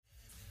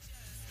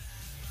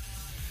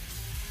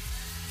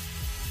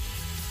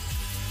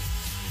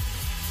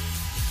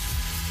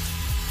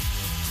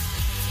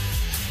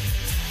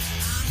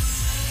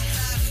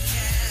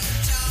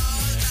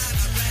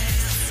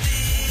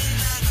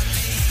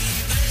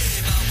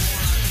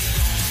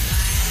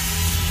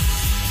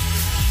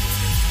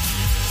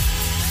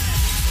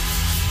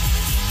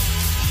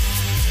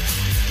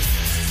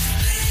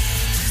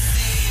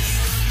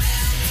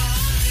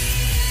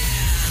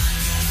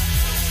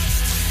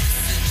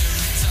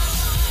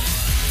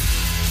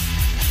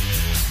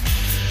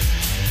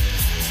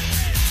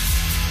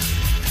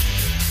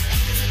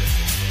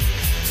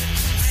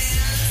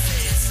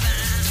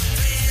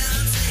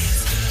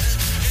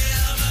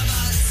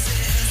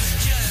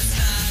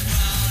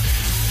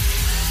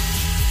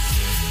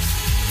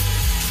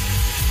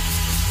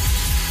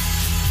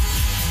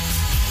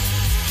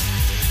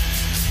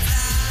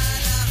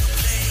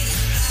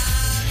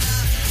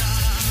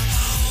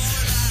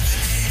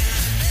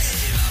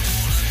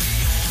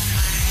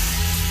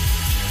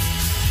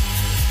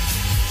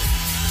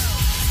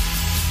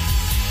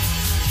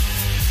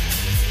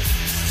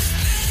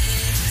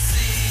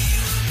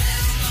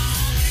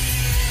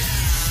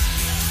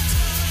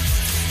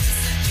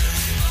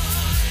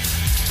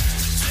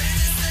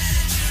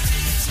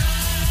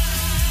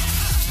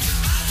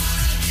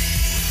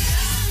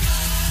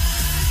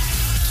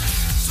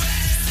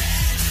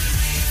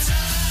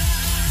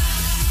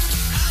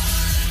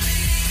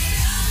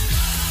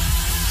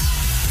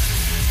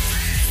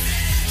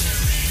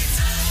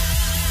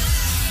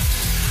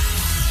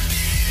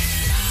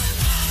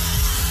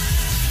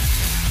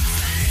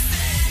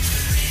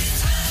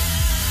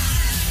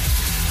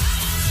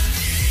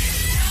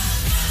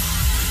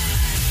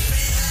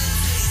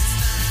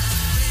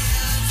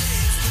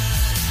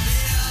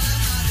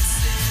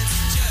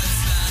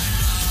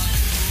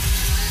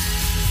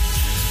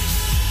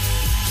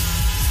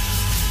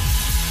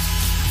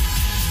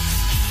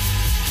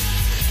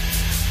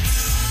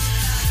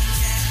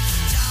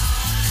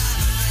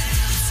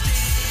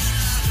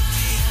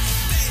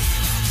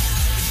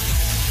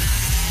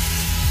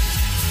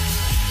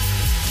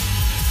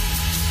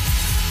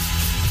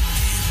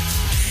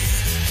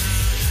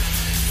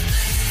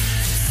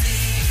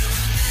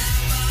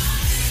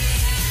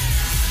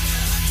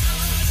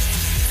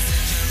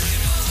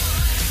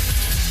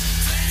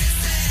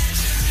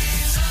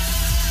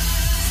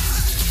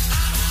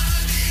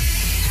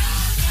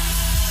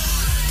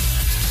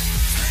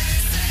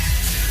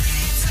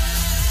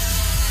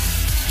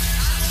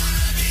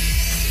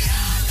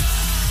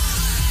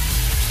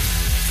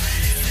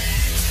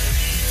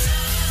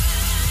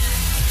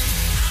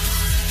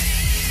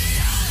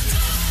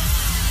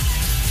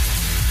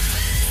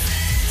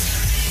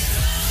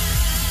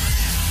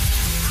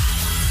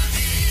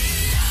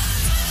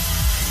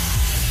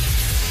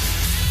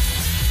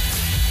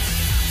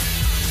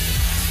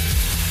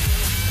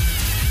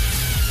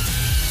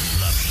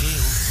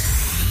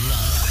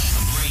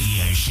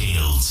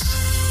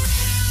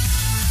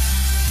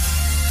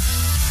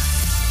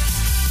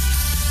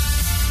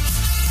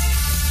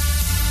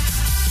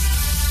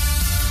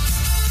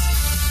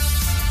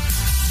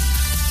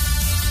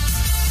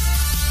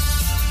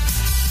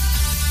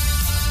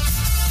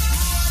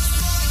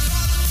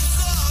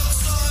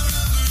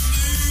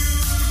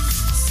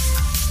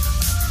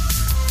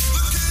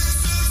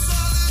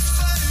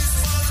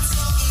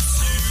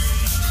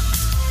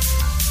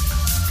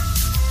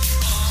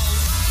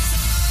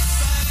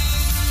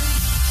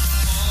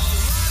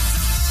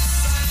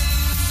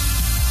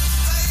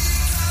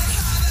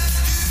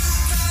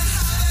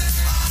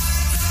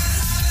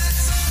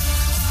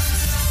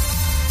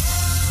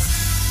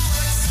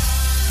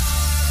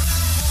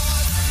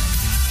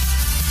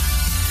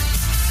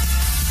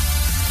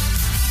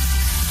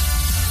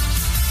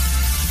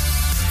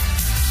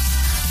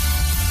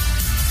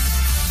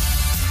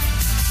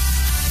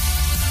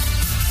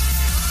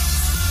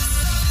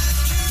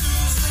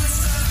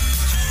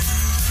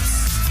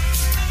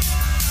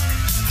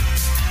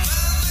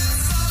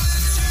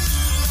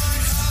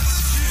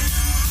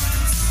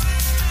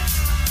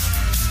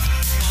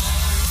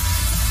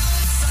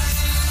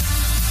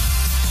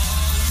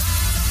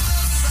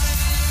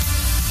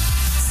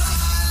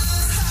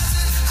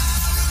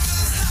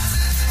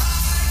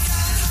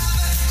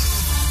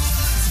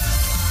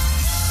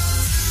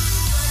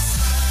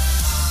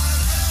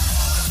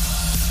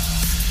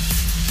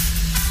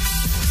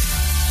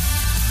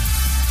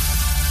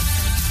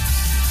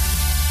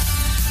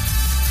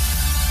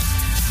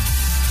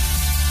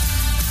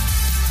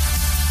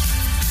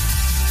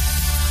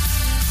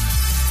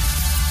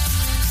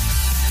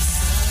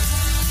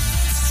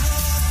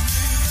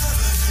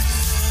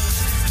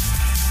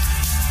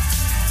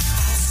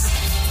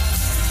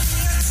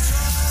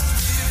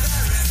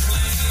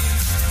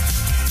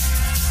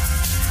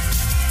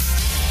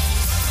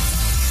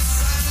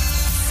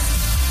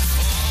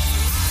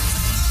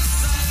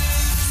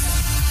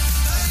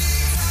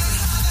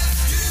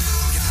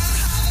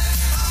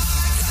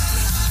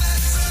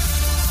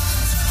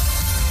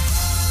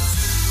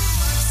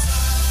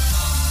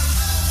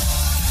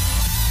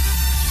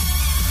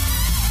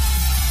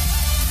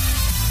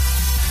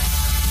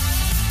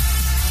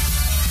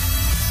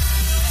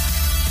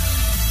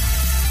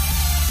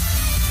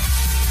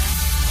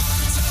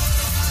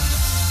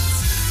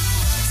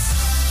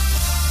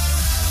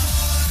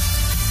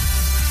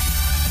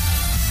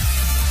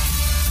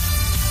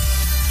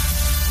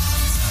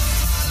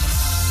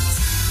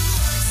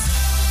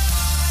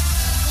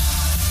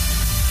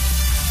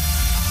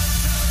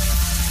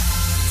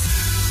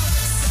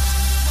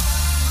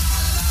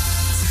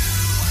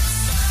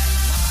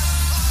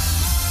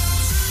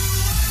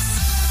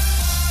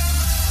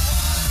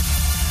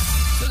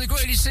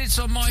Greatest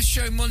Hits on my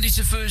show, Monday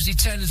to Thursday,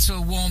 10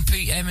 until 1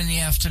 p.m. in the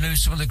afternoon.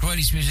 Some of the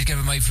greatest music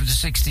ever made from the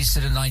 60s to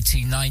the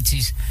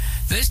 1990s.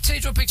 There's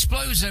Teardrop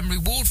Explodes and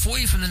Reward for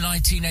you from the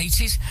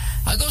 1980s.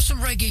 I got some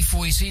reggae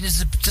for you. See, the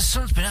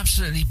sun's been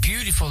absolutely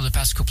beautiful the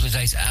past couple of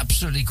days.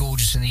 Absolutely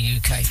gorgeous in the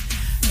UK.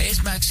 Here's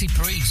Maxi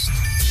Priest.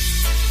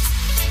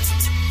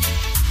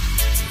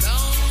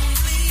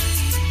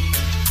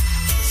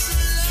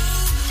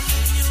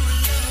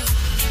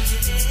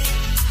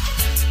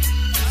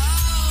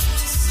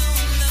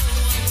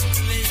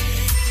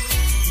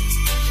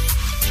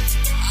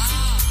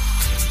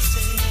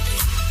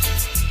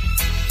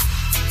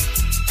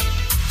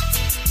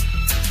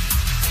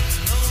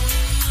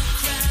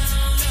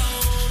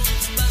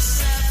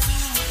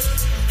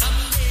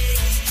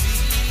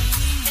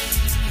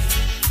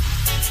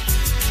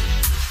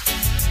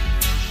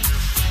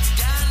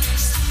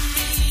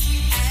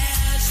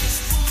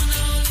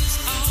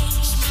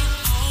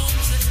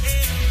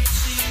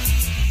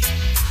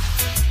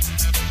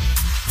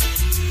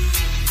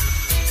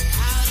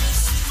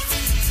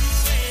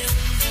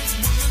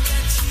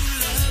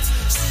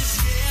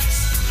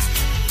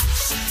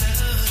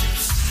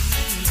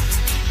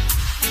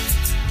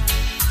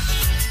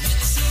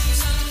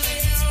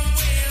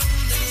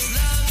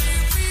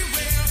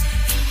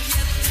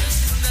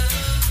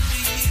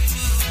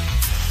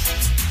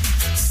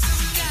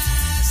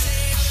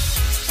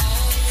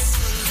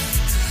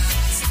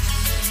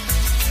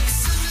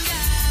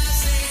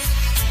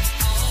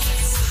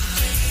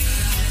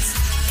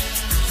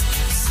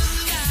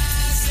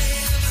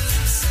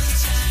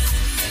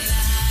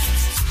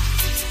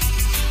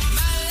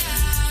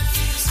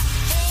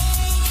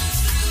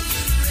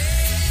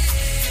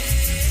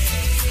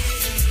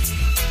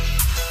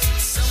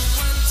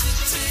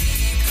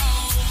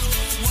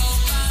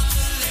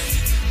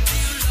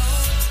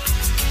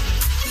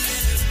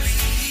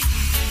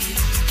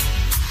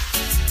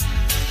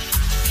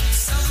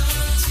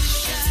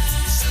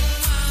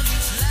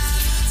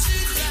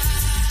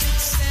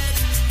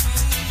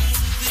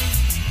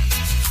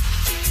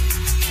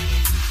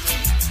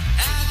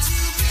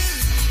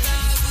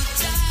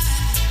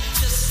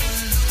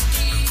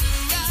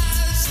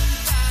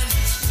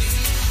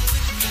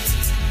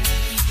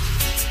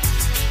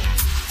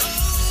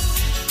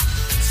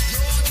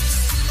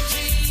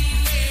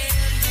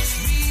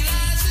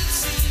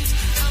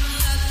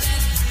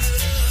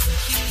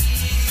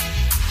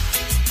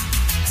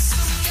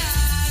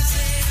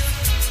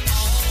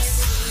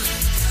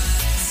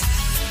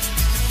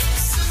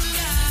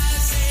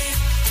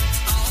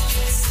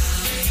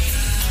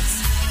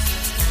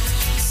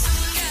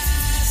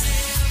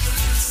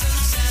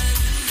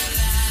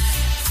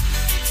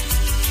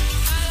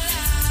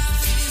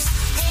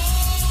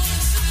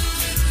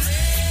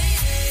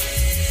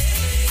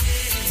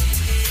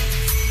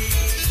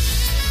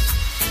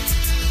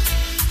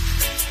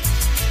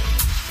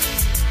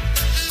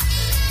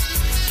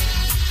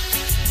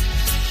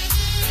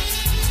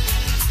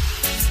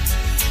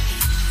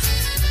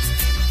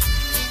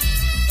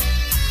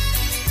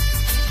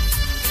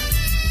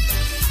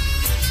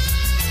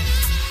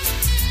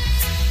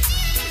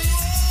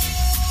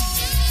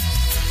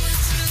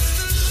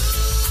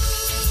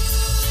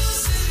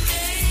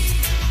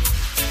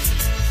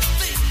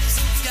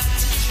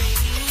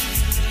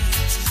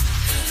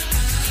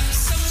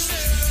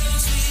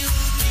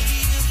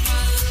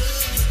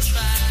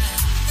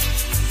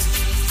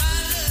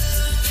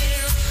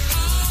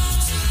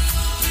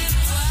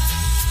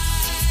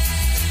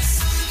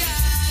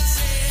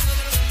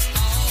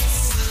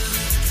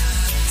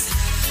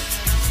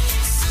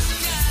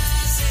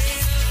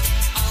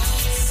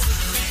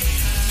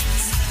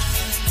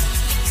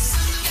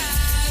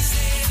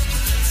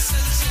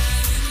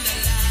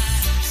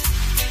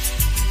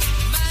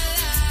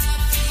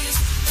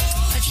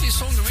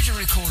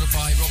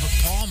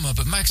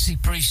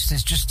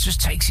 Just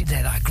takes it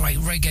there, that great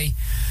reggae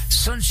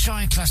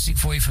sunshine classic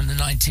for you from the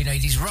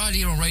 1980s. Right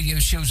here on radio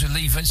shows with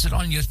Lee Vincent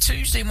on your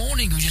Tuesday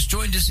morning. If you just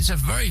joined us, it's a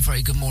very,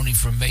 very good morning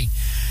from me.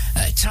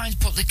 Time to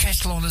put the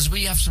kettle on as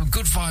we have some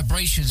good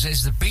vibrations.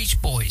 There's the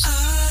Beach Boys. I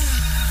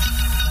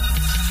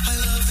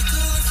love the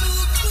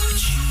colorful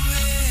clothes you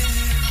wear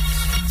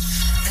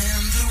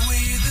and the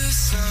way the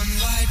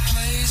sunlight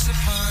plays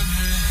upon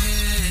her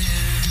hair.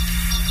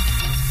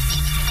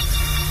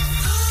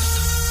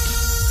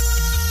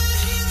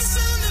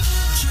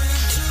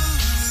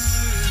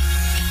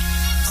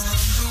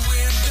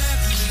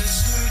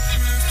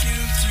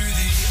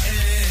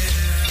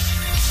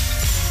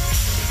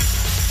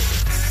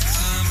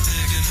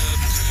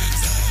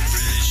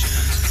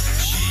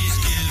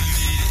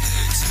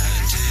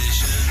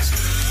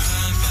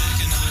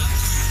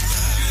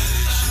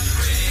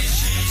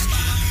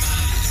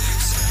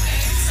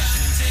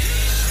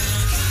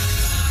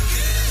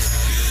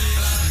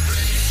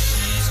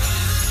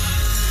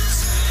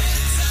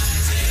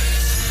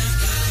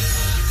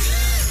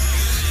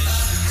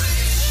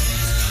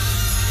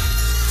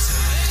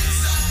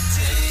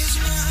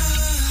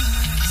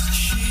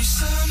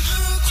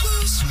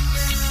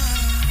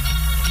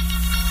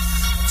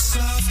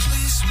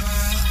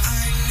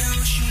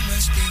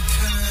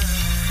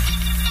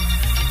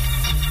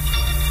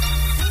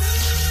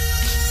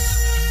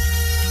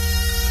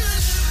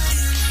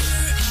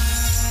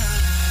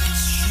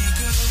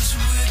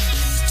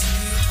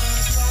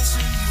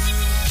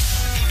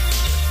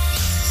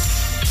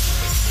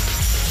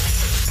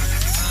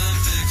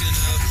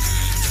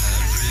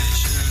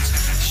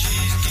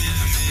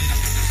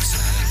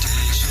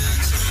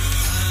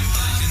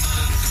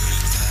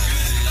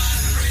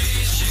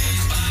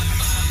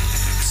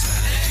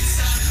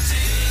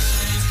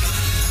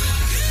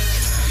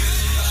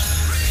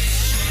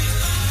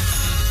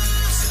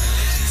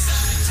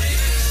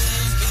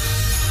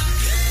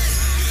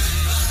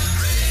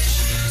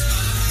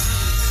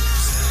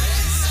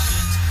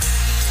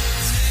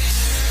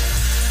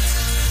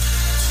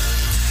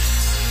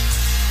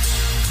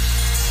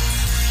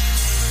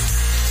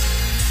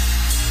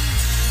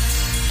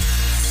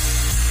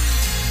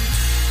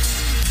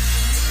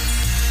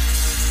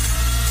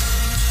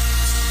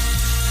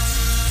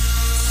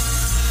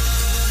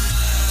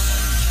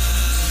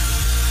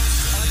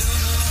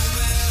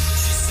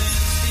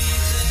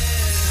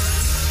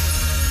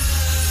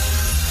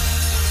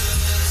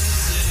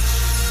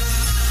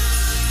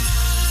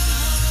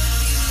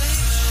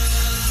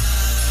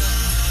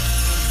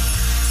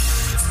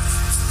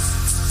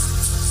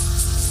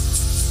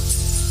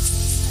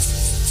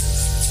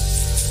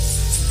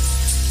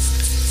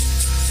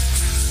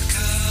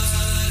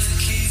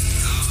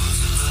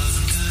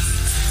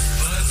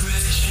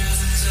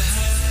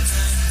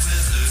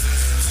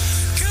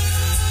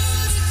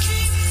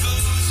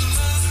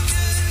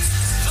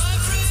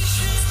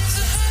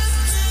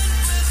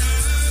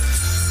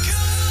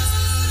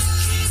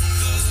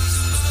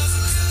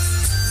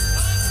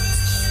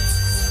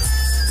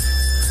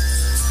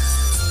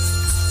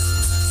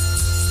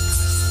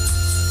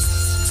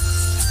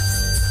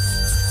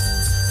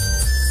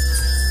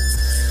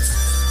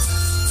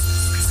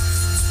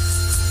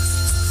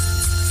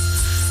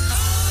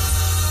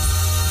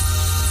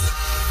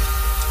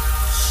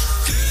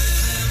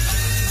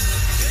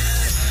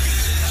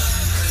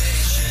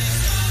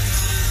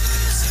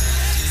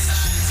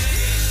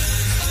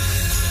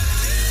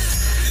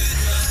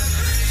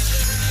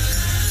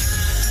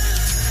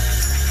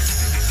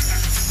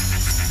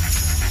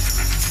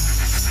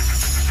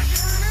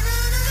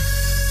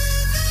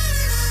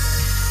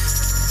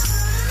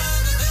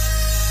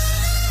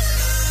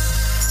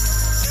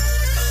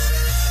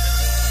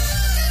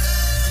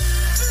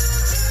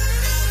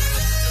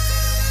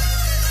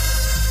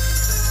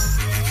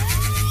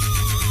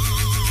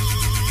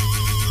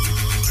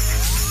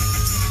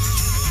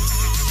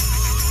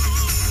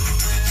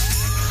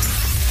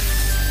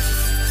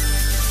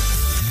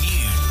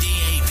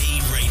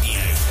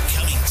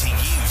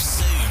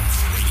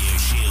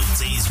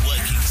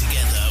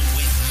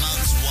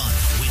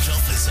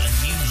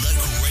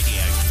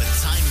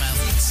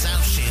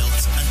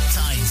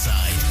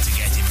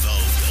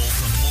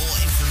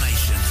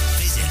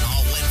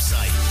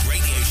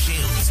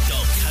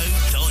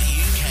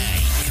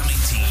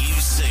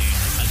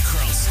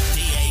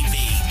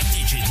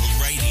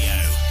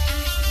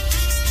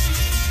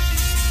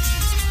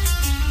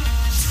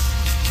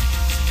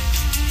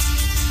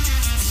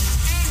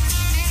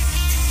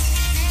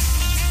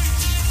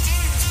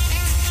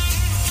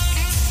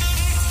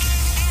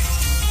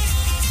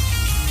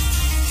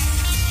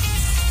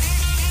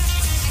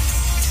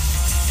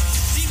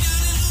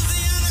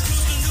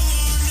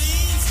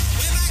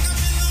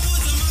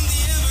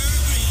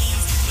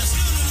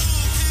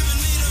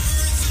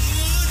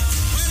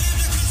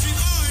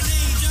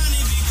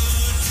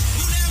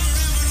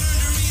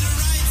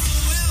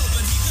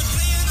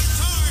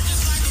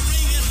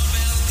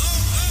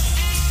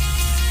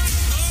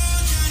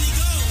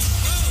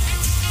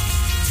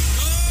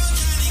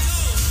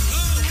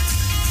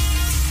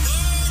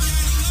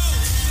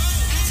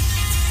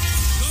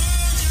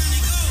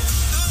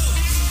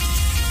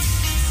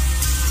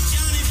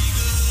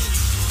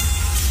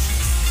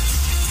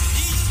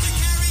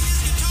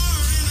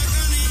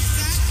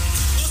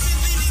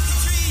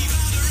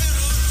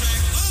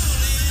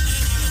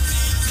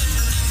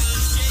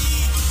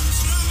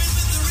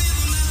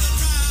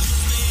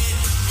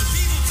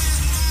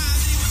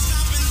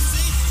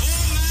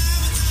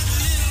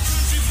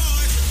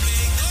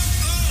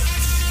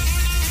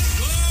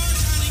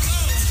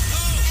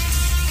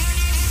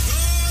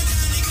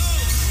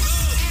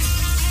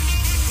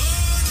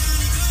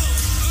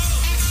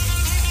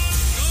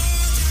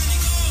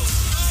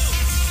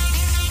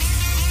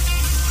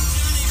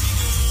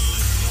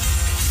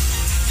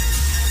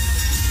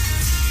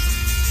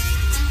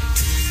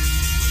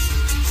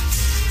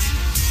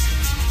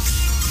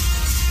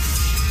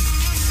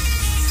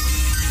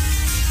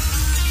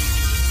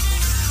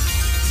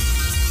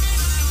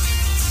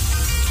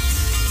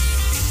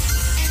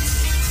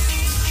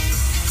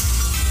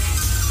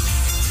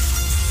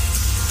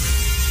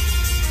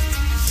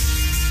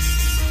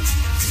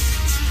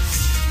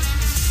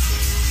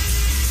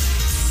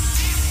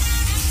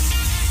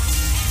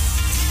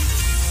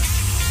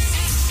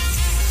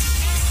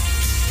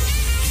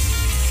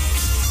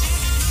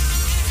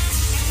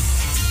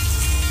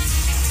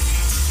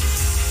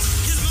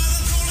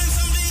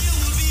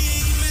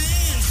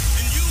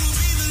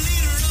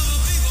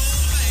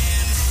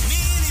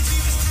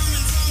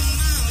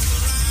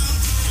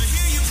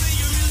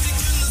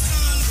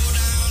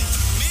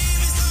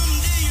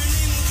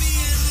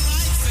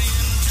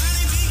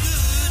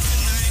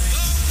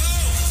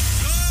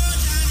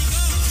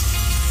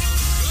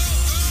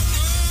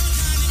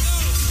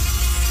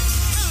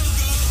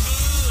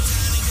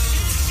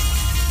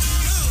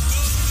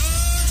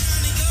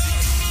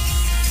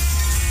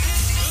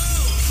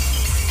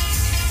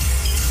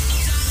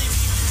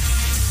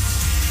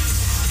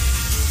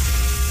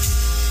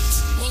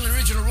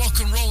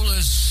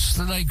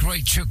 late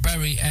great Chuck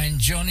Berry and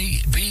Johnny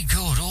B.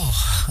 Good.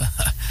 Oh,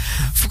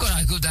 forgot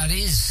how good that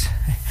is.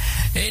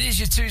 It is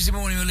your Tuesday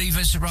morning relief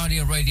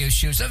radio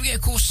shows. Don't forget,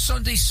 of course,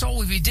 Sunday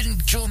Soul. If you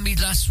didn't join me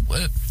last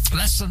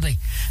Sunday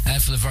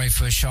for the very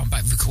first show, I'm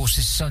back, of course,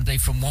 this Sunday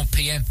from 1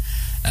 p.m.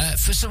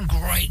 For some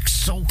great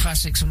soul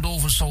classics, some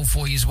northern soul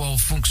for you as well,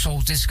 funk,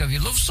 soul, disco. If you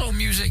love soul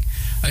music,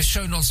 a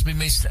show not to be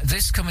missed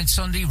this coming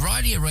Sunday,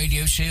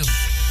 Radio Shield.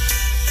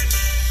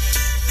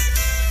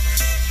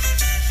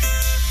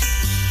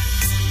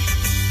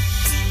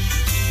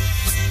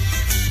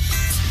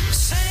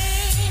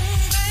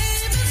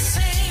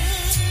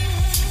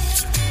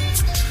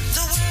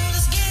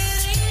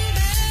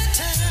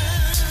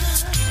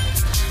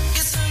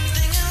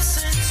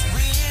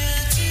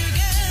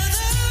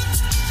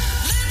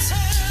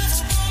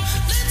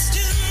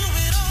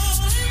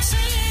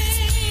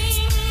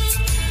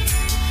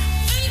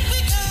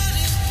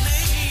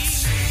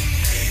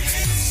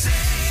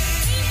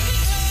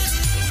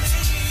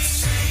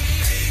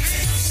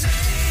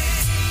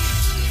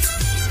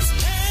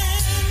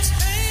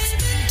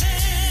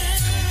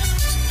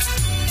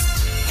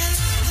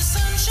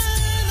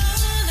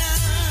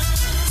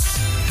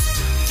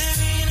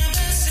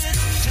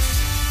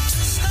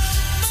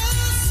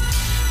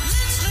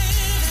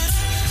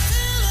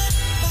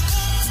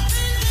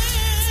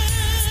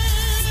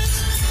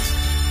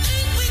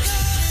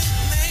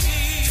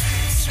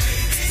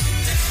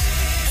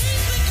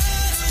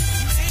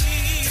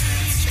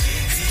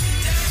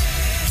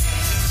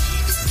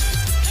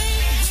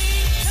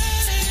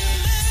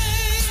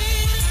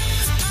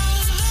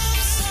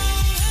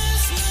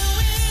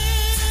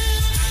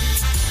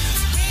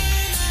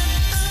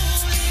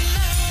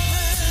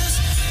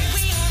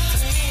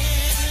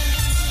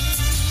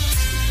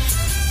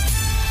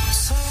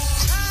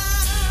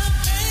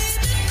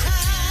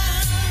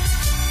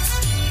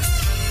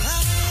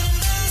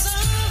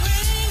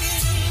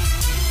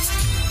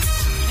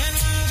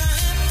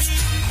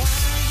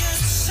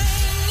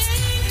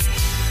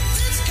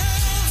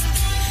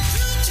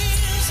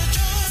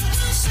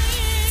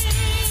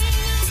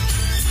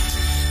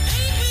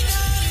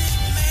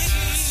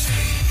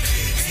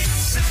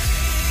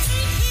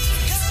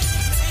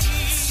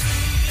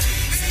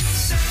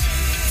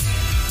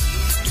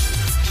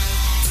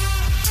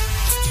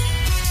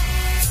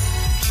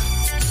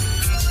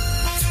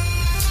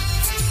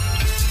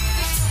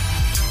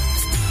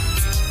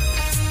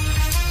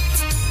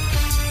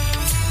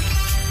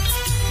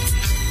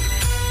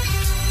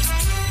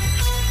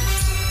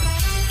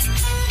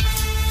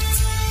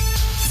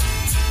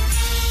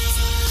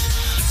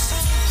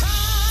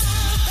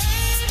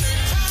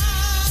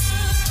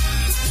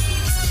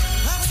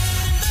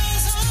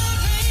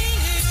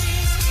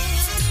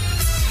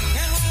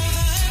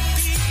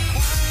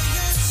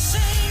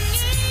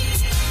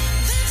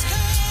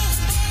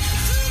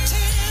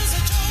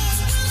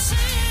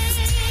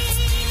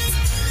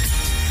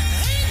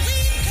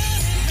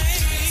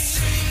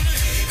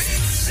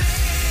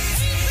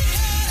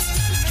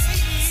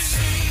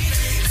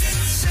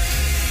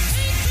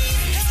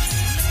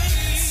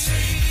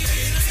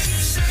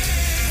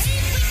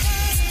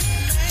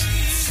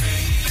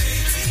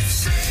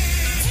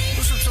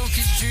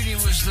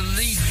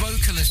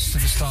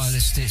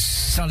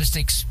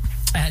 Stylistics,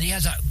 and he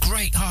has a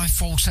great high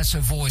falsetto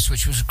voice,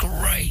 which was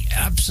great,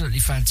 absolutely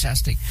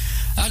fantastic.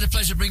 I had the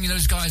pleasure of bringing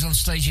those guys on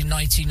stage in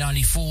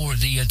 1994 at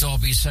the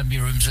Derby Assembly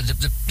Rooms, and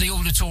the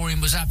auditorium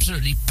was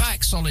absolutely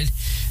packed solid.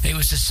 It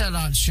was a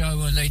sellout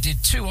show, and they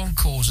did 2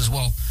 encores as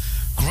well.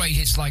 Great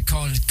hits like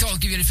Can't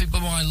Give You Anything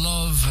But My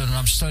Love and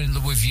I'm Still in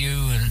Love With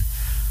You, and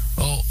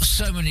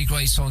so many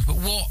great songs. But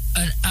what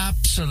an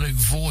absolute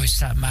voice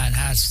that man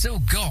has still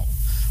got.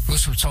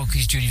 Russell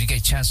Tompkins Jr., if you get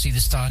a chance to see the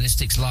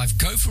Stylistics live,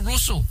 go for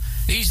Russell.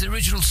 He's the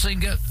original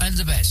singer and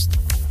the best.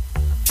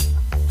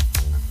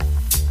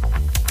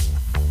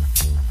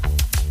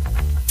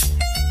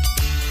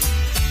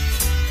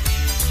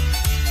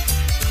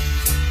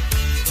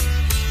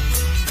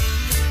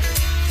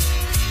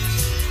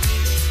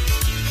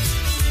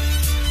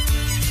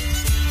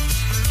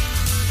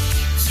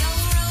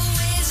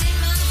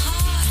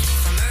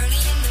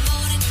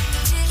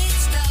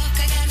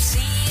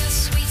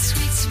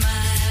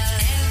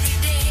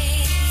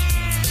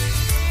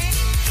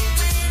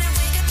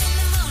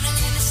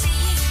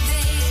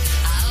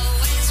 I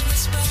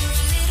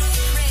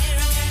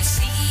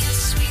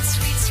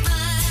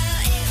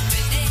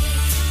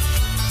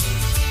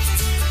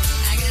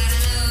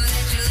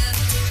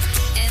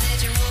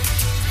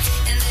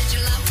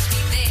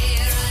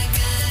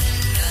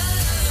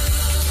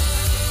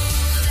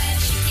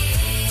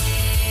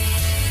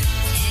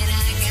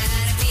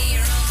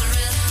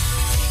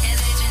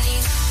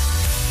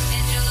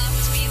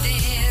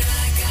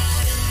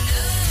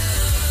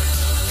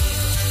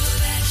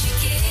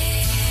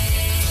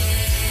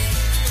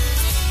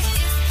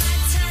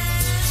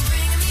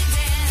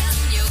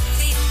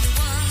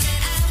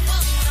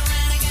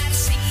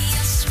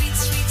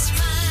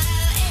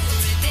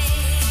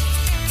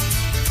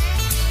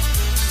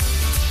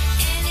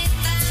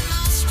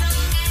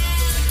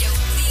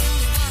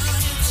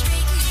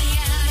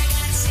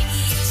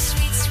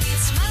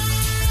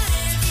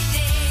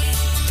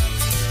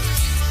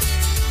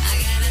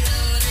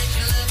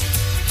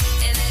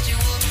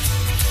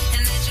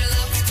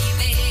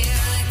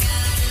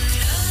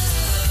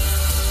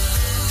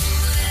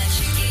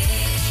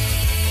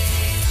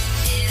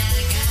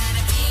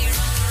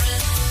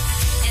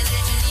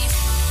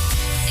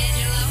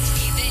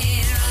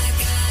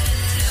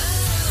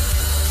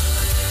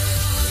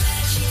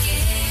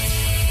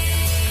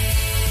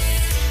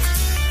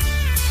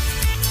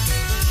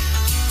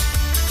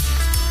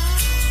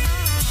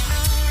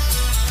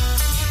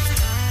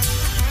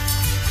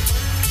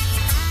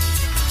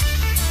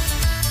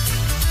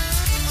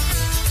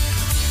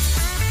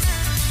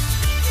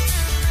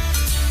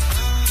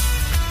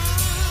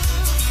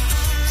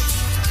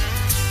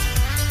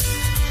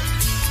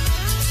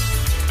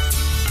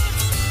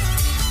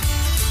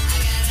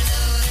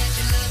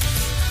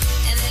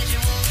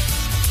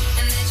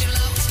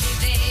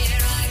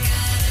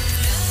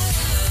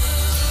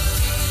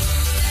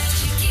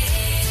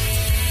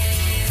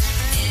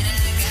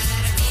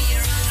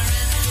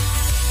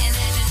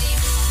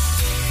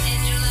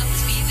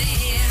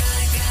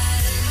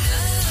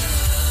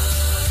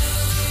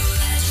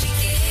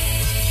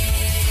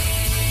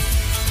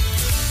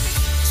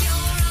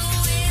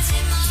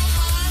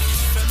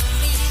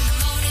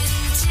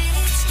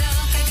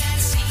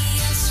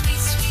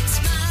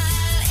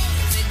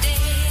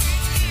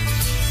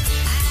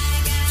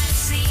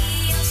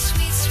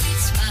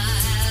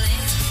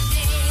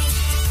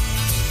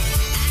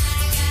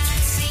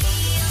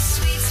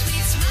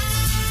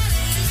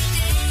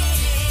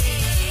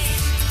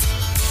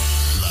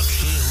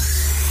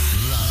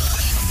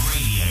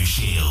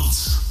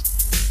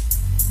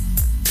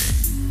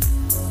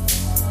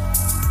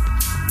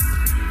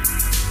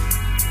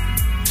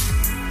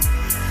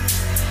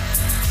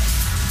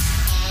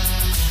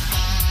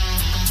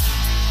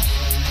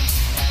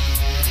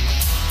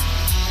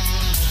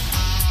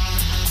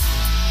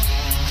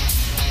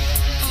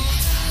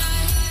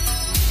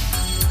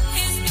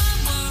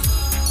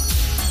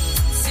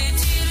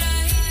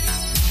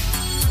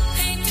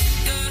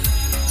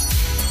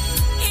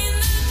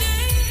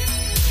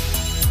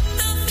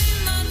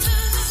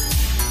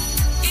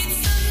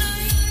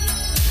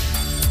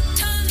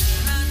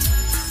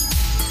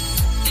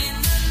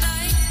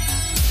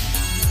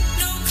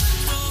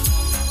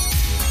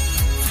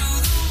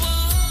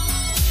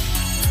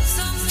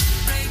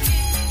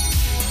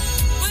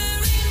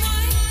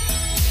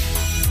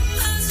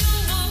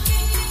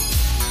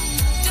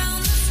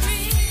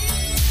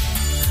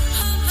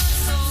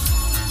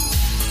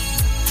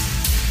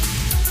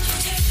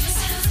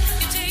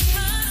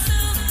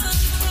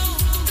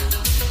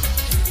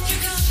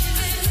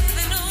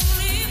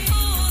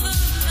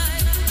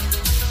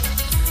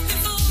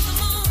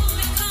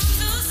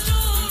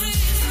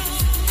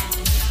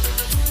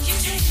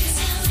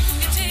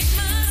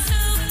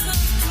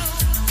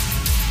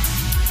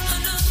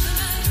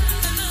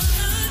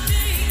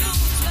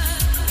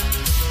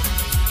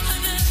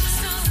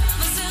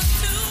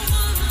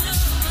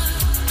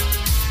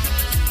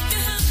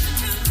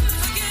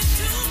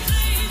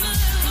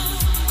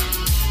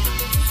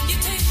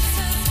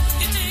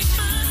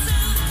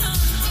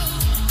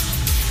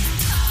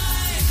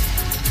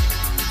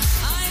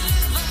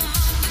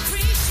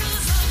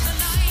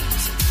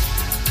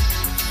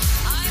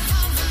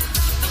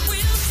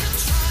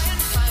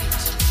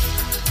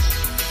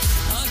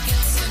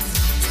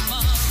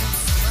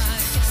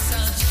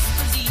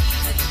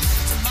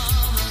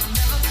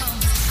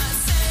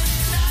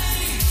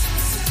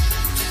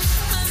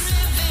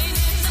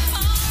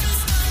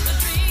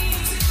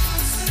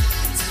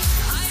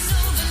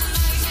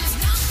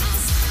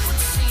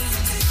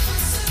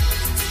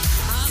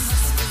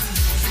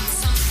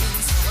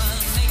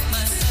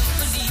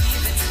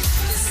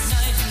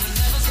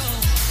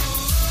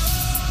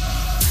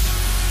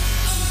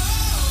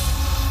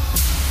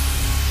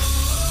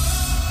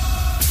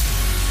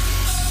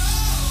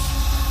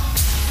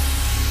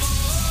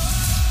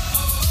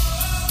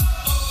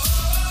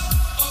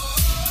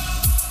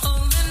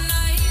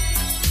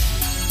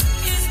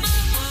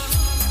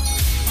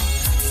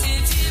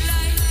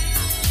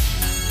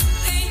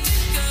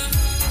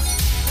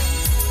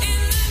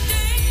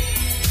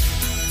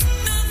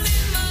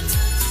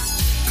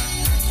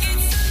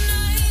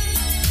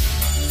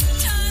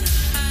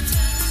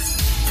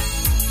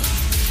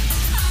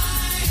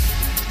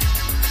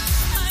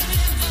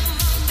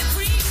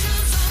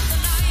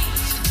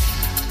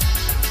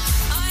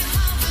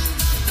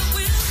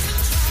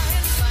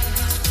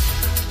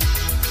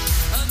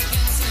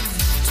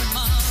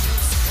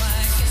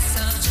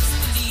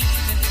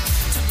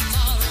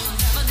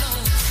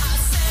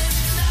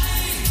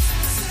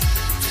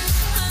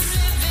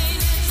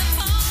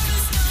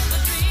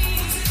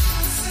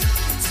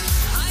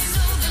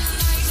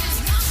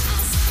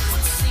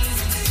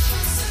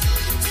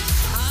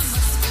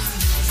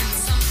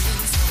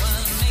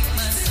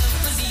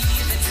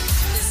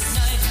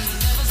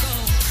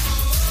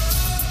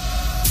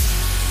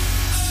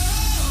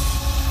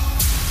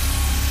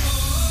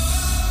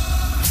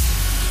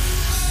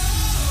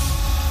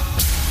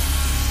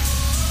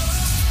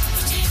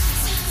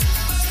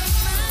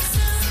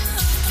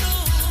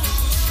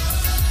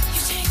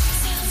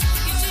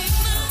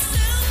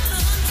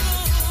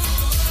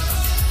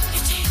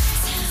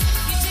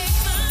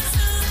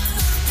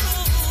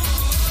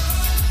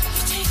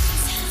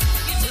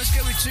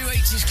two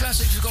 80s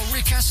classics. We've got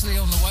Rick Astley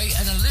on the way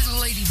and a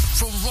little lady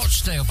from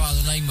Rochdale by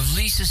the name of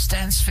Lisa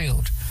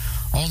Stansfield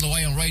on the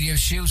way on Radio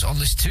Shields on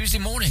this Tuesday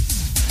morning.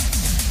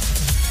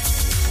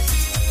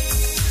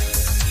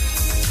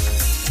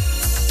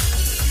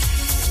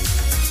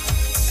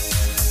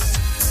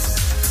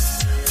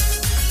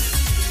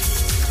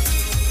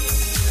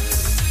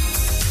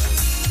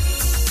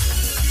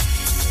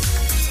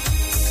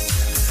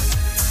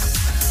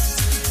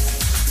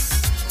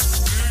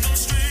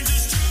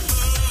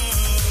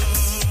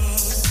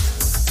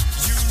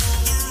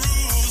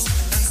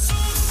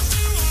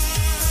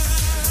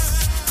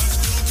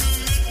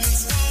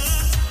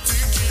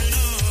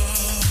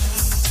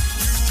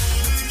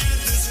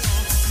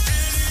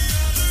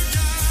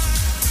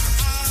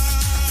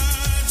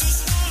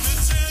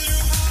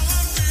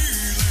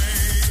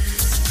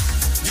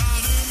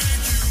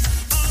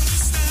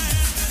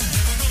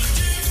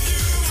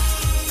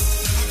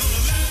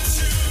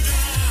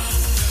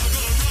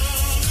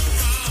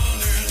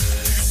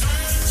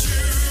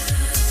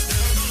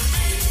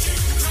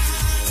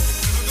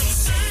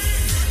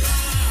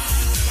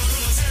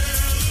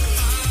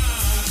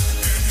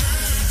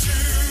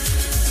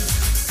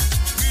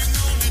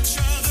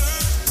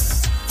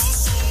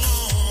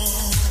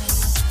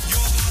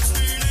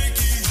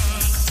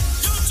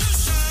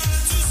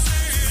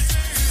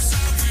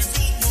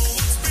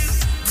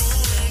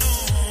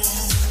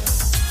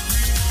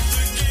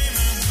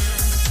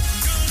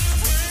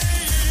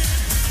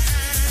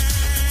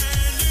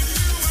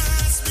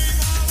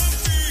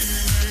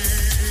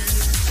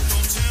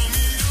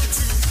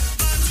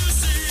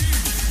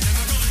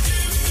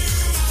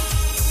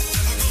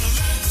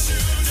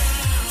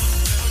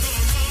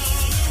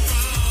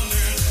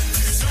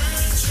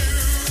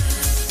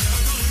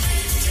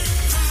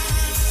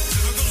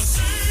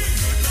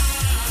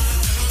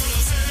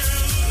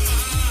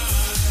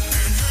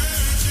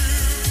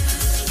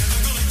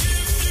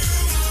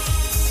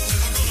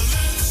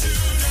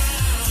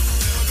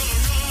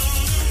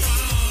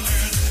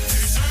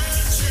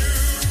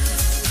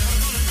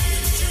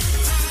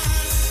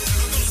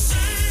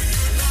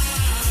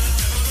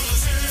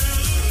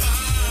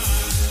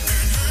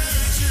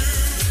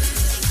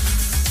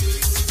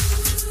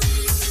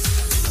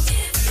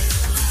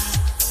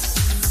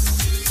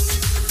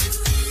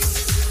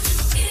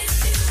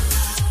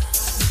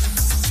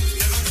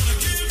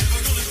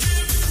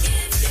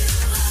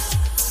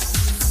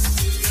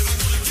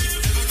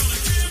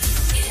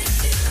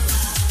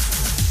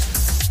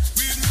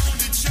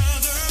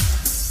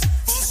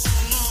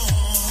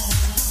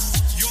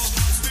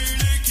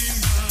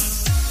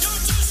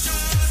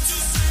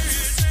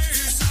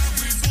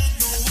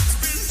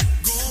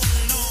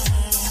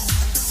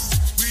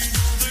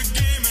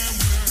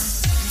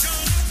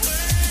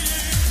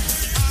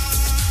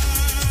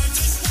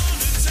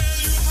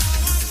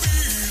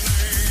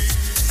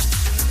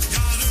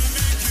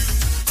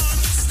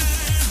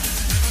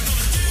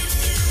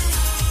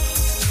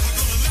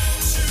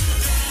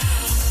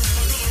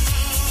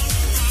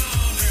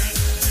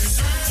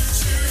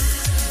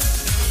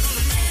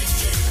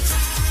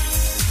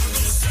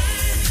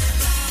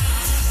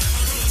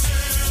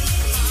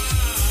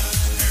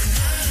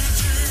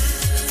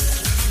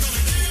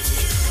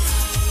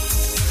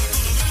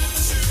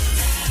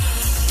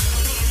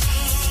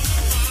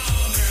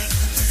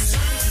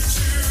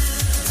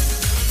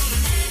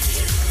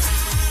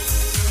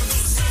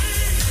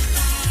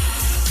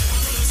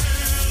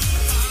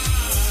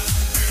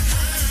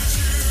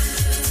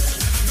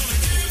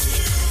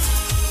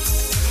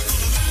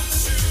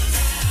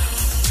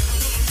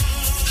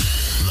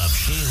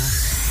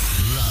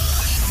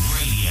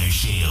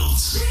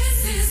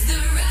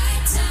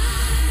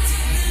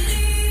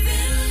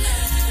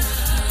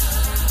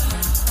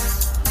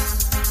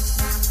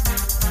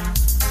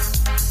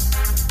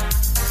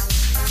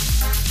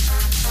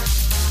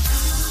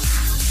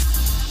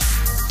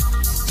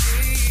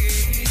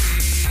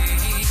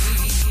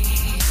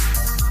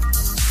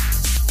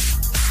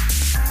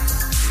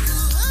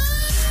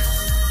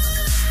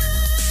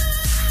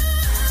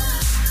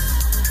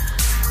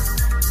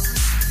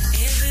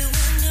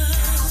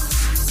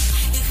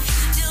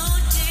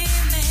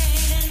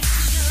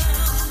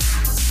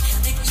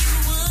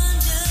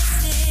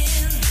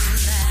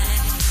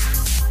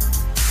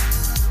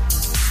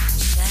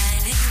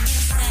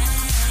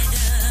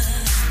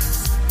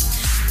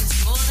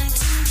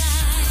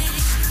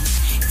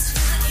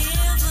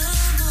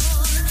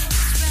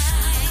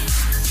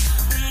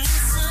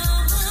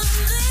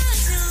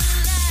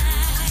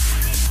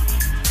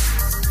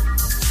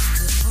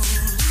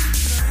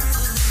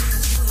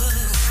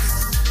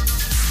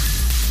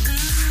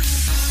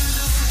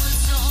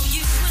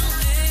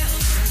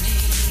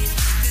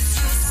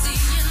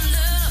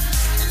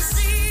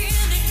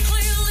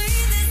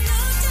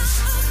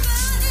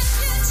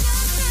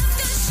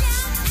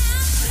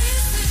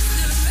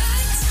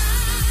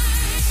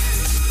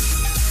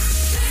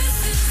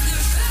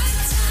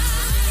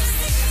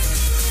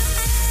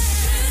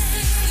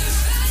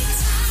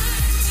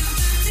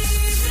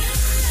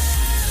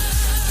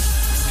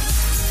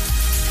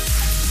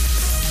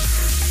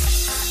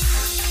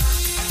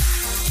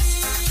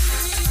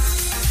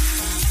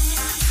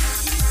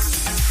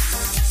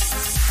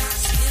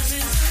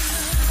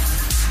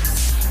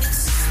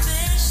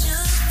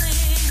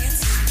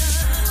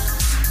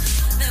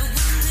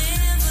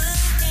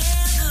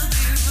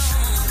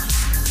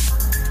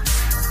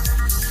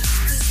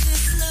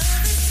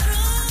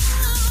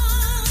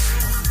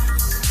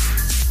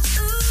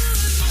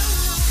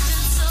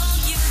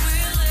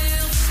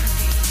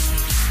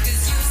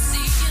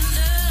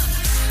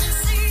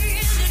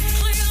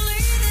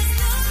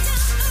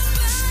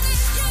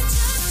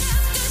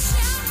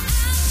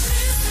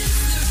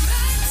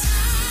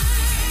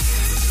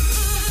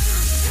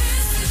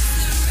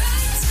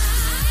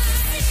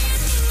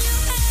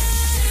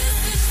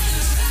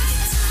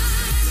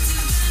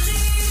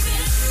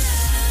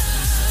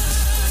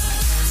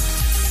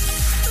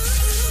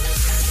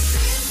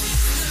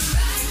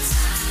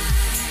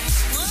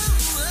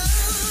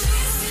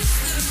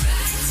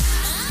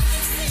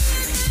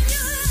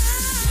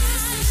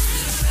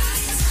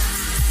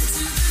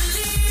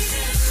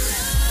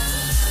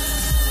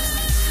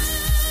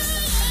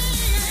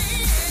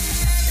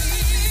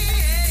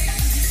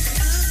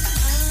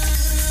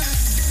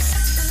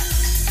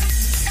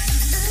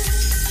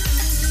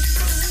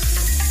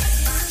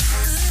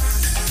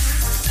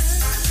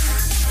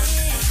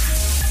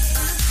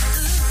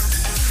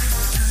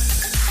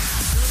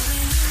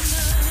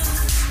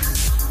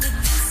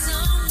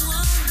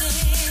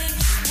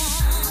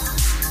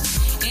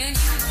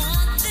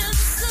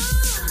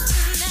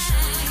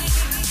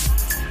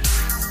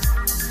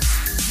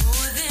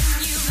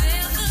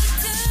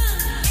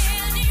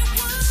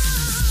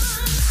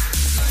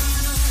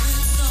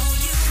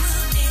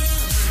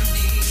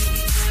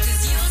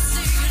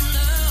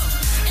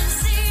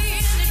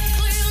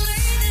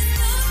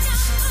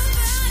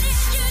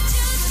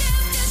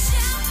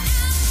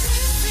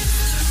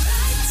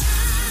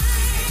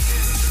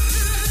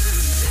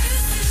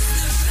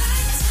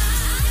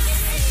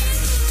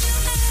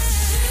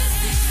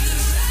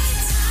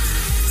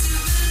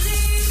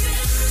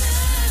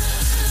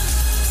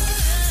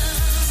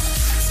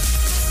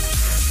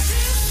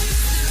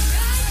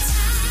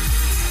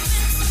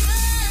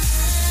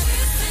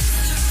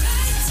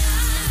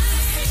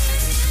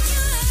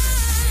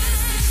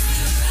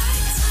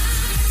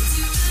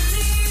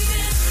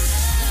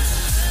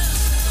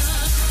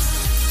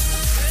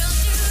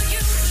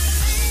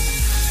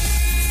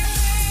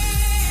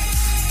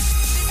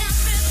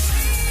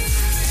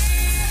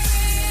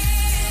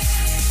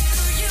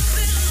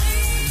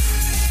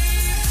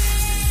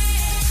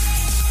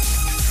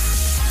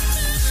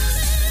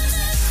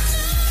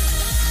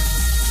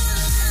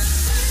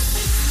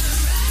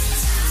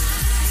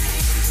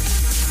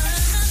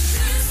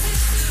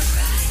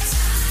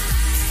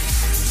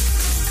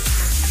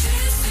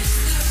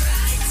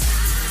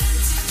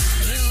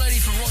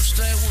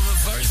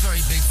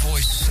 great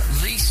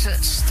voice,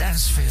 Lisa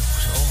Stansfield.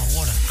 Oh,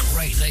 what a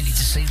great lady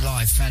to see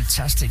live.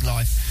 Fantastic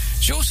live.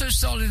 She also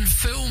starred in a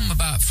film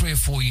about 3 or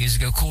 4 years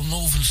ago called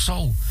Northern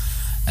Soul.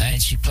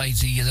 And she played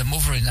the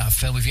mother in that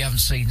film. If you haven't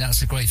seen that,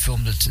 it's a great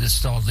film that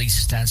starred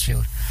Lisa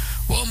Stansfield.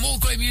 Well, more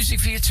great music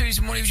for you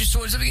Tuesday morning. We just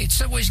thought, don't forget,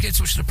 some ways to get in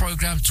touch with the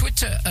programme.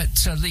 Twitter at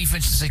Lee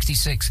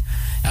Vincent66.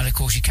 And, of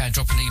course, you can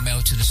drop an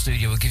email to the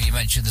studio. We'll give you a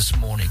mention this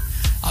morning.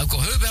 I've got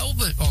Herb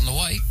Albert on the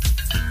way.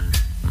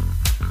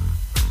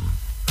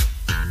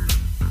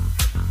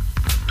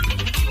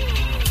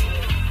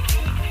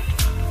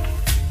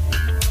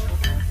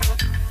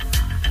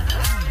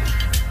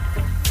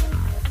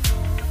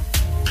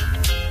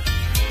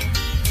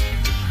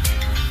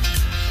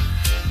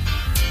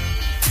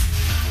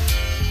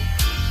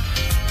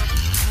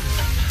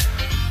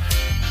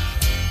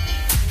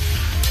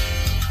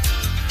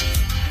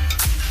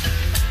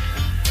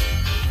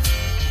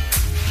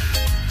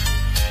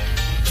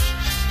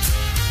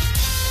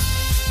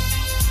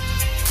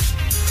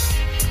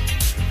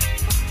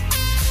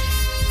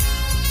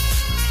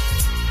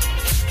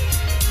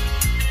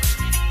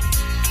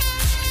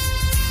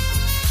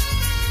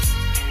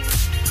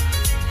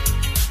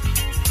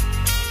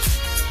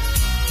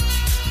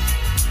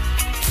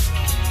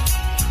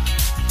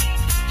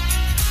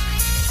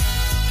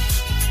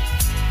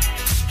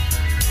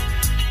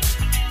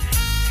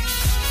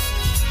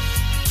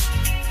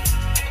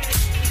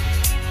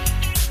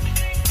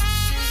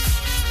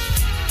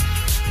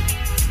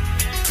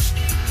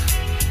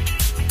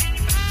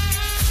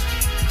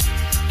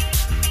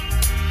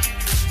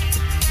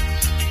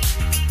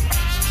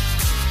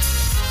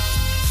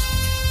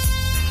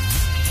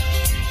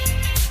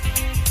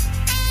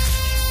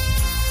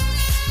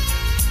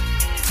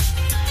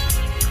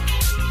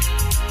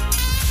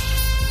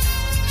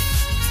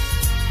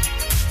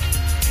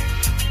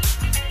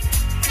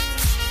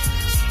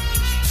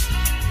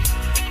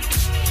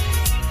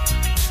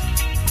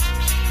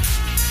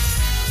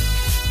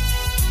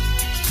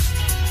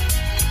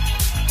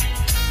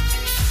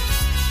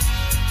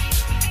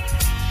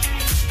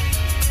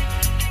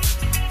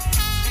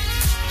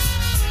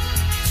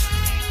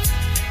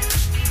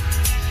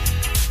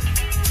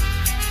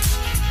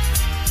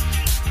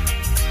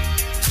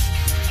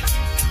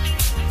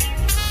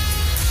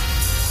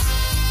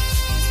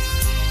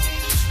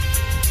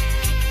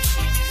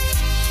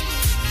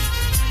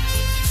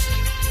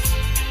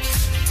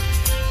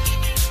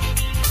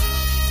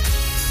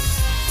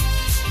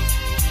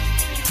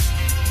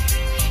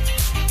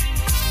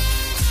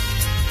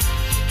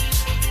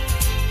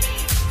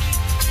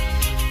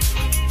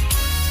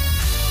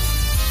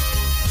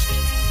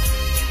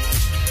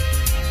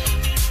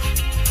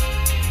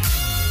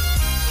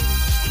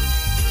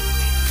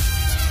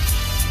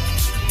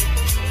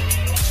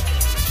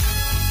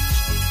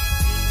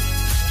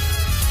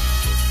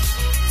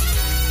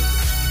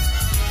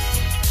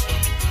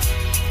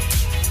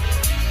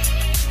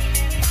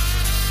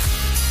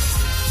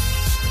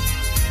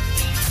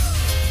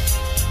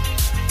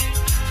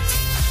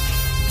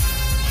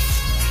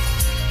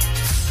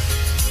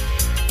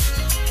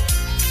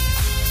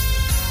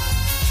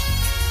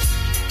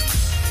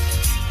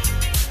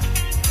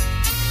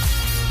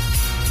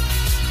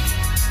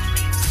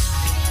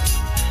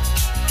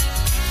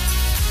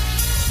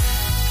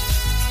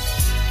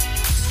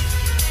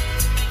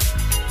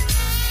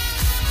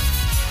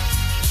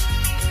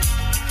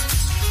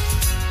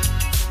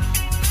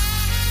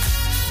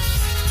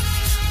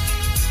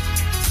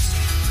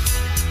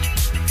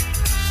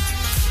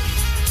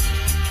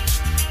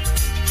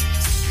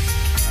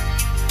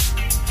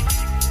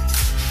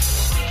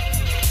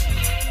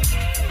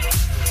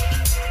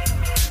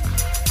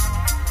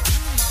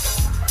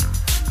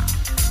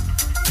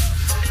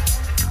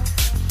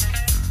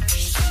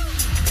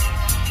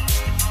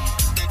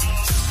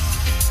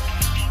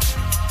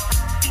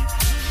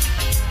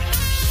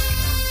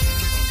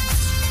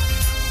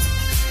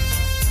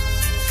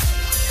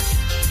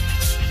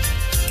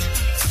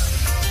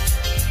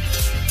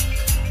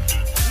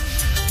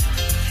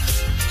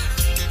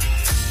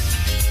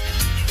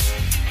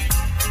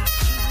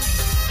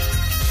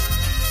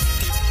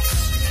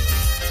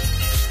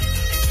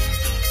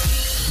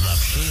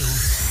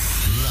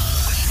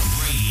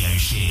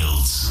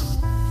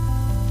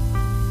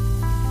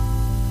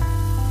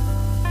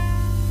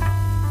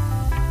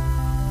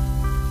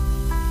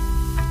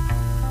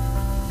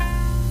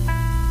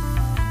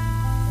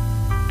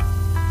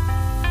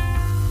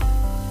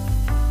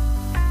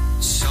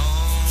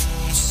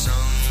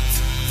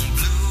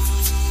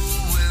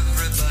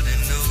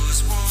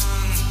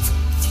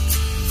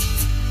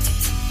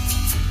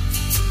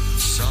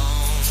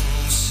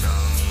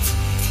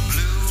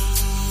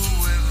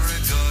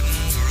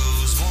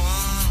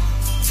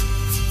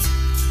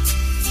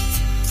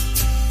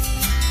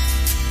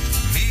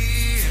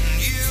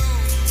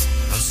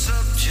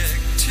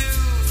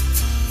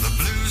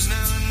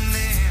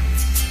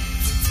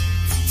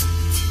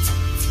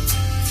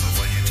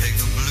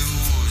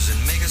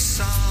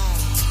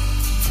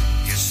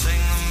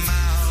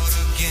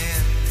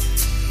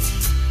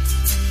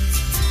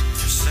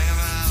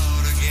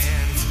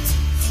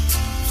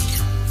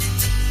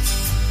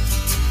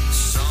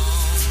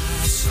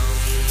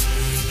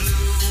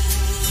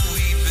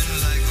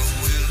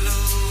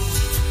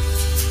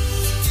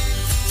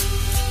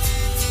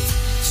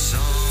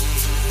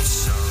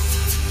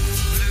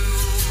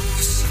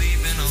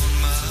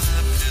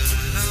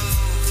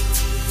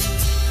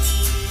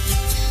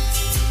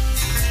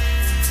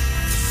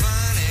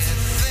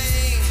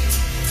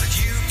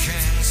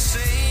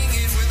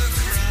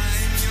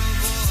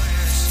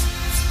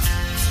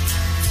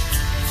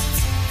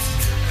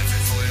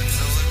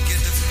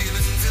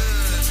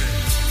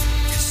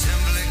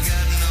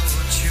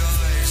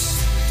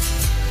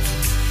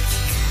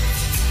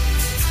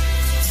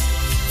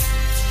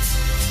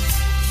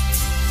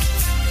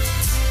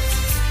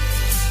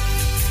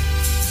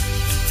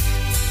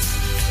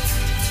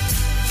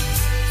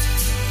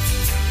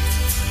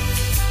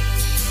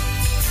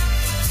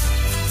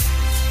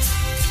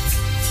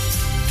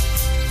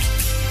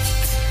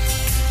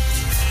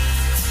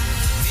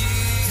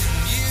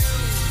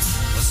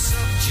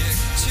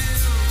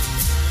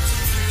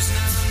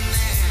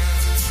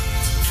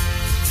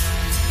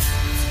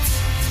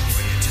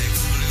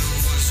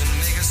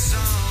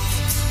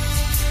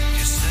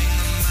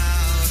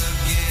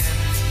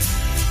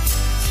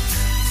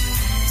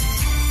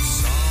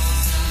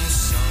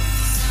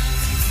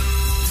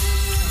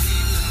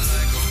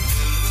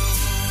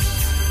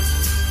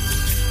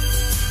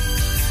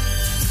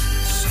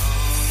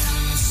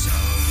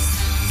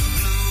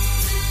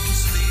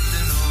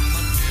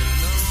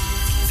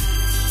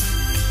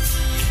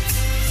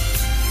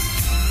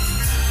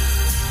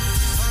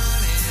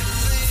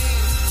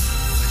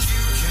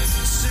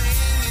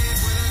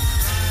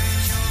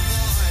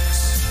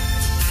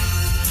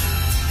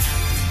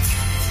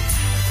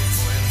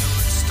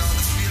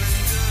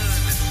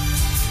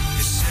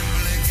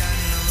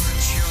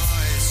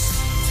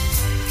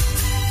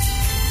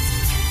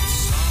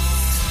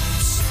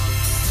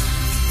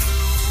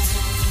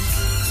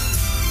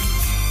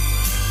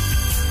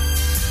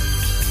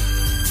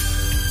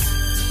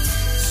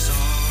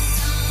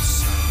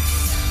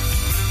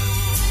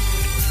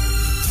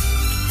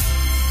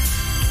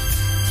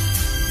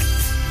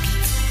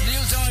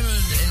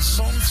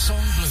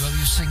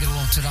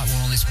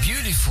 this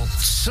beautiful,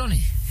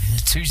 sunny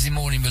Tuesday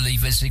morning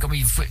relief. So you've got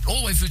me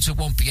all the way through to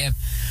 1 p.m.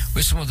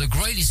 with some of the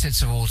greatest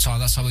hits of all time.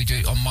 That's how we do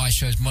it on my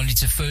shows, Monday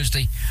to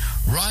Thursday.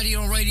 Right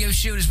on Radio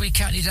Shield as we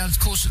count you down, of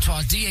course, to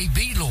our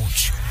DAB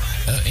launch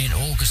in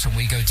August, and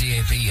we go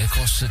DAB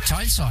across the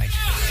Tyneside.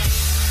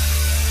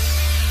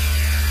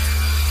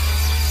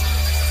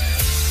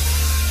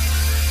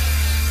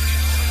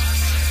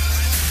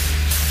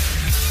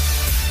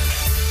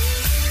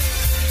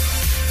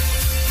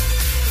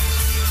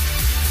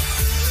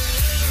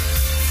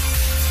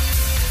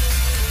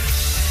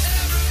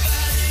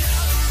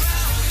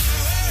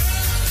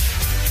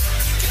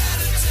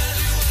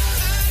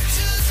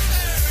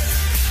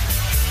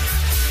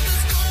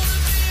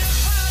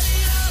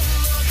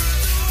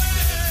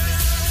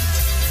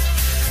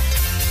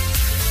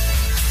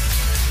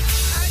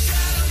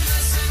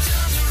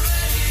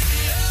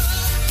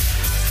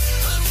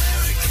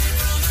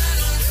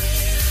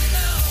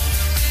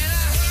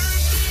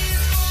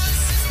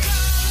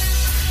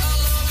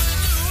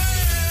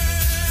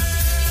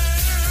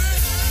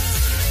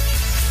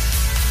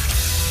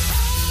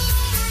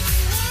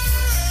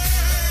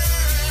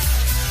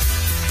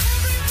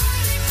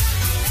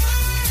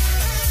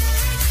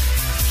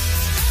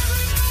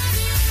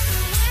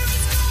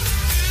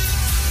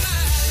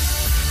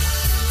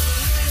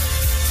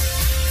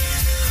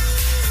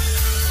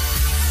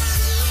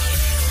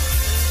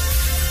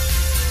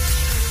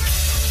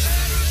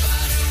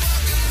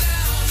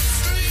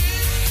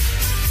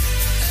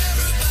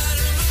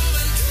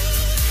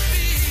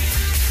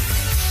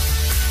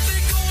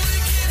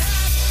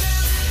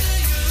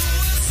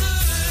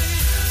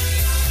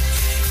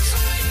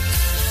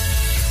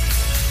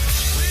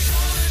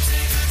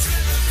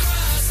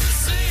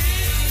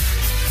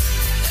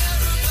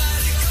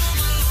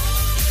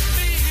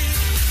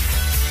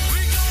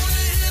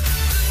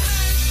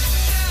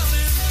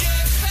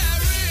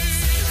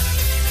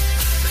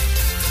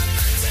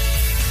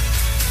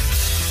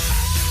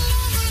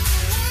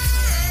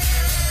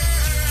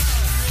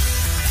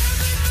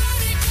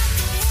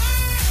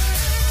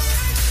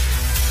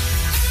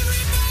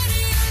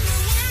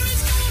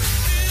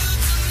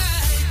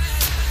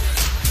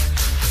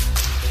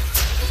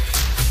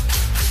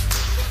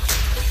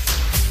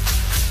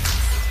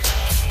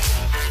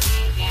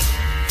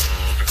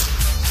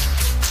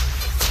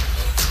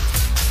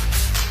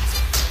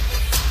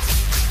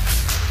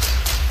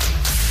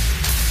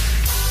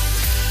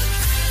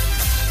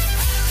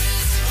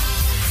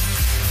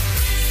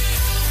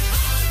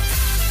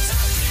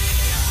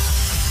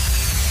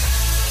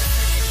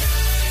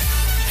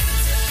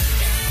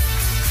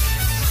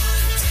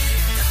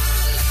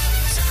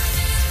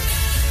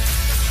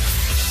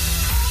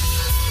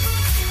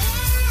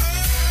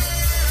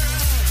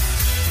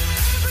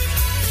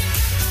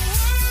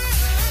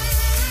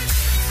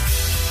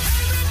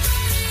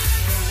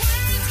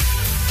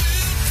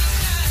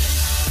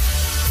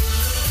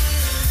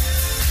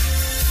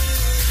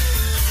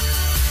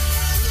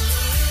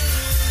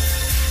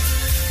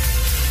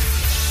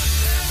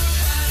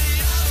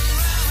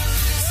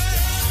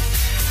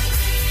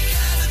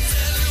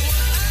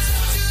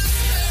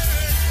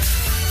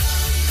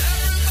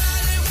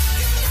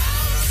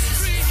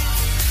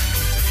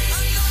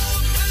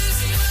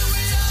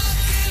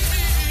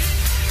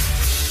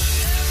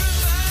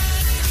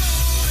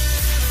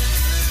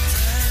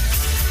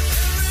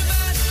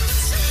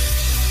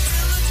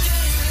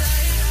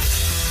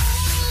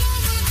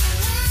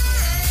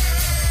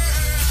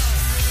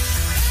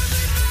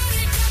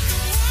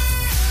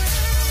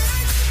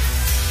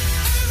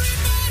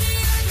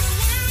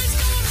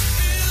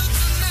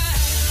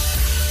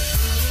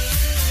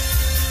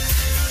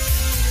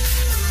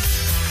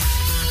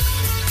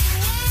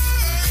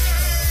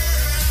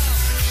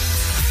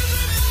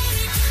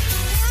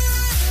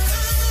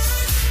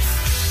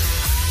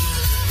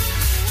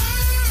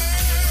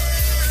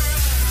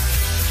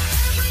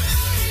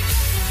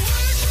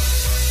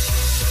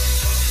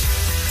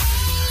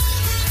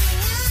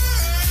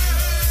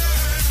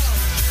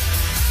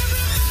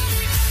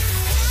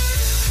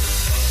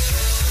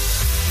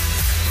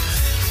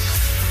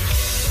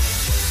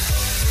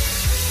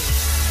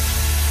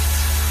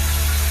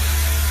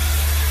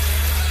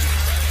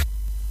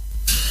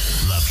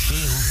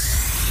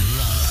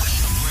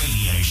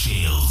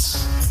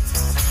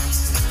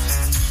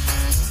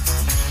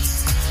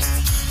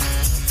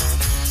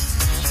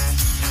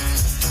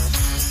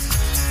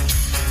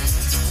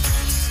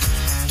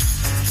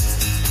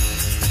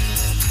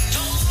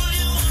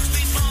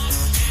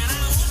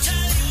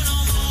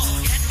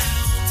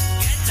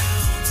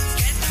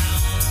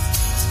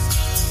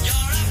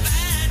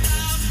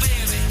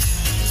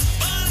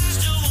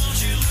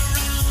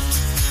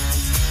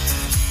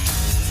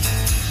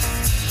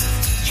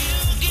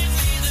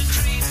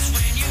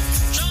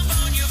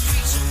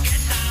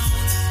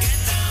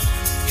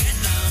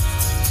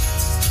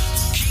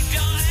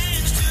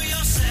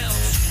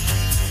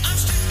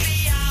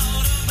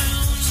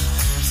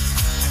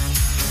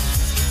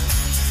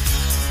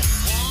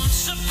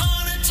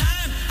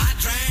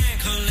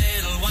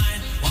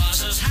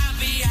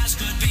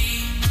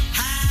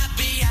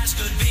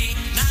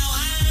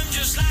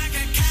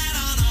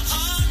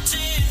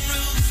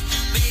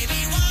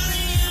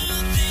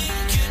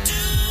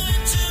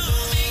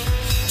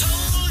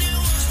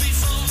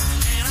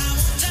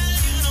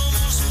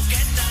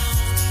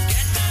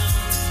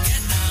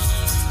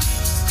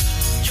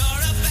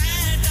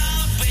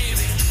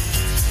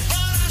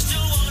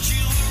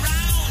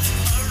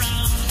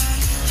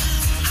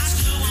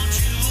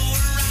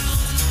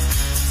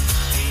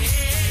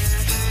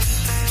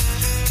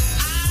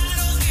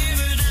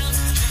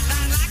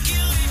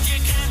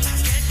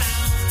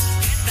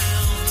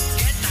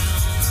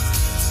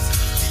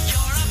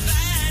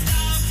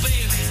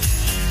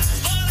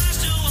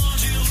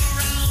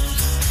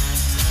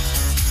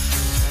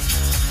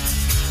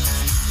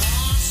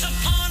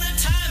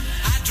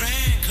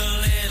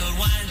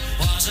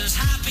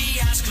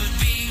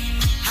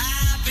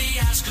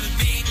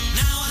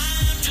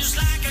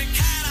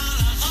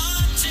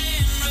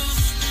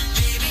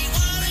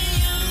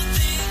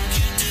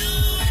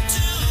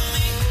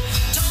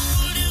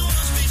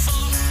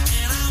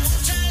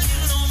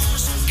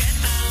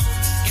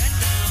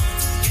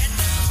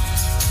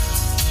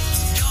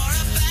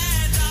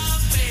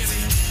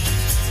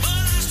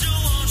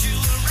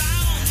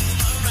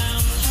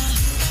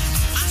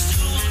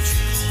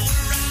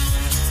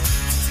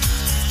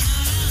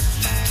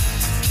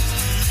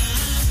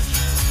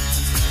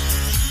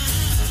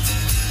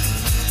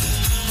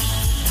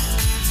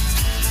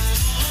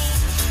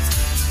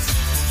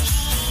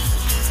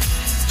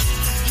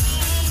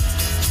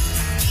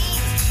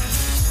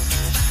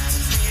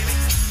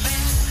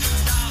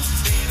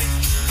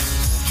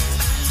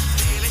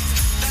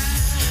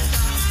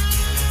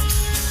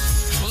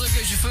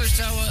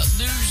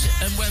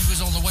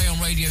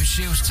 Radio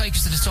Shields. Take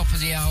us to the top of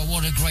the hour.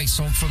 What a great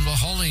song from the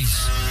Hollies.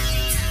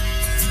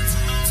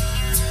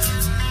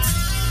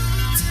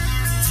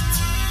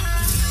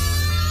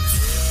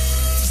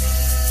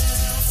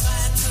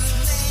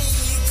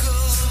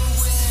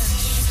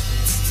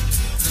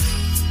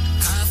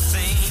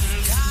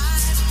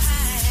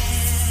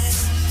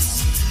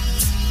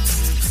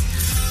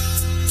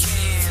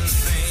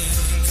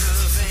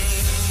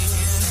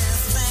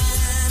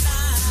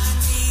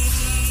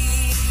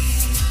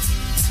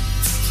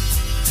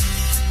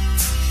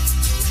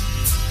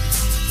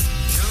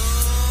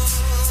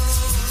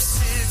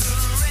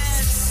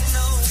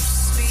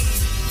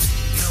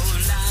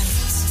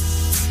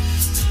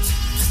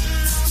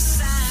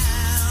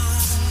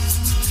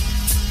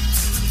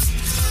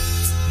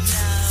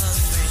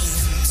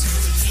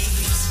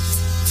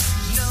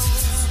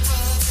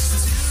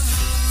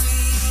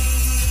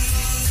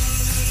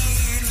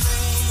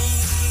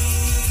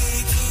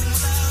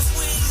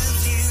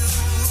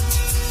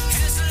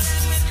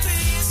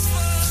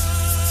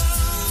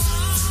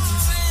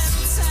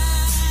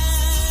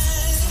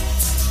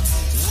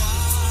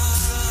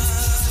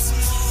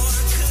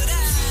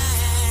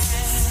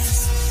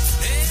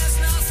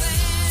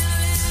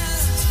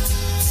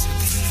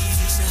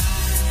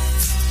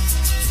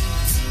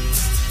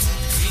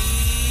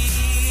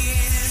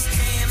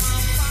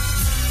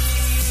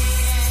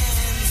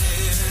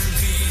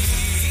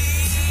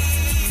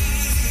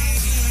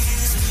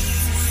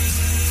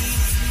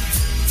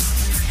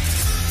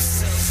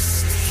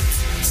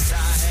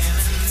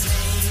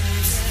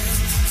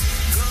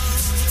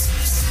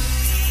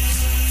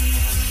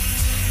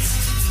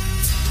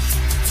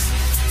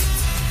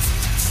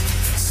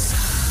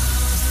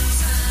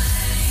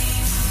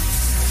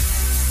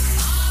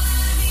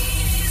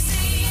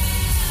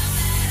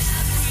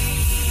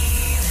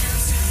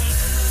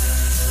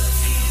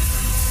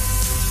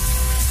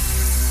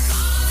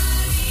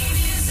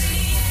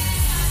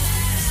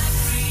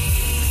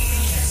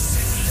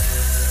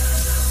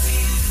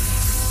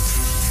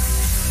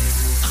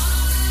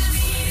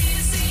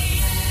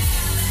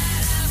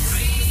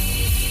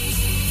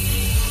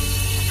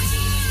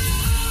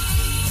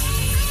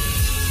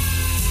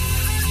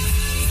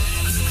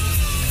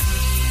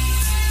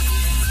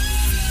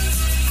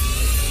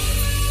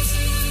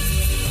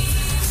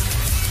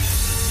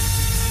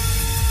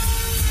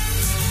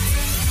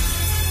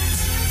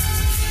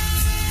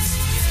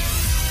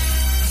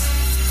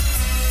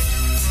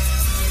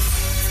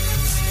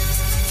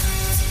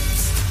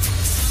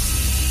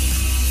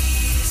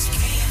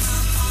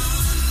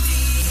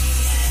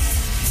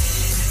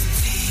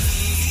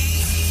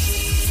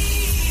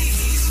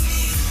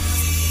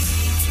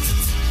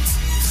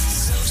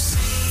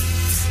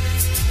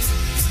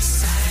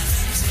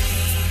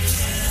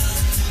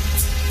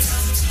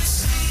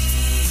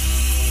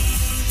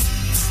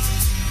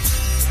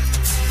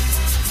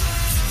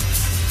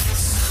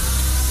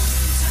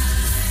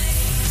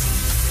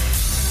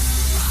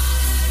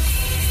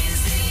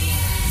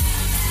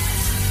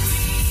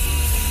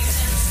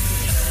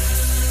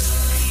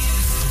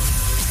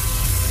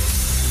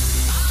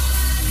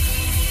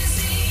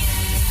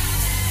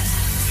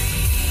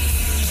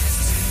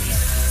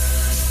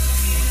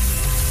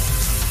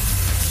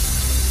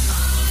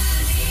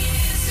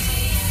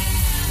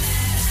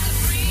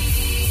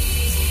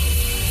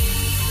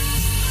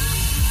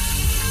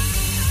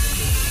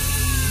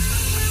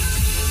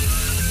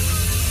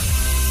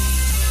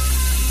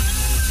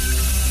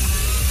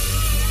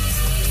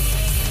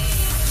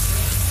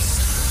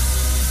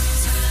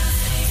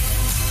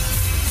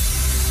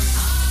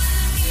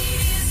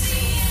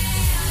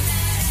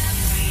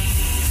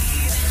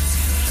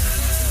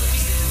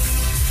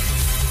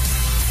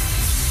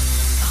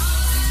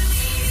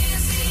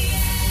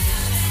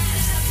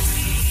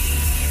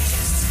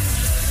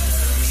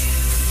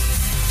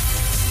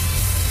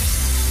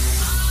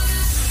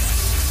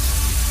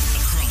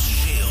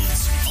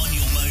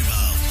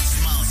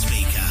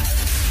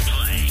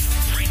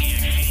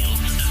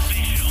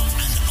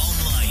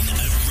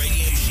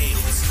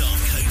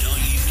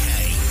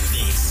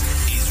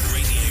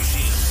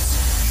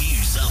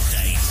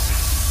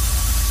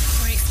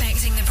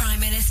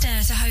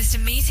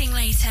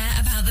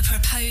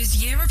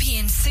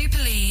 European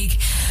Super League.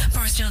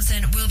 Boris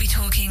Johnson will be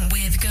talking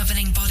with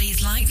governing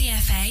bodies like the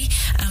FA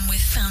and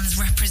with fans'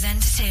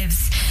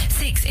 representatives.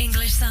 6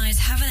 English sides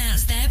have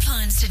announced their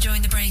plans to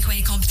join the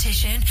breakaway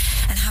competition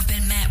and have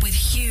been met with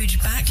huge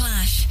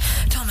backlash.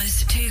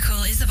 Thomas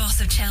Tuchel is the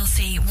boss of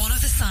Chelsea, one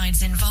of the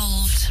sides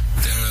involved.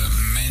 There are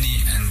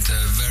many and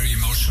very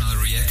emotional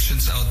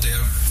reactions out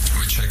there,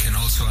 which I can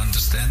also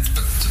understand,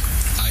 but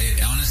I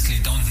honestly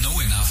don't know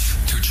enough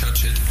to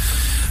judge it.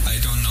 I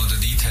don't know the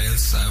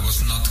details. I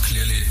was not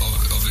clearly,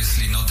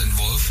 obviously not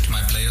involved.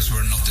 My players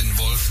were not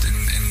involved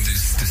in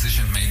these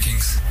decision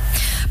makings.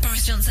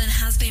 Boris Johnson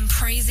has been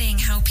praising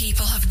how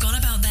people have gone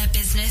about their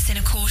business in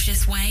a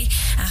cautious way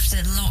after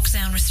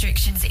lockdown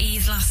restrictions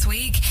eased last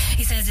week.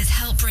 He says it's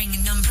helped bring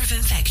a number of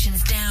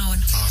infections down.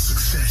 Our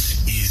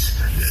success is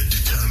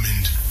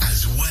determined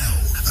as well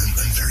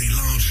and very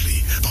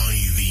largely by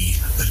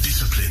the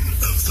discipline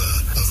of the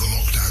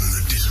lockdown.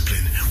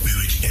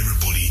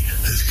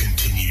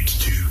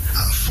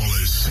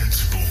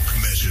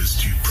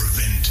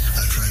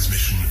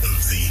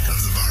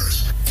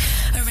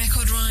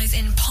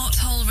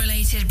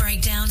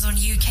 Unexpected breakdowns on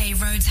UK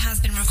roads has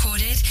been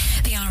recorded.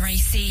 The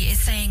RAC is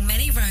saying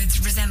many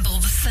roads resemble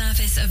the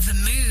surface of the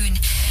moon.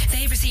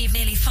 They received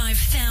nearly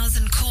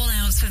 5,000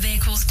 call-outs for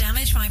vehicles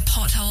damaged by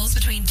potholes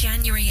between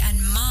January and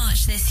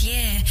March this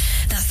year.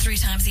 That's 3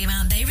 times the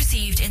amount they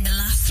received in the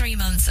last 3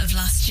 months of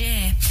last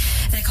year.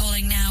 They're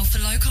calling now for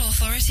local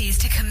authorities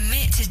to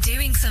commit to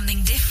doing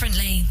something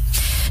differently.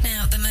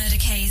 Now, the murder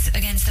case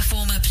against the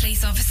former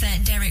police officer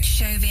Derek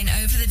Chauvin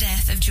over the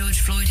death of George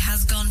Floyd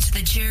has gone to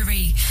the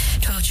jury.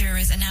 12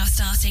 jurors are now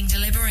starting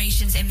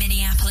deliberations in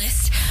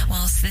Minneapolis,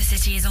 whilst the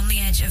city is on the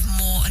edge of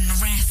more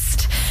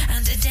unrest.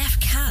 And a deaf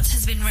cat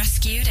has been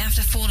rescued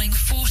after falling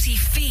 40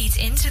 feet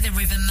into the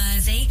River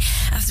Mersey.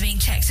 After being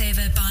checked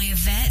over by a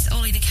vet,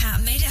 Ollie the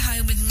cat made it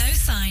home with no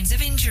signs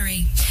of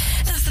injury.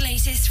 That's the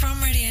latest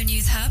from Radio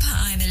News Hub.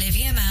 I'm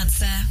Olivia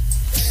Manser.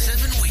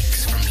 7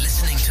 weeks from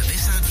listening to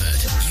this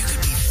advert, you could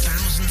be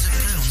thousands of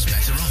pounds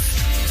better off.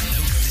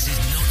 No, this is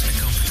not a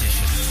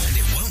competition, and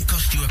it won't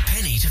cost you a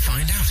penny to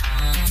find out.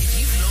 If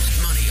you've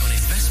lost money on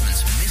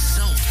investments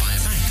missold by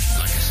a bank,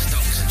 like a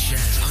stocks and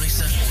shares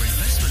ISA or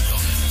investment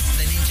bond,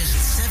 then in just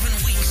 7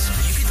 weeks,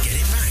 you could get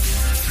it back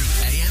through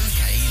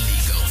AMK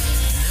Legal.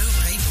 No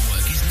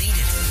paperwork is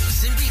needed.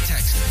 Simply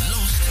text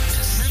LOST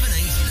to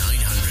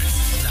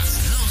 78900. That's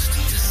LOST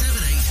to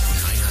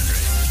 78900.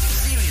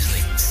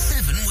 Seriously,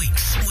 7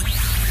 weeks.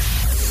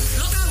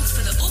 Look out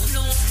for the Up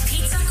North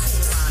Pizza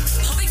Cool Van,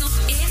 popping up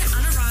in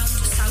and around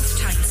South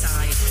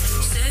Tyneside,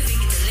 serving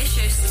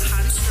delicious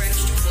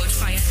hand-stretched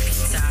wood-fired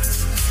pizza.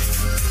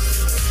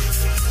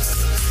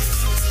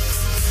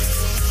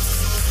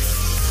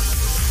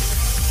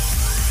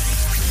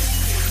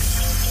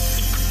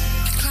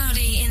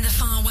 Cloudy in the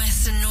far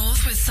west and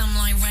north with some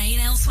light rain.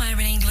 Elsewhere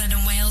in England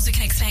and Wales, we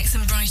can expect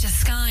some brighter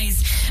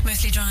skies.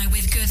 Mostly dry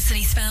with good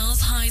sunny spells,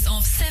 highs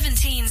of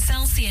 17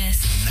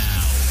 Celsius.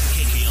 Now,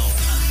 kicking off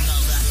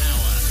another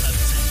hour of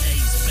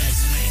today's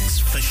best mix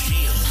for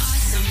Shields.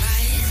 Awesome,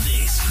 right?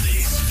 This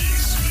is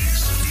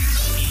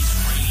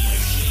Radio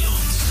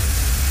Shields.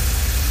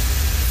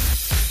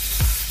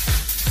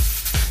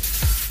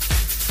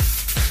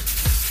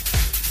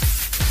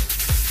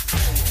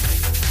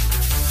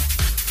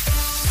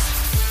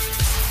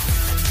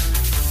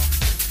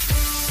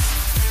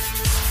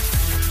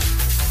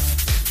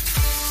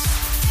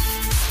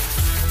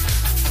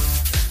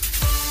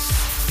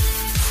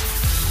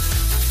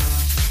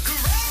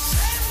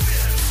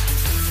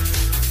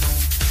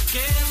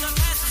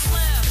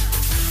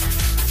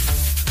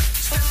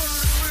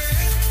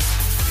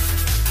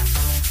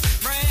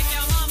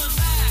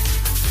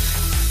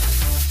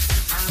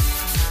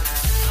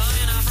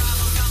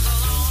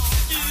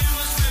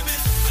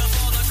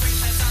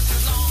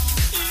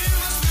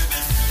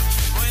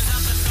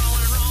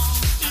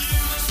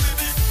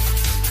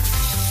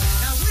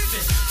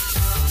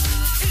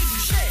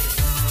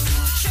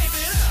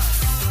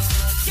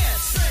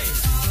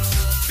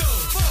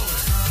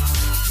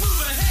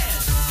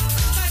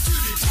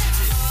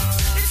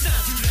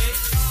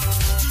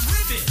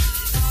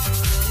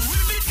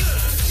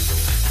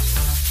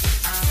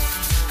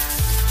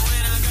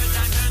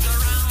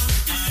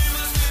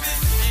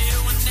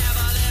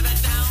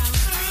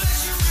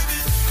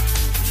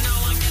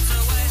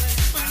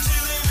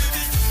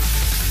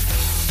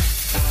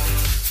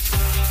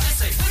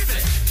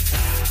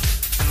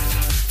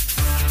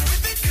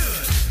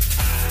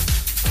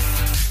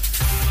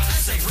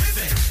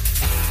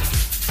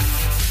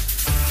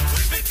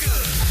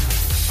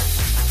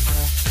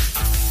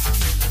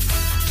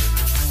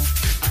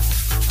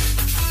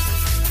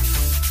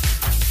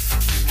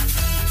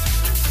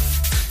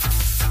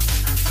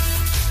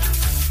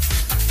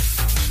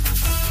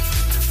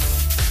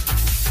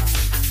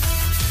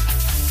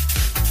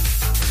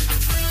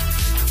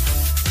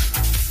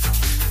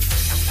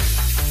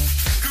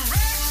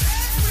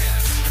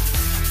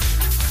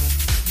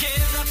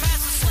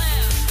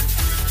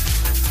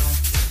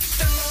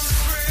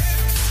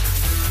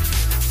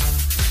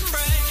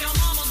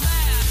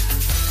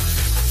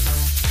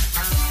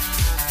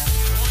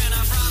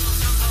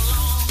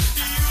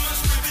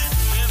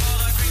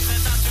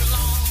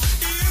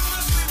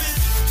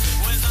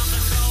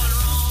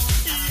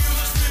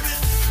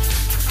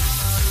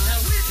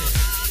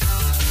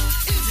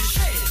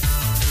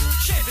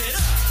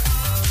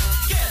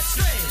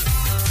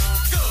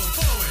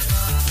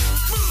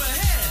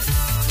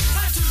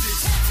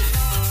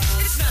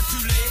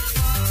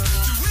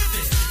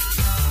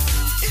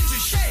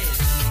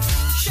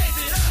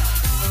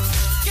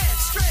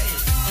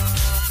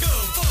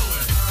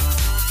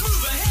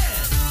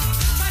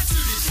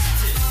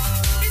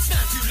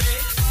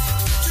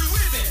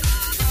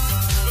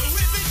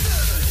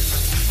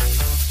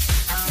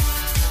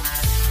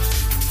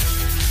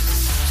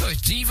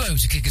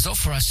 To kick us off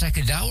for our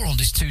second hour on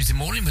this Tuesday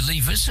morning with Lee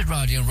Vincent,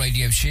 Radio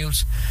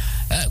Shields.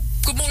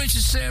 Good morning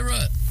to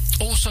Sarah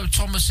Also,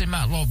 Thomas in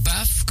Matlock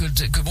Bath.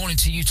 Good morning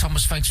to you,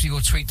 Thomas. Thanks for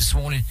your tweet this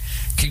morning.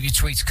 Keep your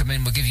tweets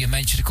coming. We'll give you a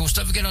mention. Of course,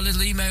 don't forget our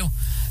little email.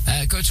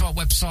 Go to our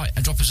website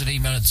and drop us an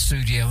email at the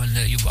studio, and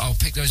I'll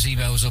pick those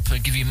emails up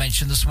and give you a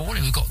mention this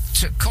morning. We've got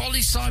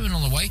Carly Simon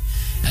on the way,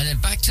 and then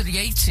back to the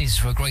 80s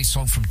for a great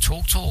song from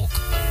Talk Talk.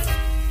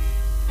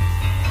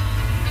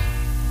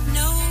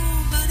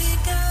 Nobody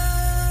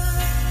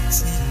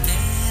does it better.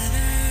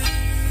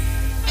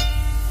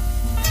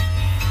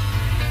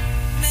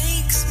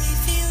 Makes me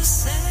feel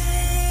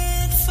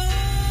sad for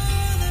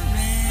the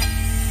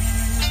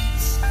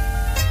rest.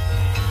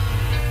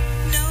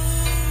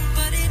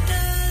 Nobody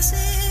does it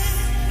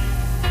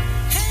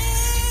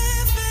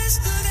half as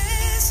good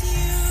as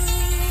you.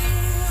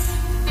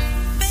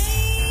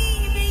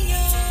 Baby,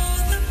 you're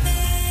the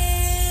best.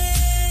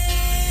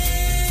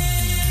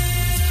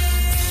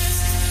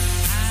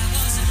 I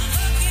wasn't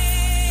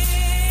looking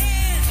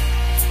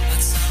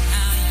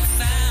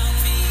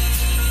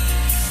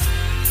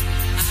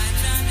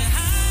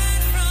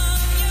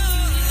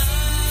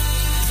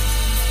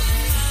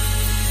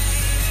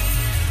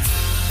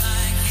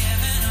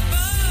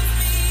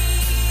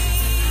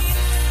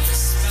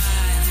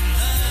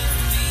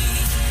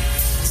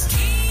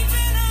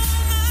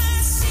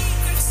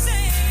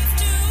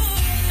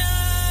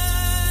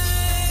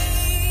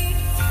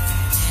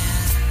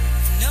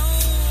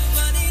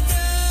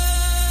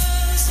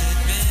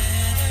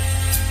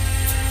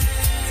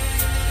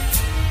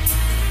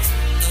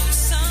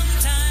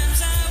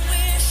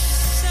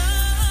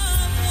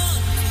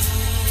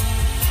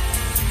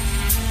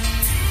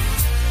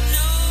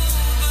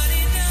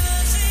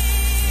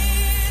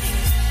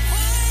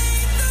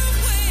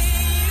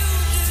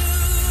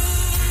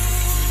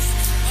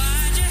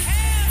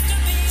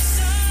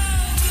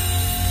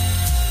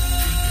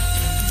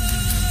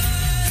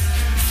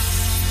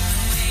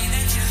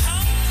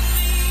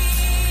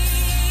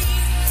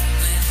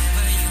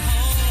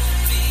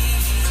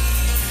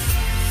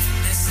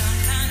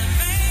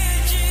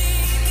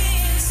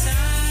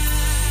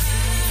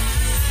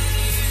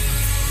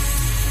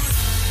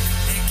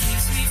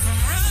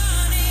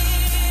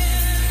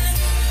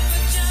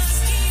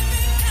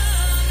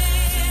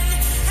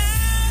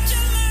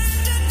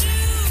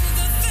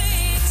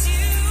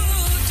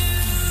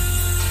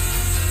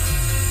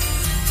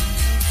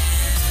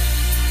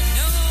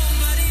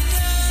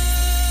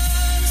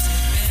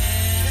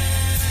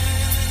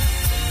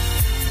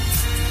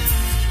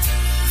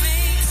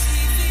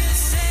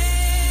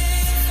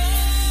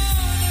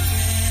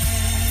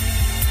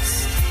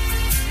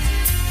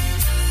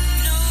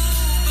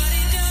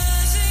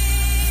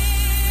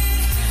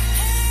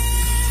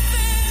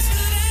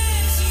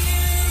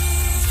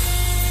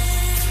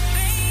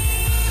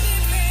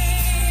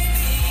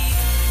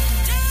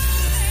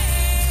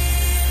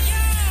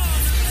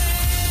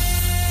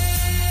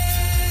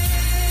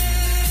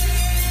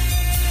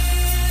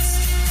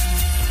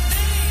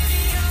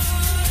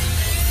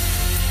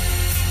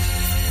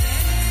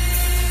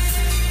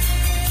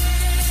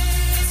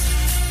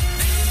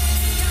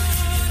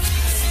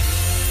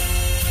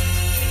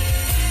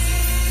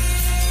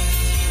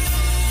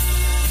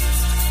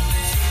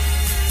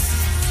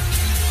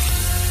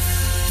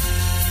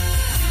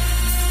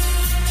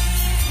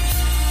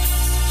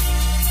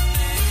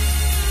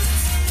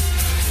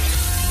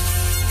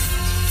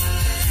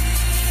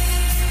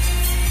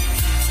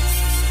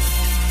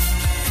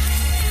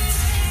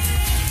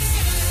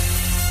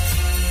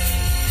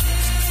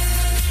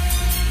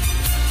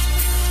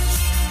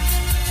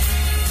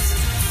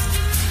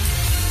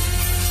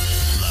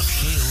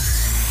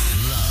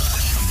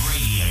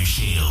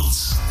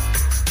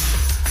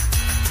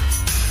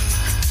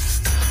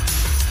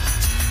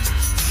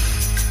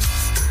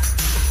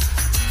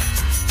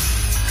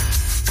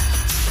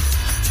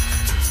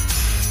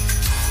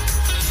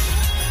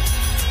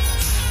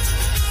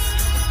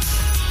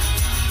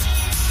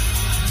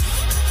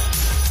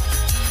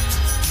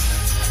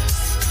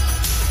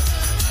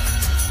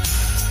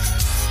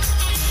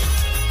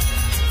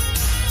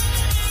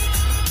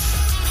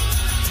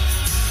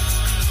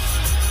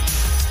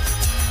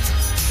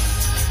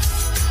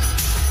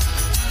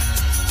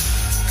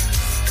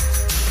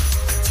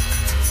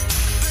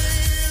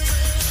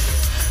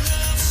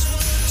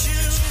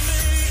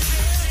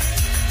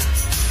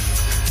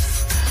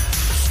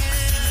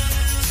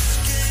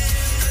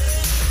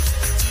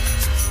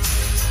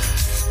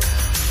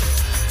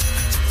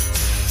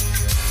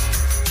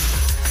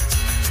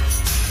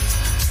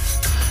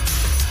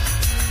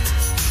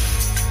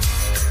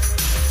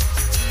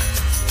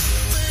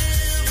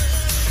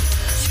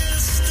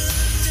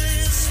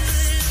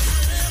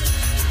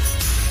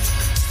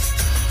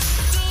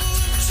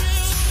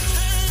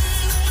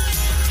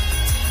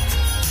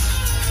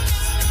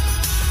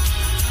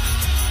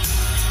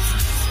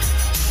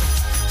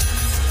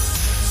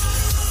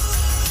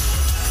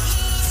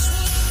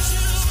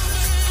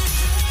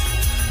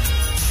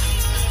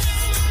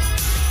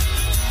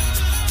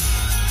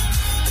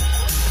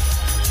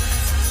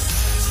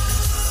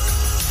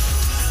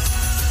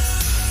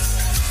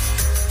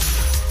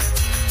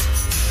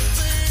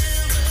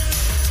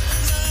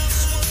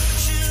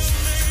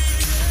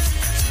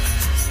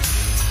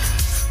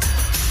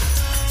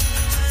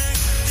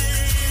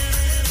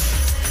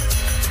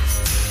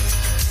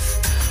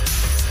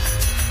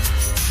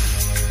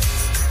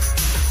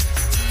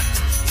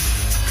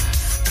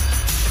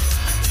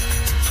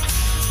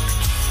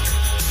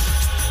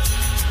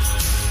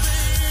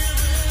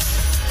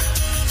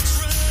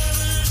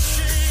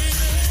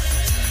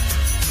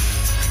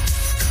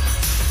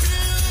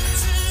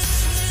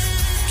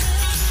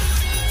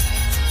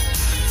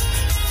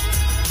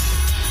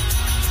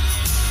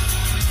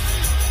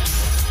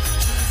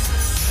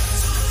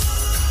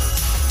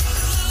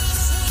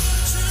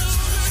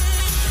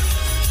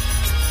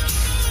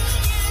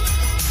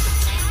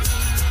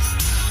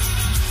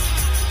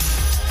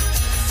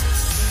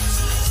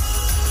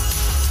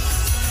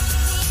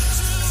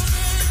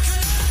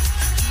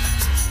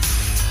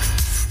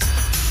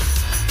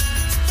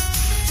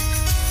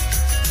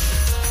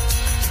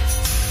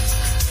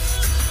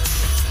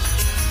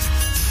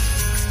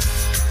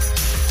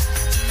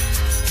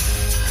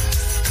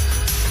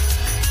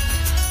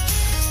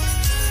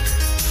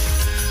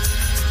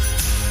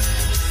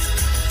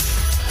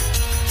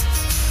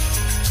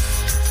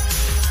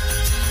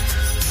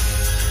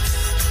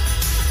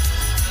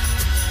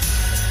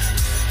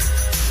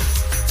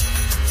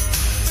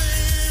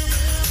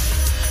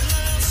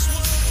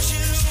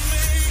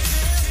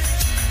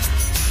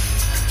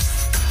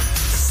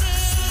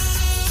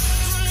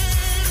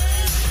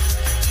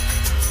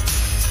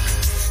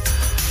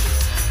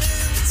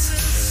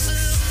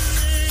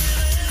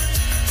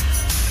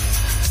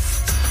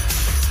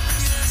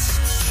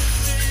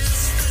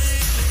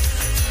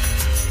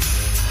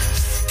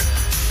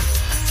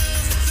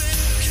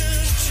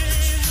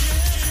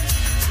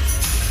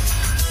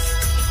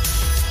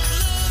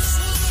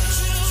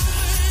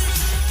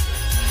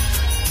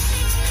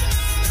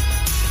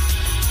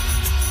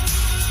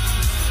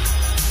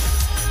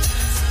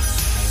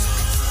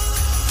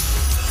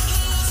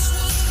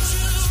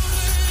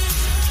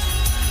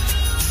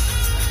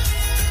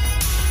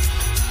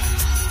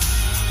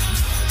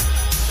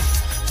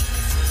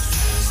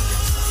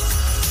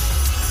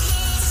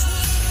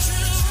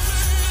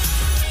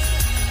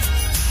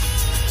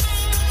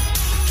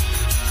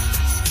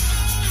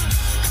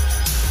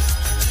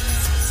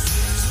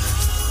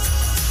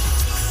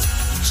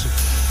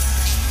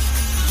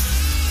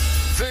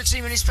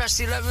minutes past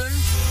 11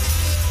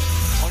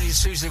 on your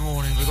Tuesday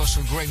morning. We've got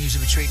some great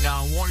music between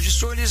now and 1. Just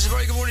joined us. A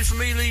very good morning from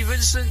me, Lee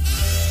Vincent.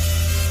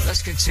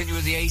 Let's continue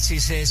with the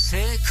 80s here.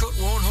 Haircut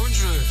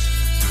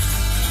 100.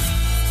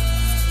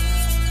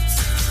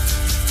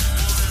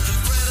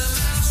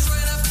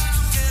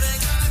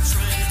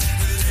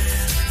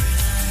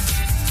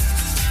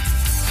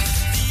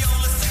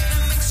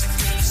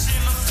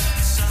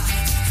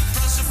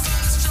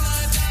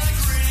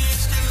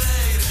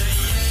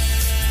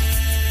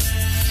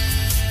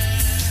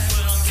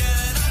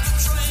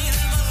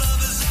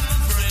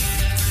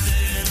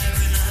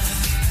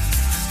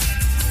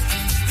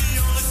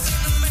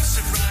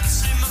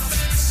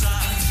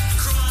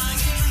 Crying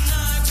in the night.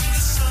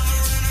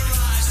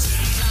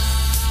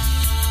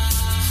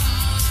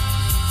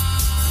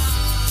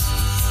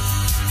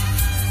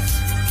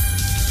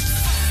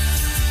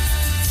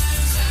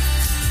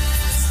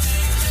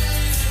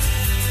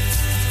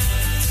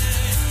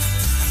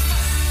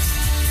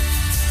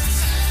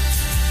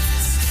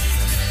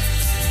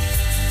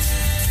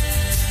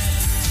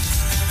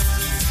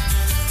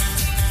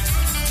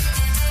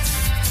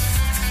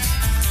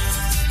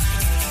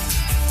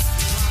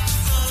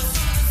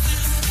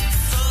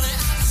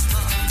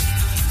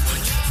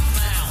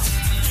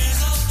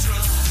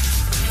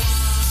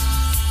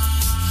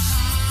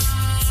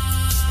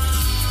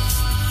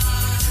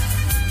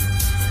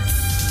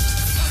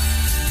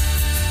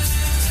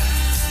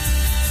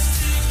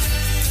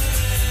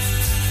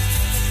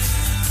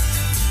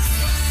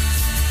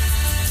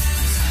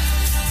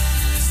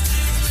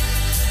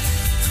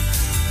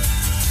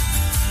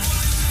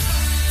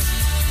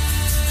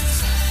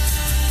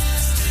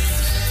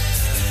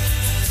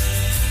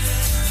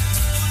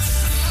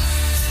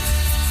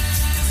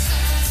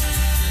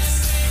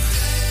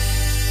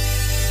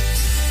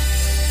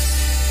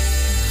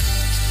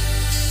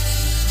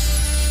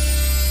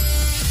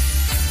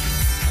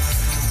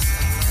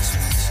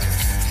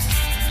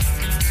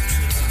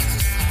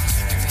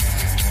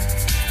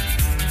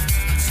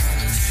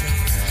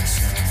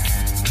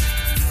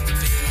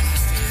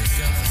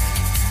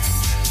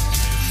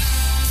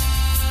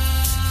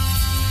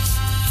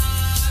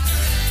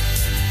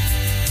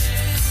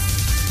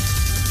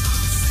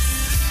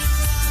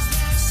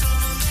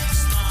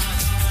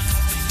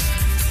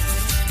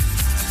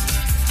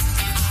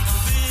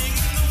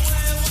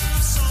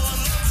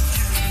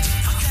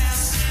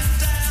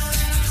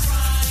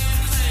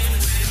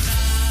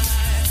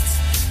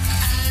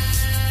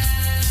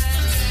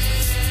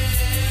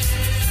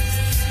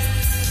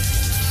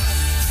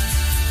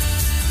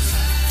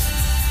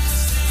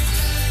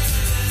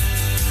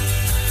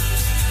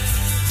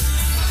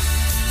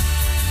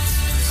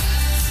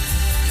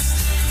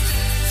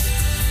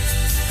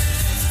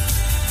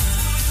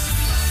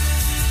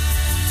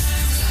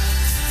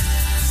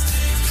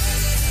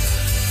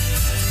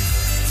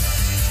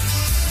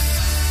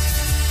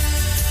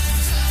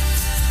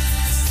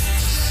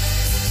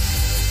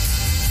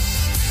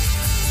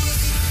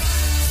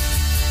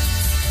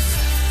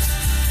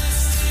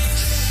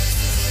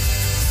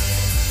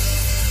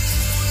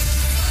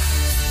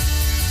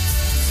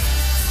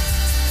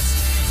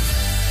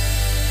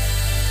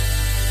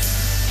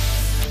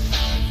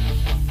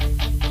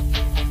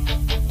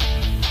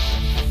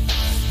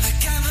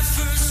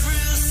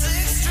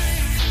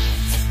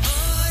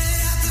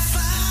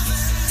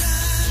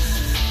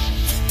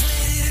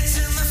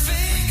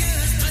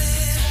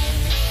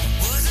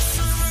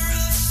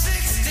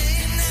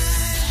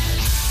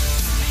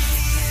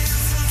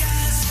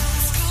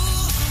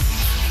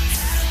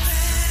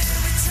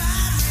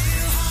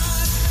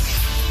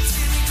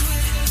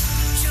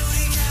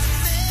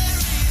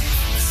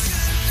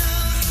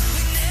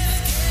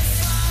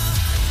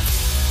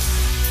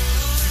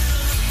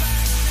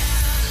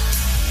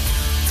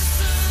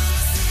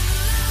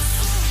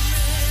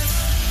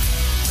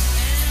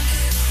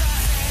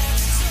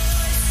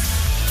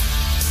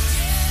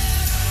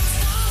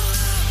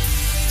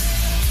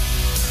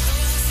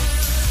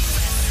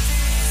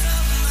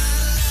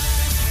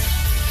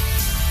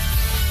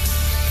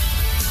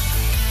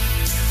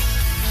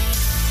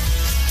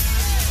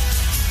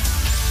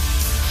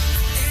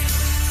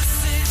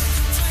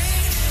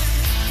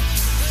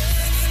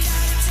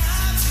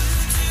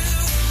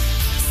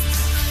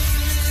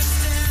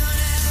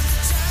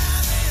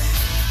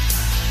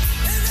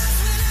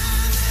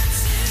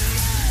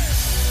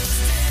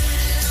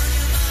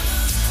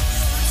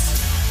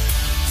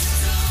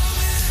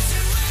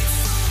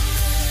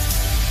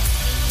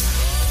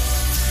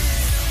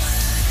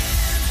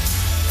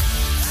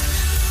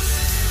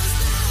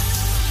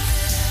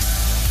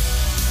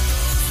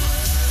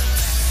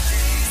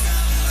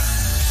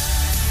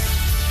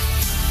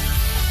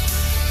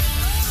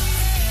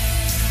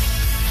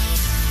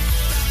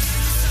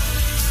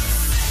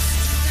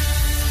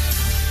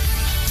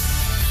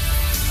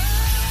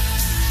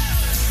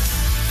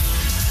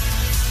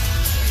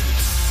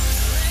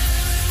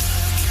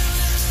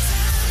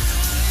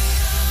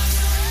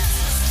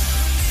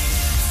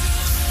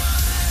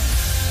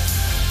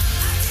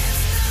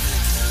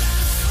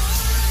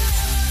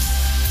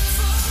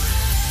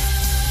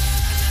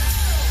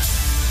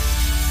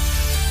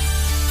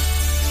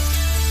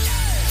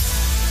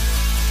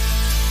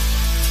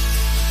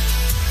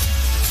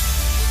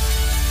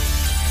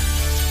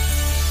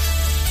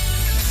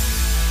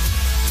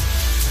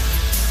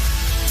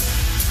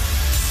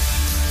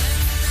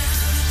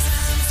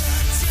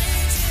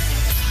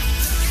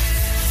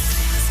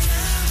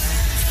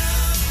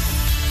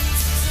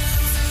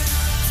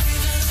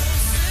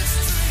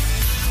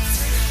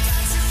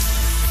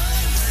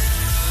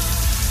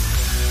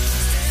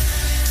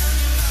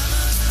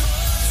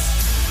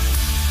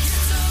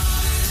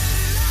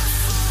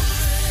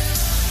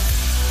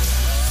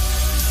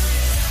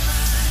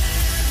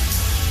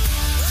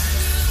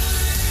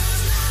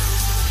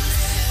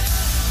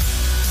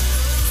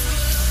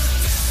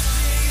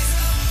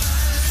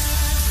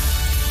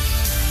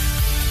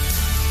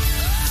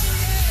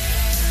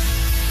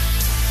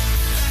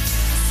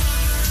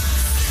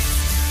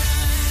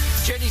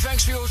 Kenny,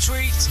 thanks for your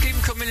tweet. Keep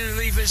them coming in and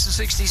leave us to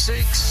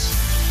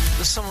 66.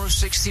 The summer of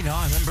 69,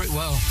 I remember it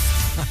well.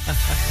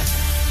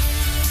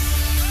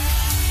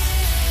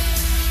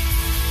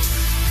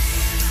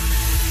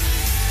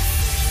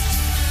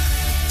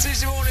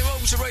 Tuesday morning,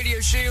 welcome to Radio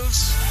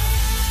Shields.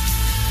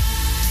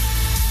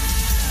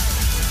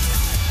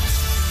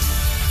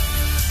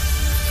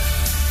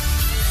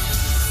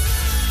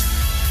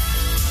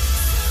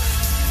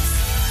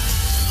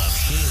 Love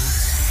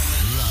Shields.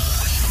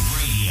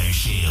 Love Radio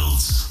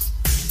Shields.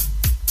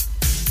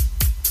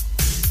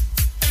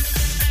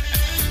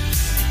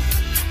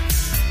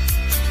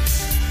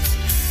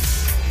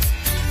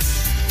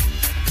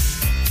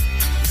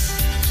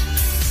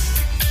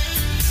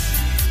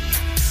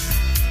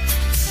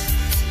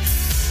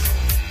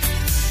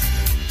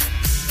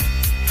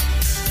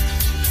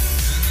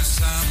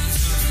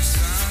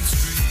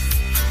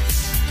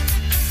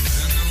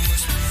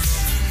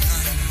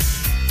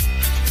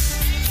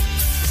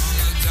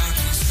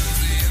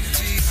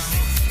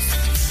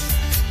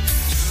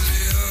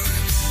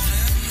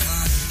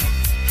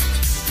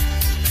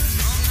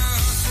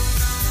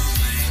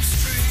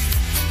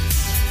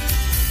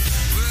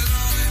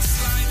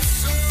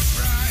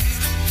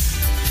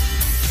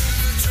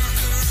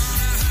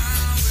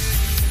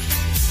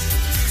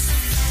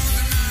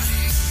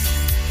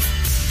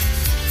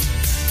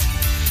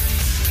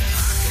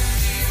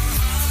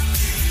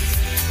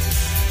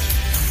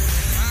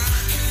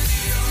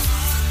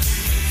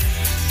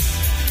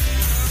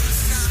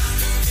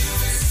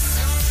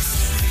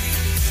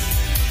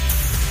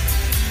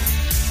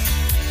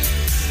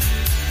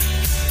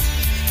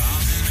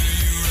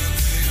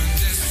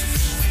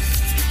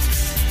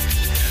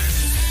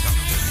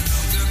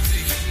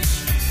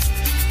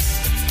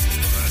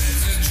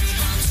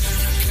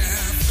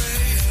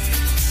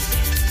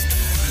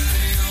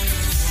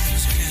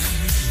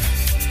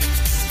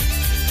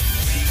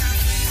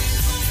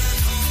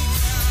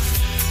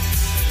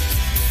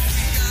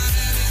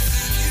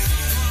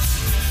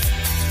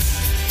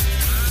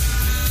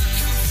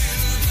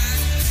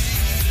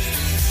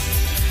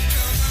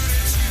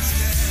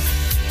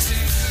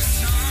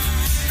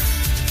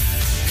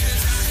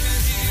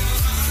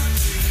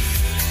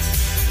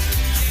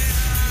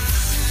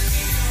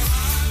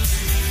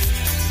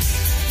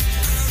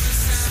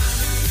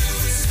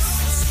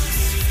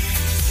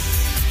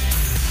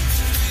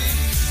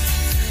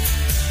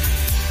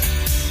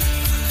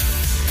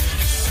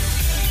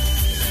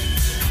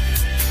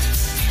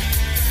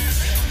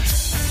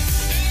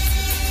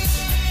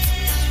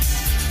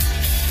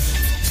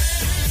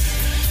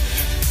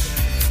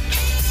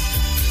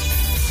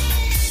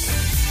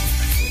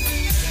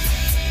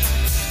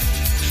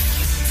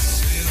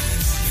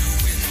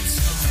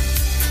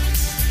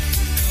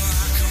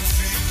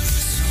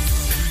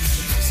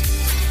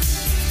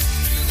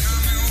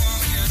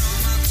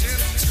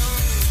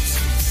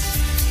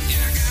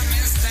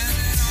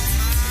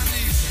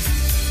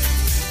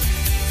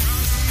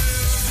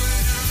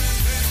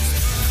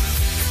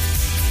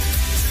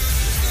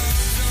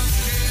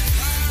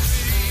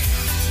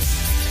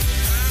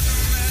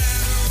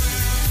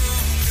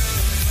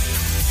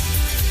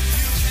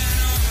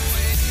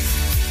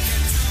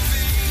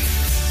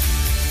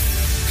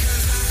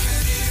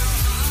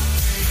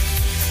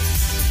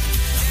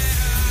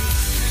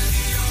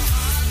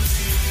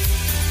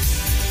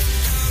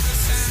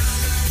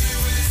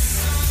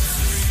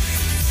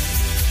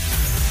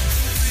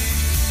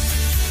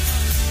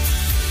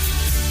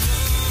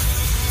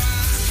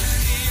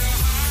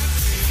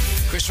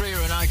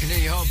 I can hear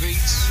your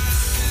heartbeats.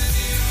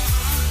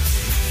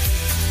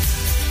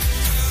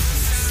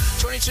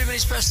 22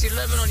 minutes past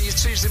 11 on your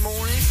Tuesday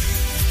morning.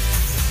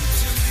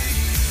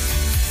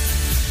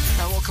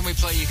 Now, what can we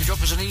play? You can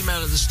drop us an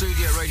email at the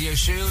studio at Radio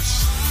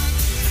Shields.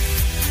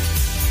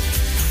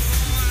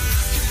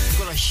 We've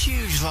got a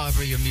huge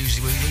library of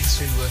music we need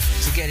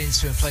to get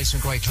into and play some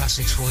great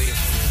classics for you.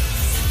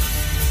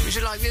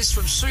 Music like this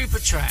from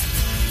Supertramp.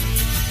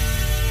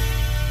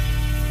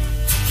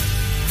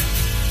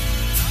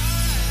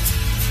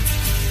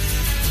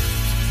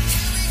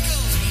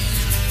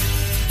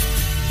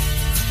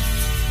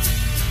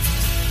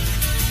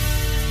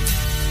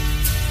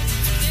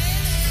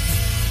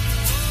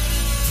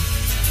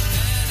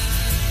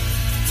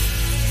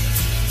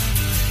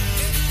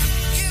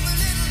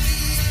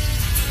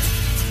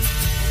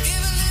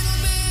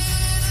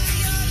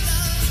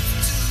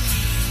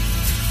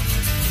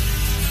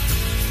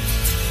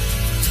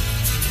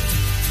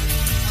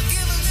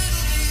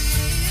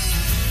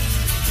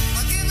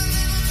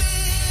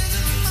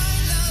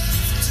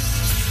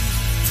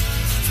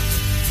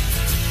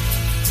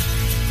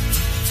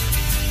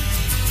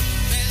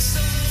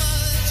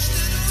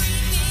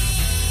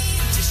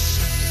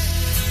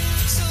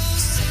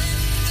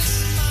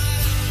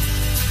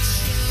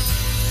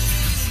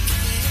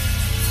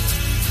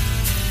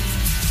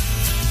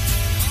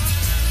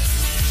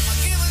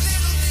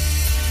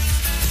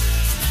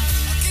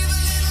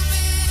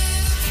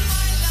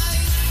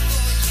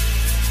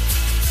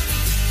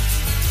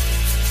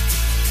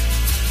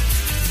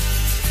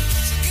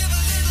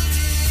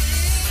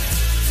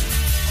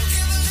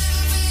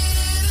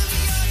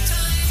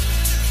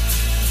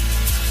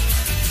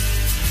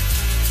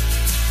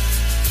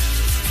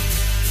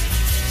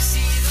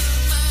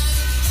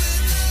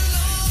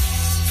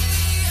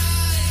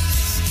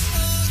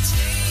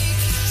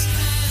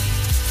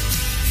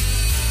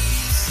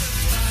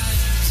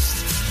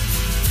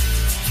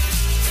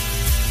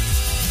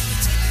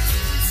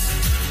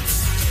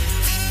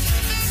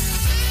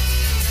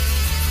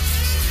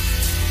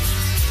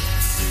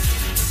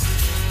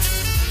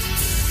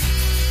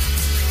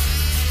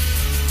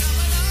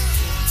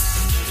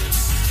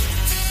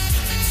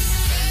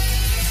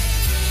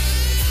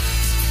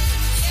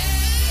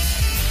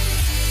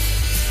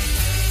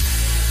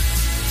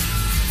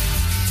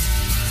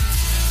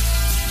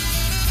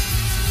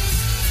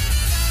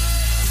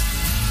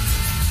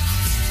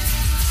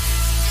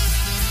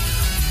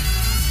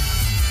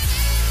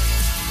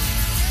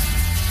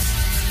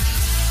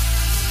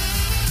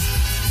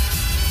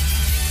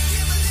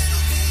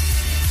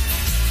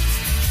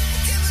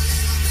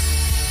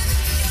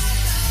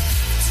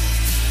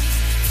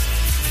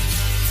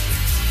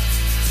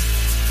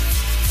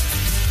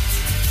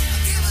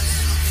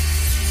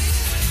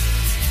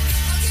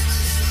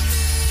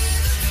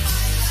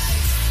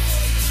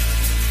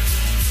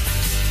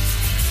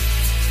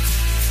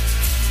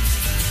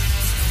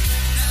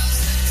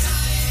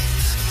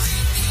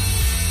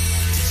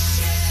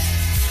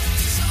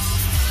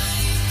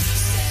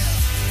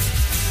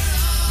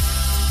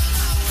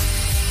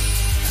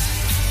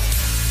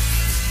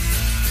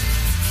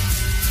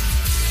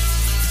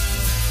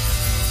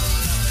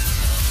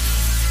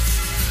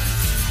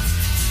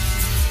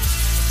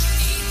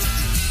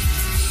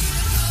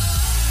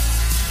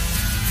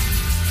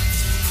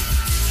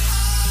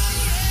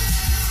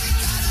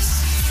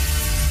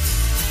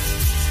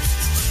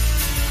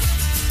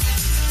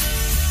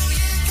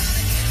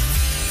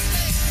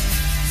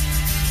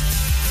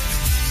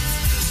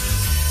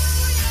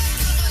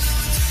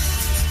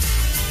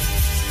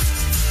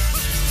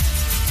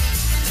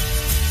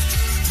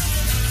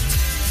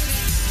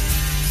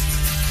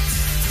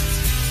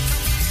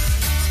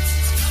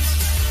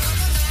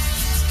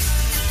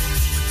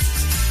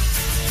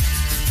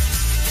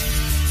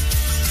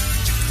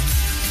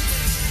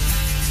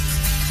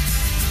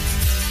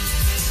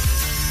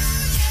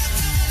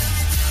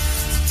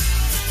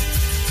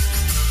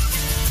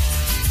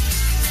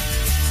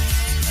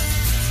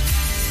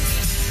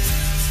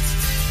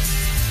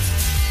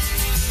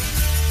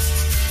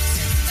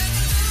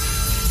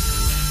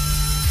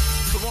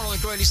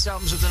 biggest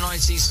albums of the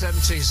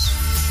 1970s.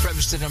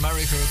 Premised in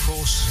America, of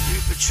course.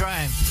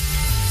 Supertramp.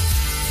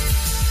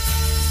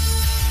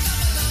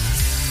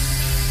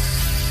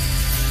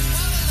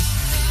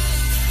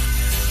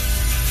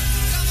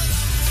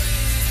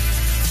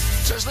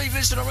 So let's leave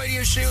this on our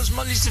radio shields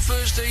Mondays to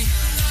Thursday.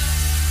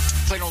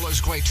 Playing all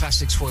those great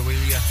classics for you.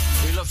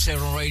 We love to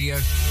hear on radio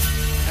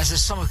as the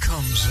summer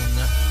comes, and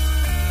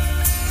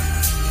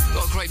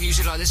got great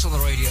music like this on the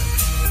radio.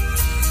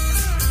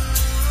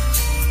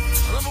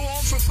 Number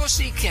 1 for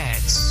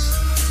Pussycats.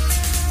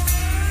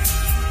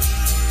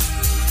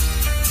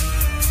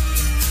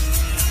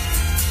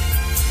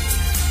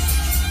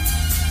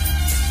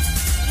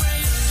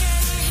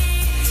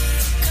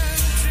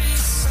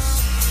 Peace.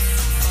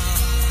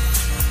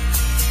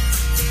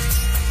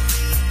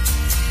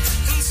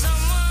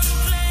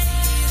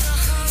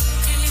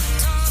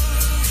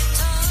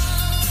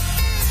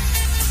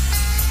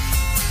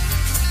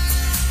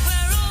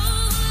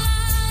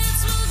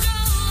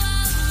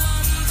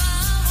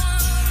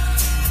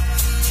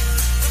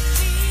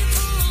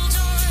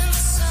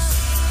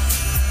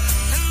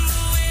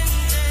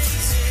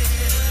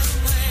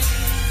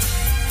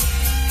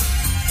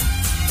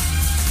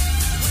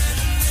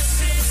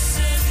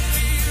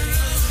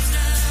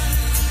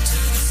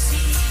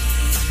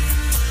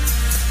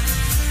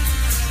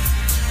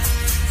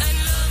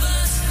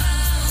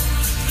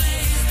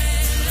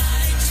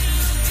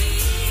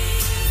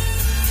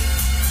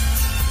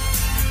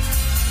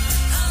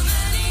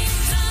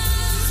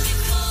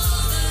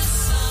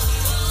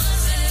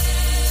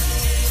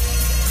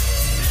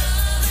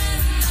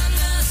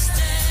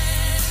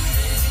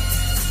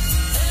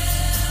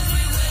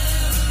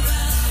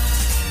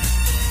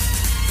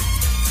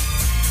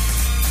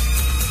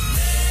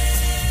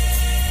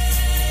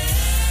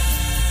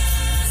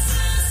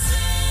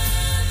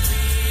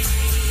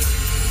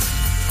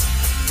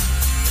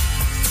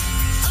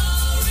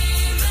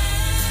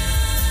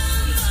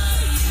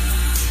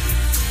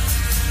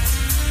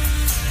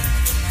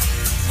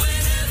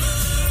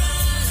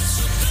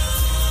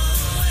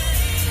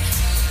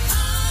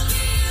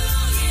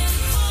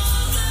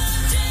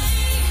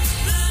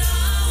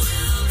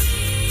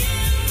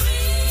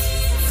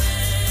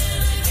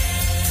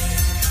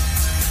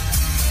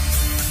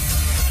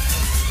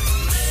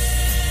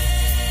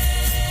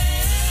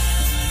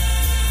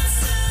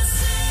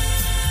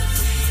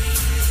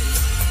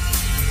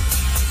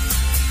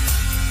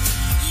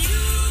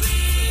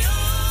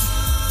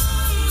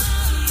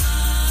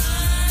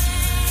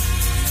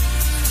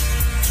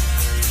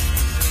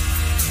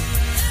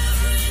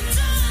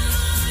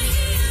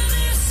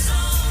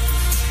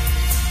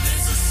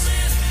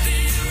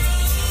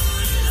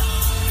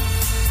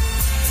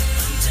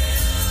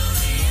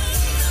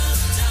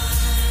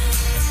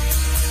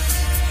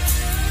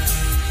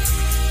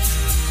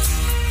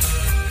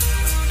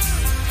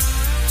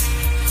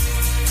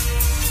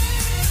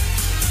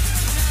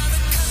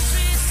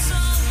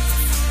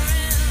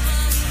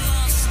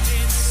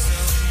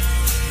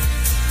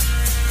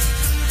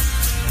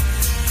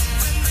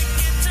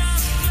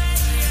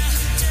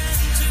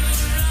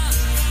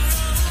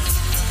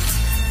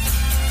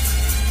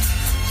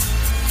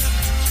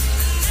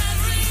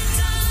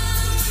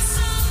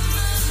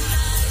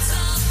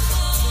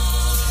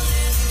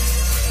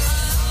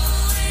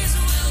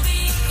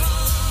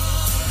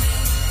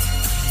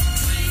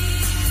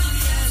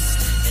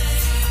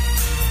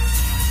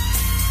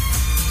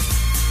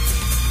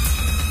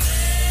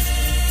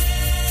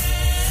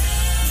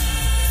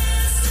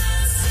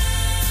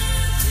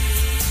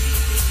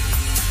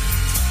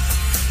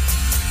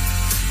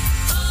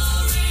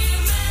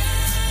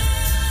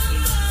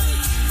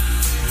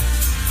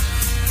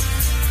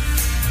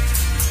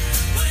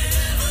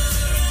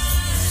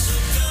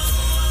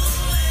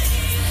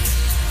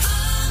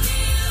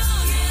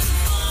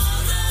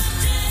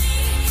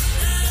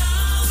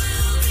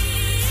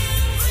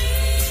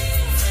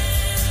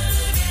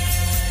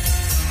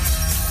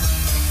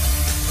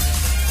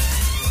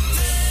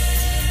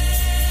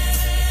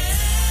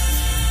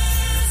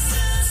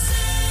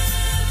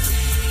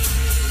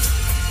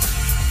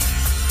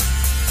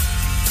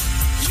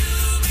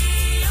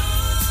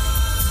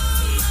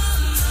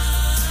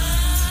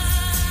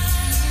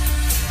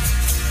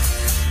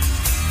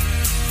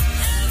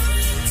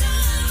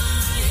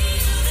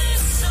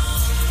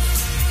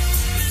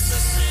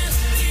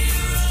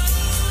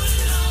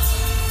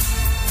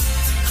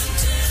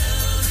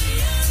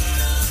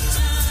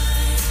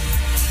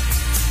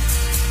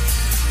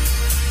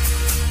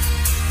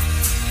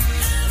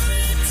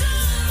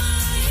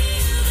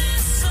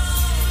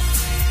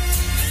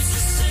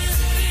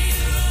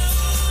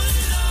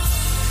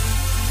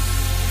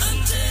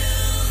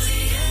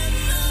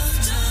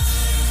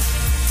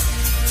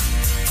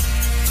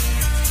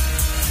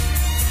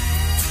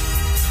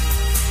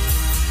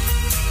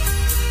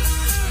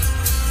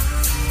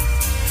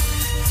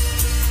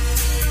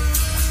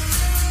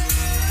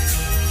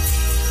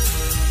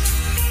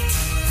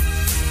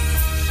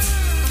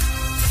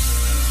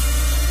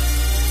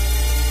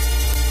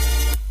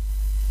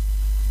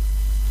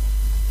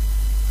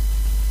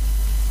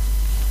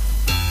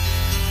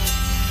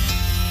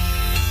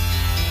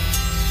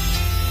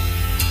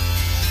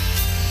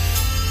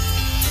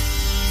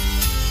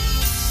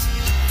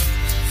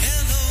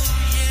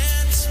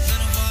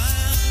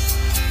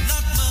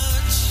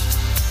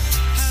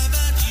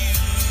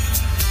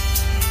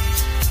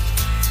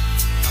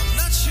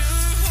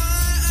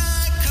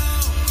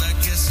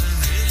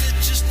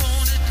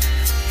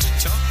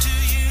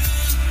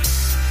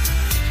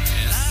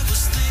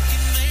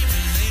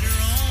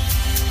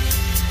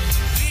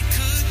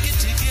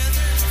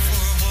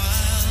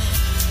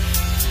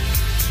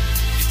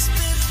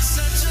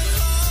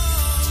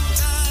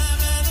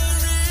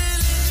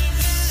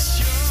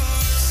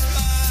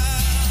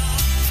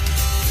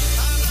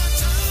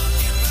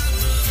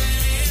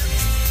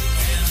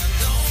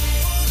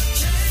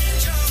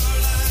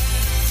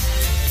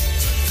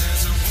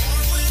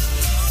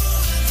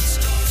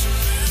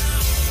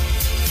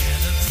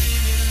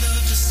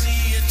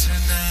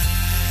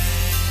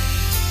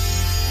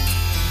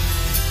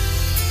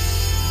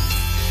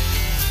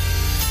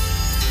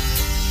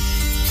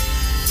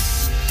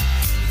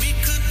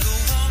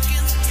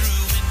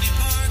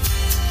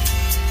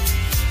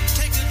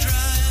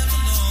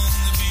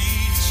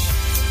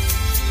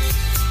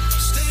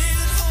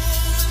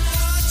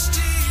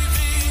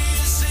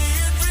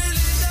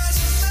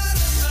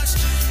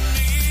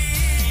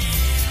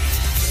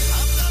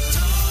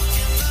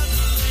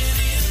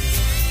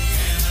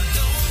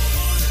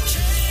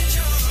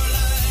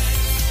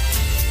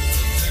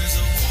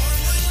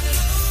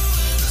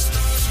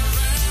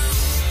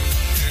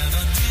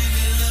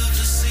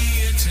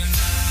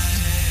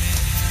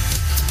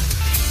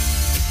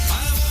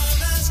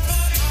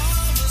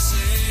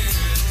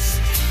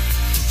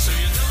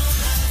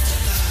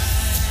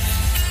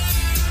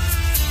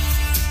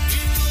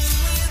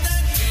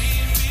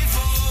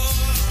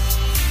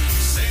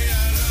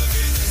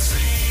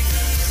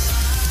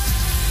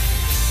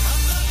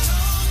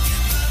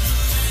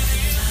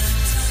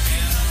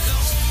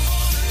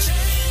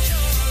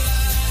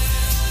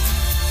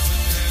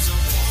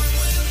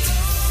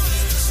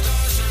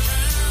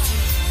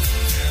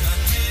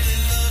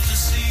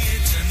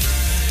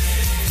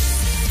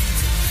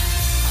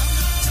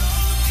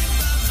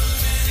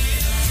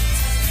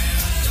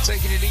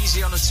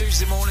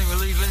 Tuesday morning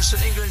with Lee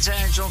Vincent, England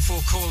and John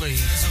Ford Corley.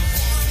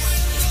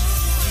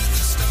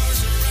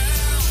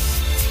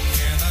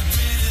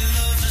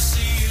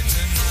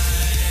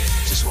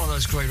 Just one of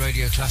those great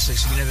radio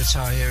classics you never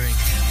tire hearing.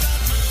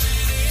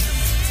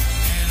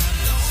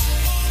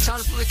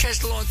 Time to put the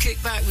kettle on,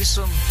 kick back with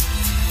some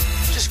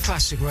just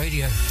classic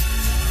radio.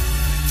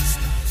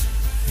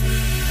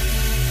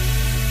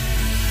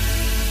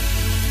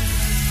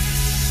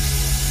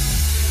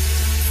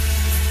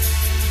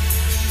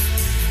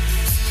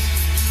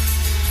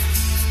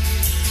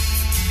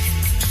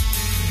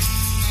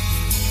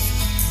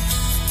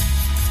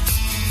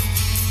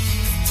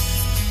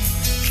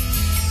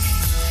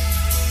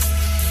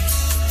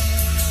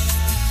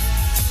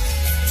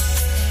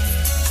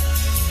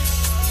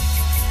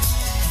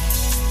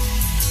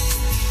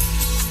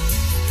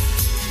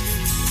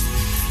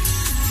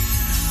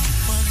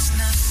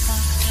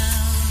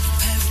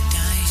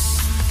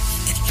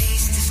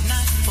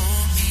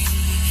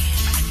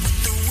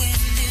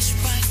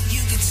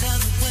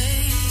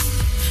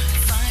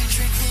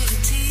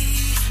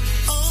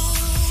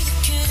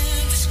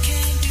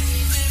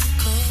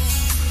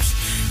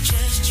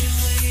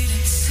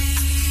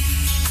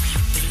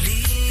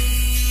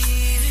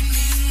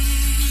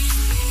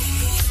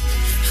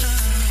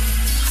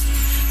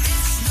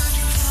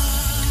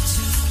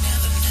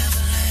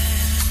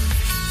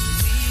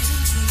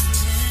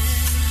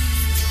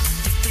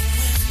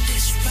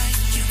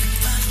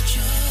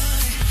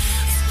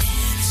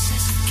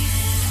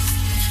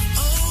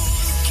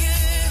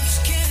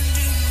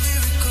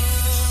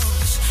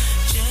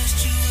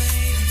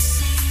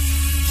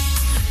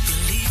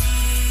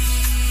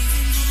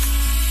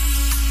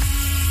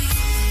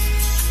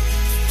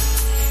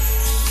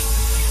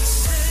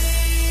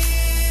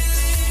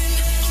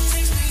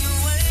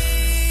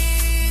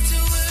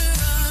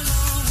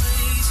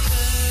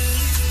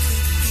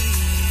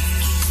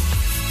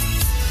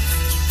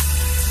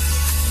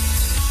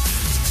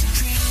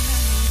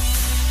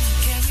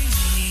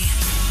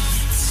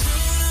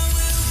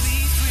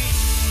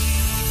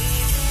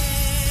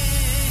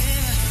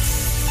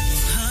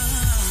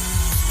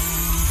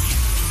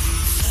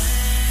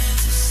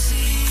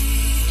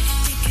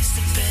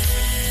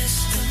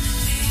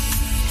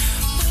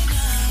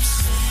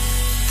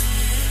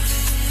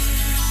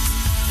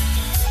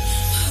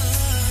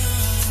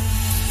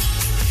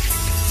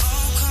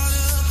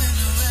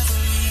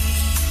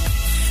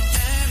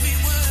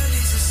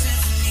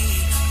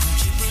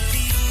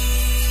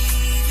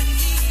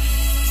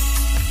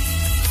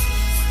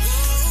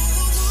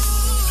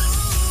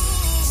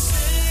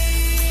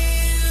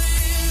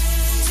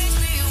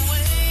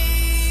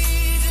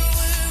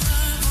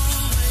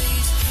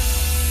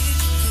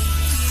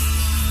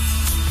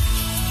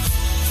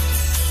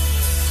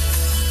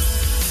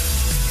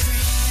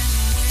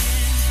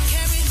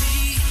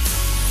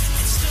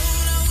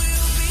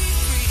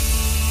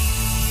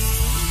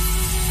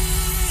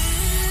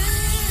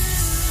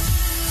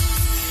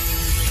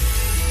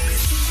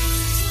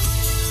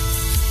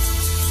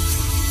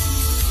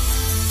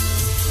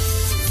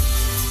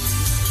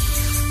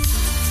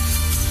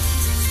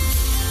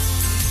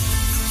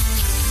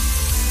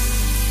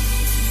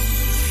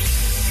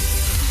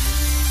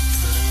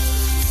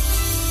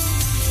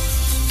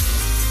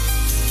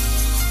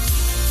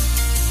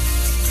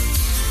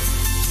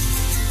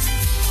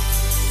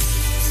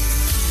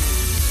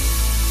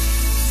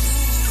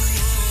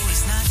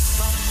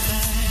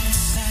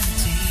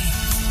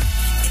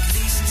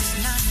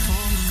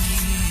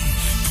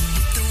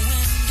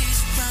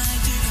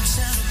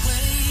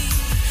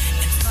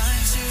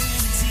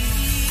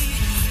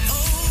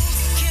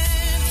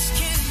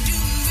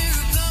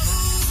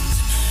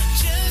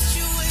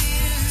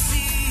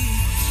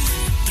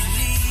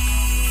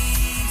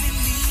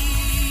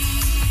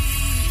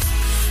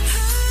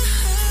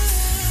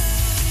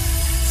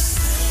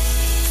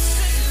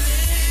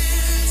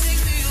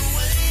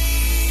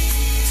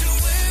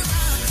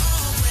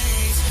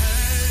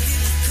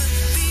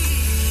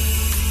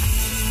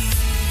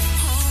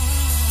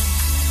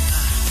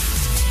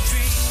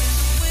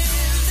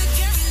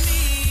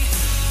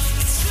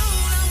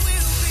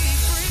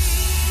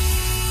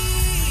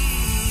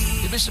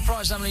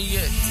 Surprised how many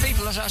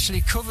people have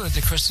actually covered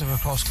the Christopher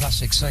Cross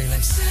classic Sailing.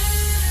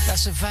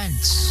 That's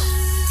Events.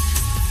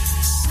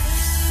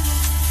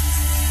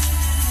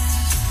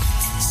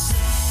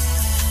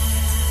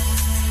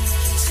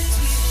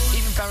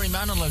 Even Barry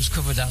Manilow's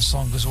covered that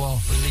song as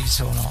well, believe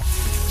it or not.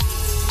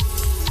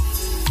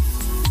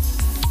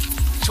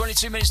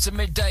 22 minutes to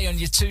midday on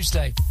your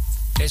Tuesday.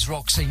 Here's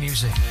Roxy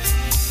Music.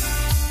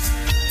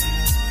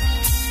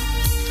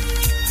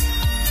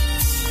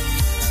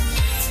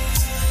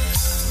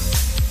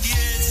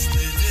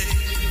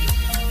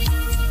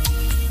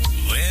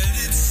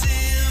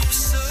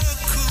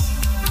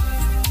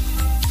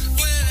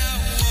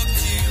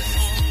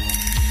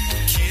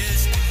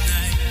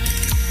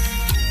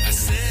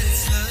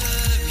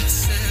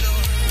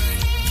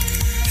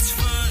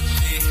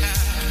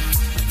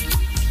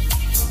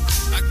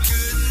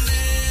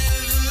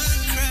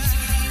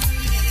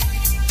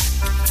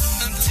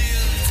 Until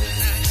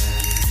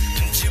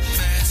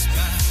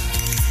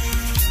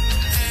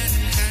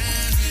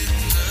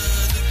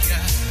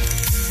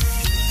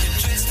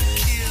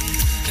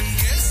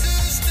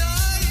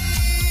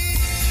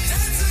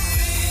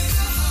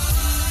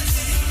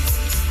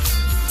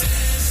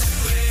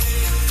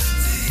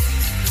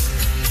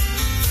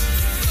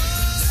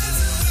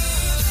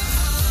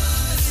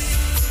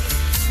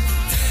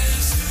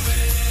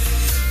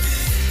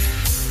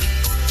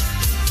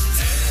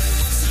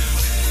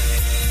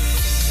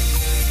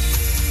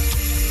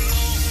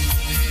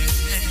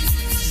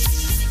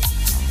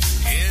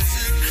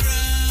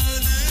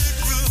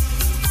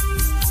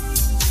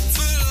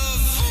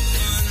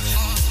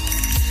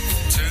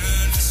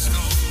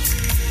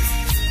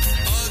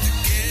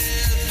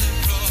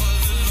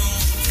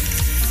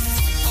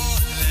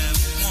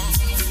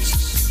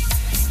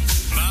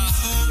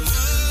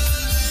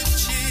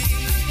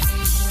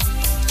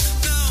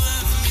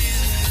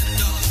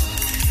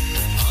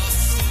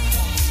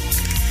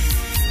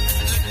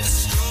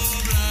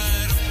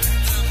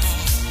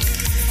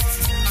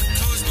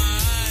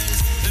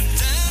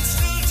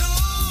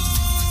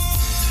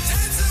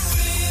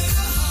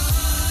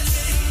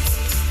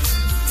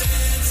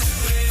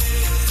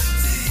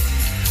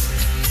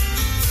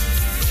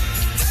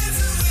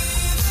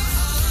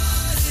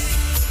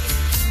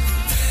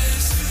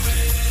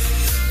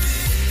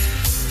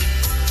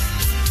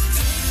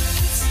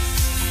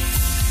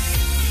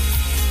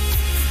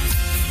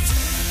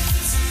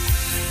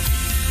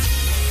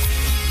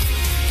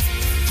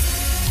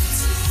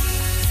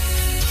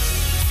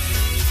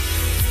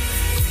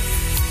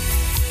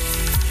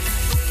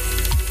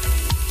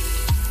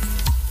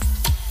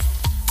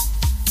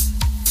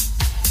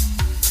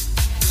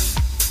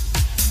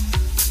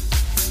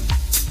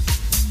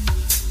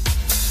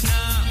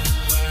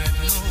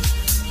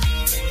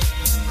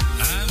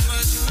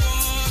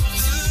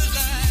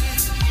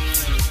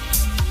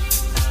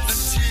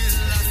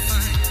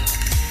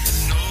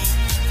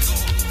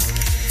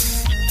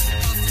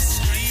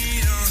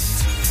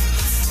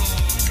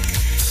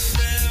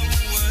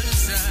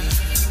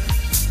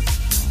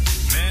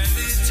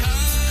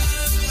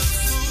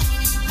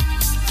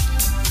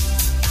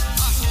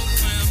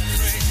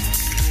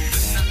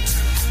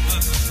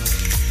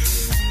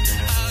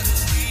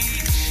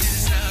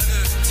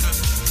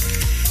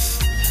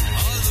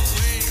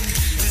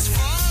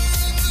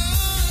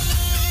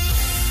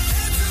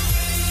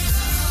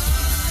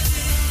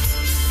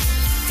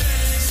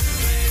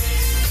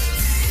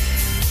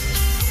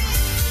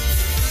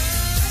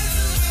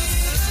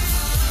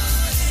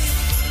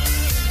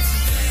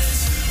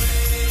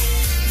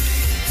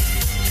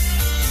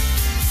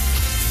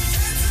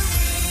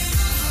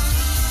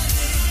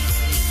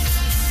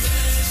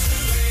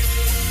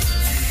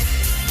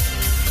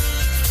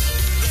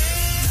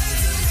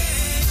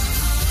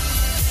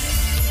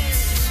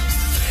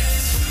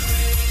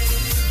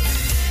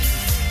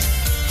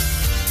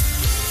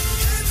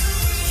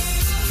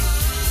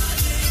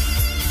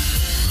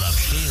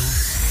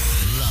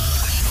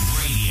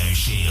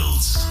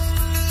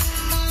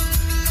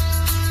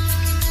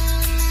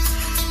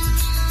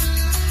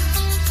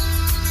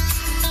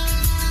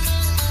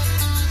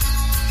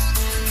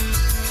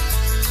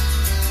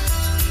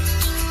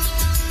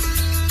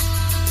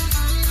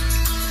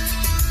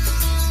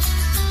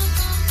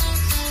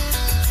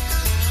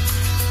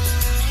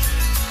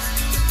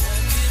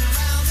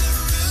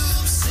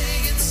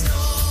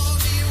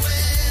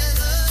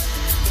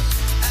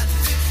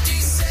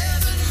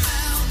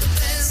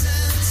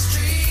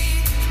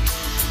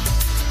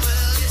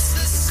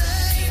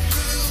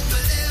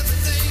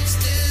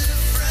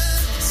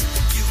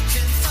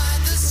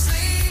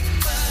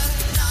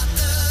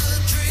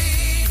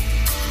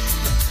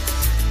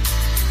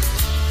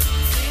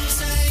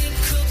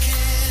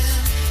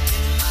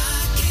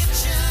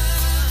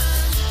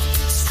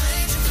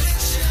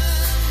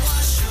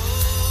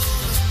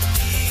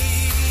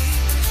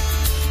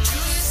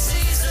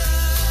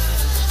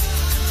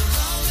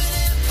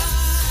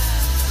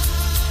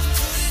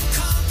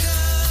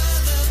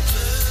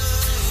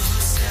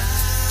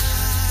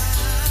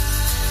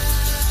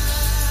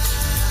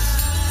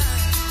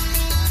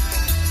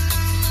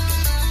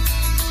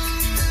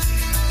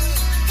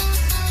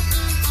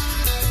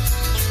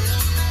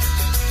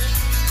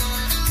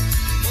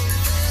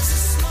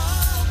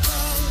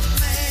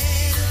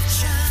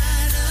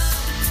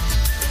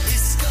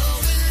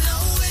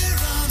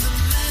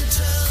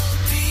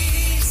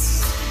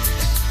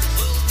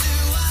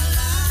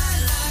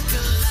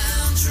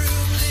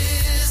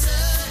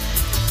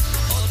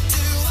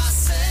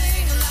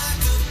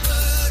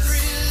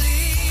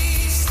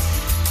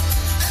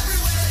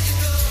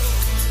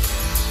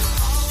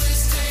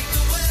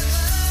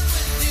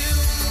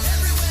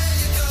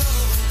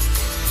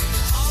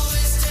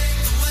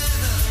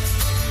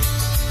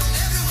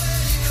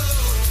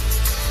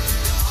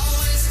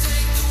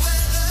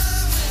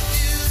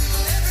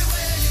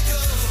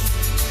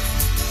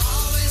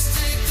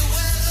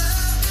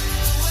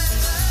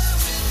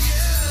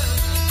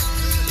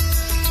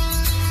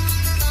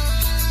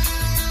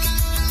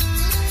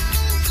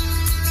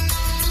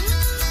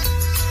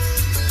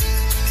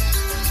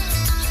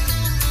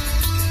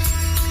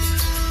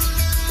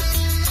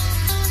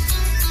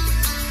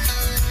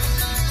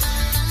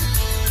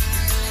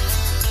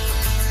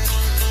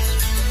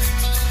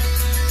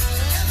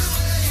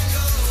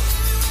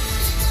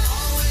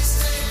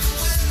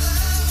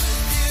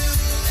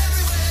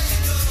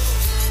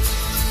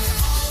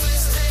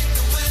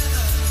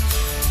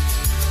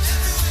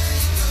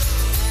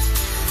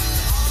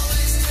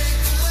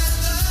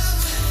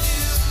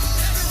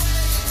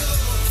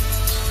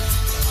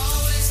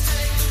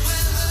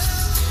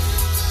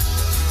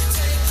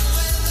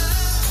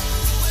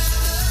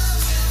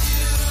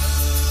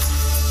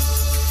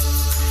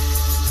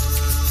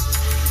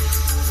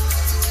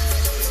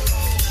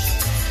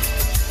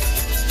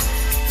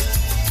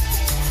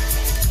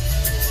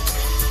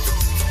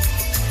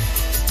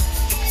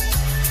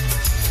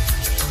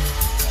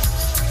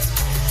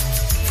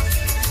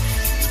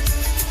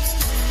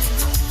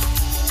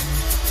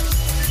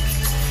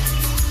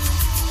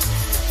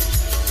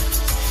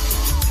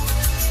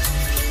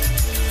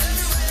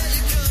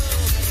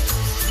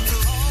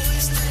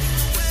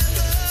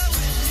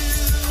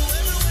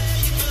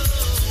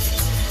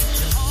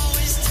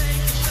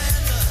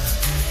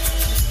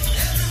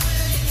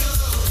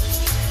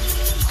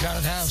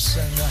loud house,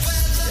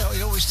 and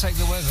you always take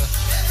the weather.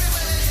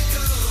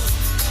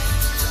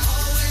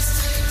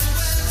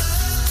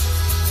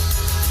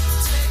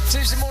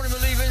 Tuesday morning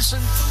with Lee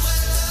Vincent.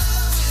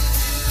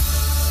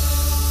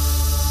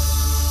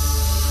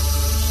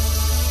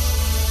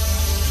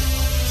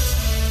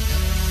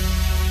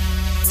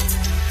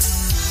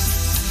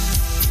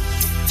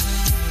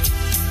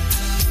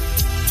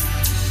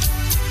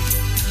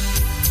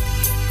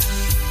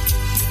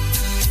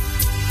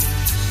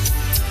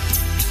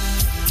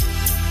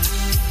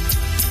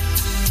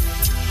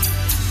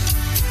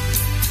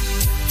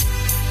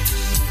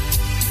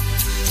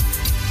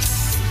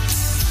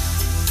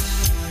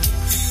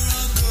 Here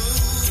I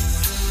go.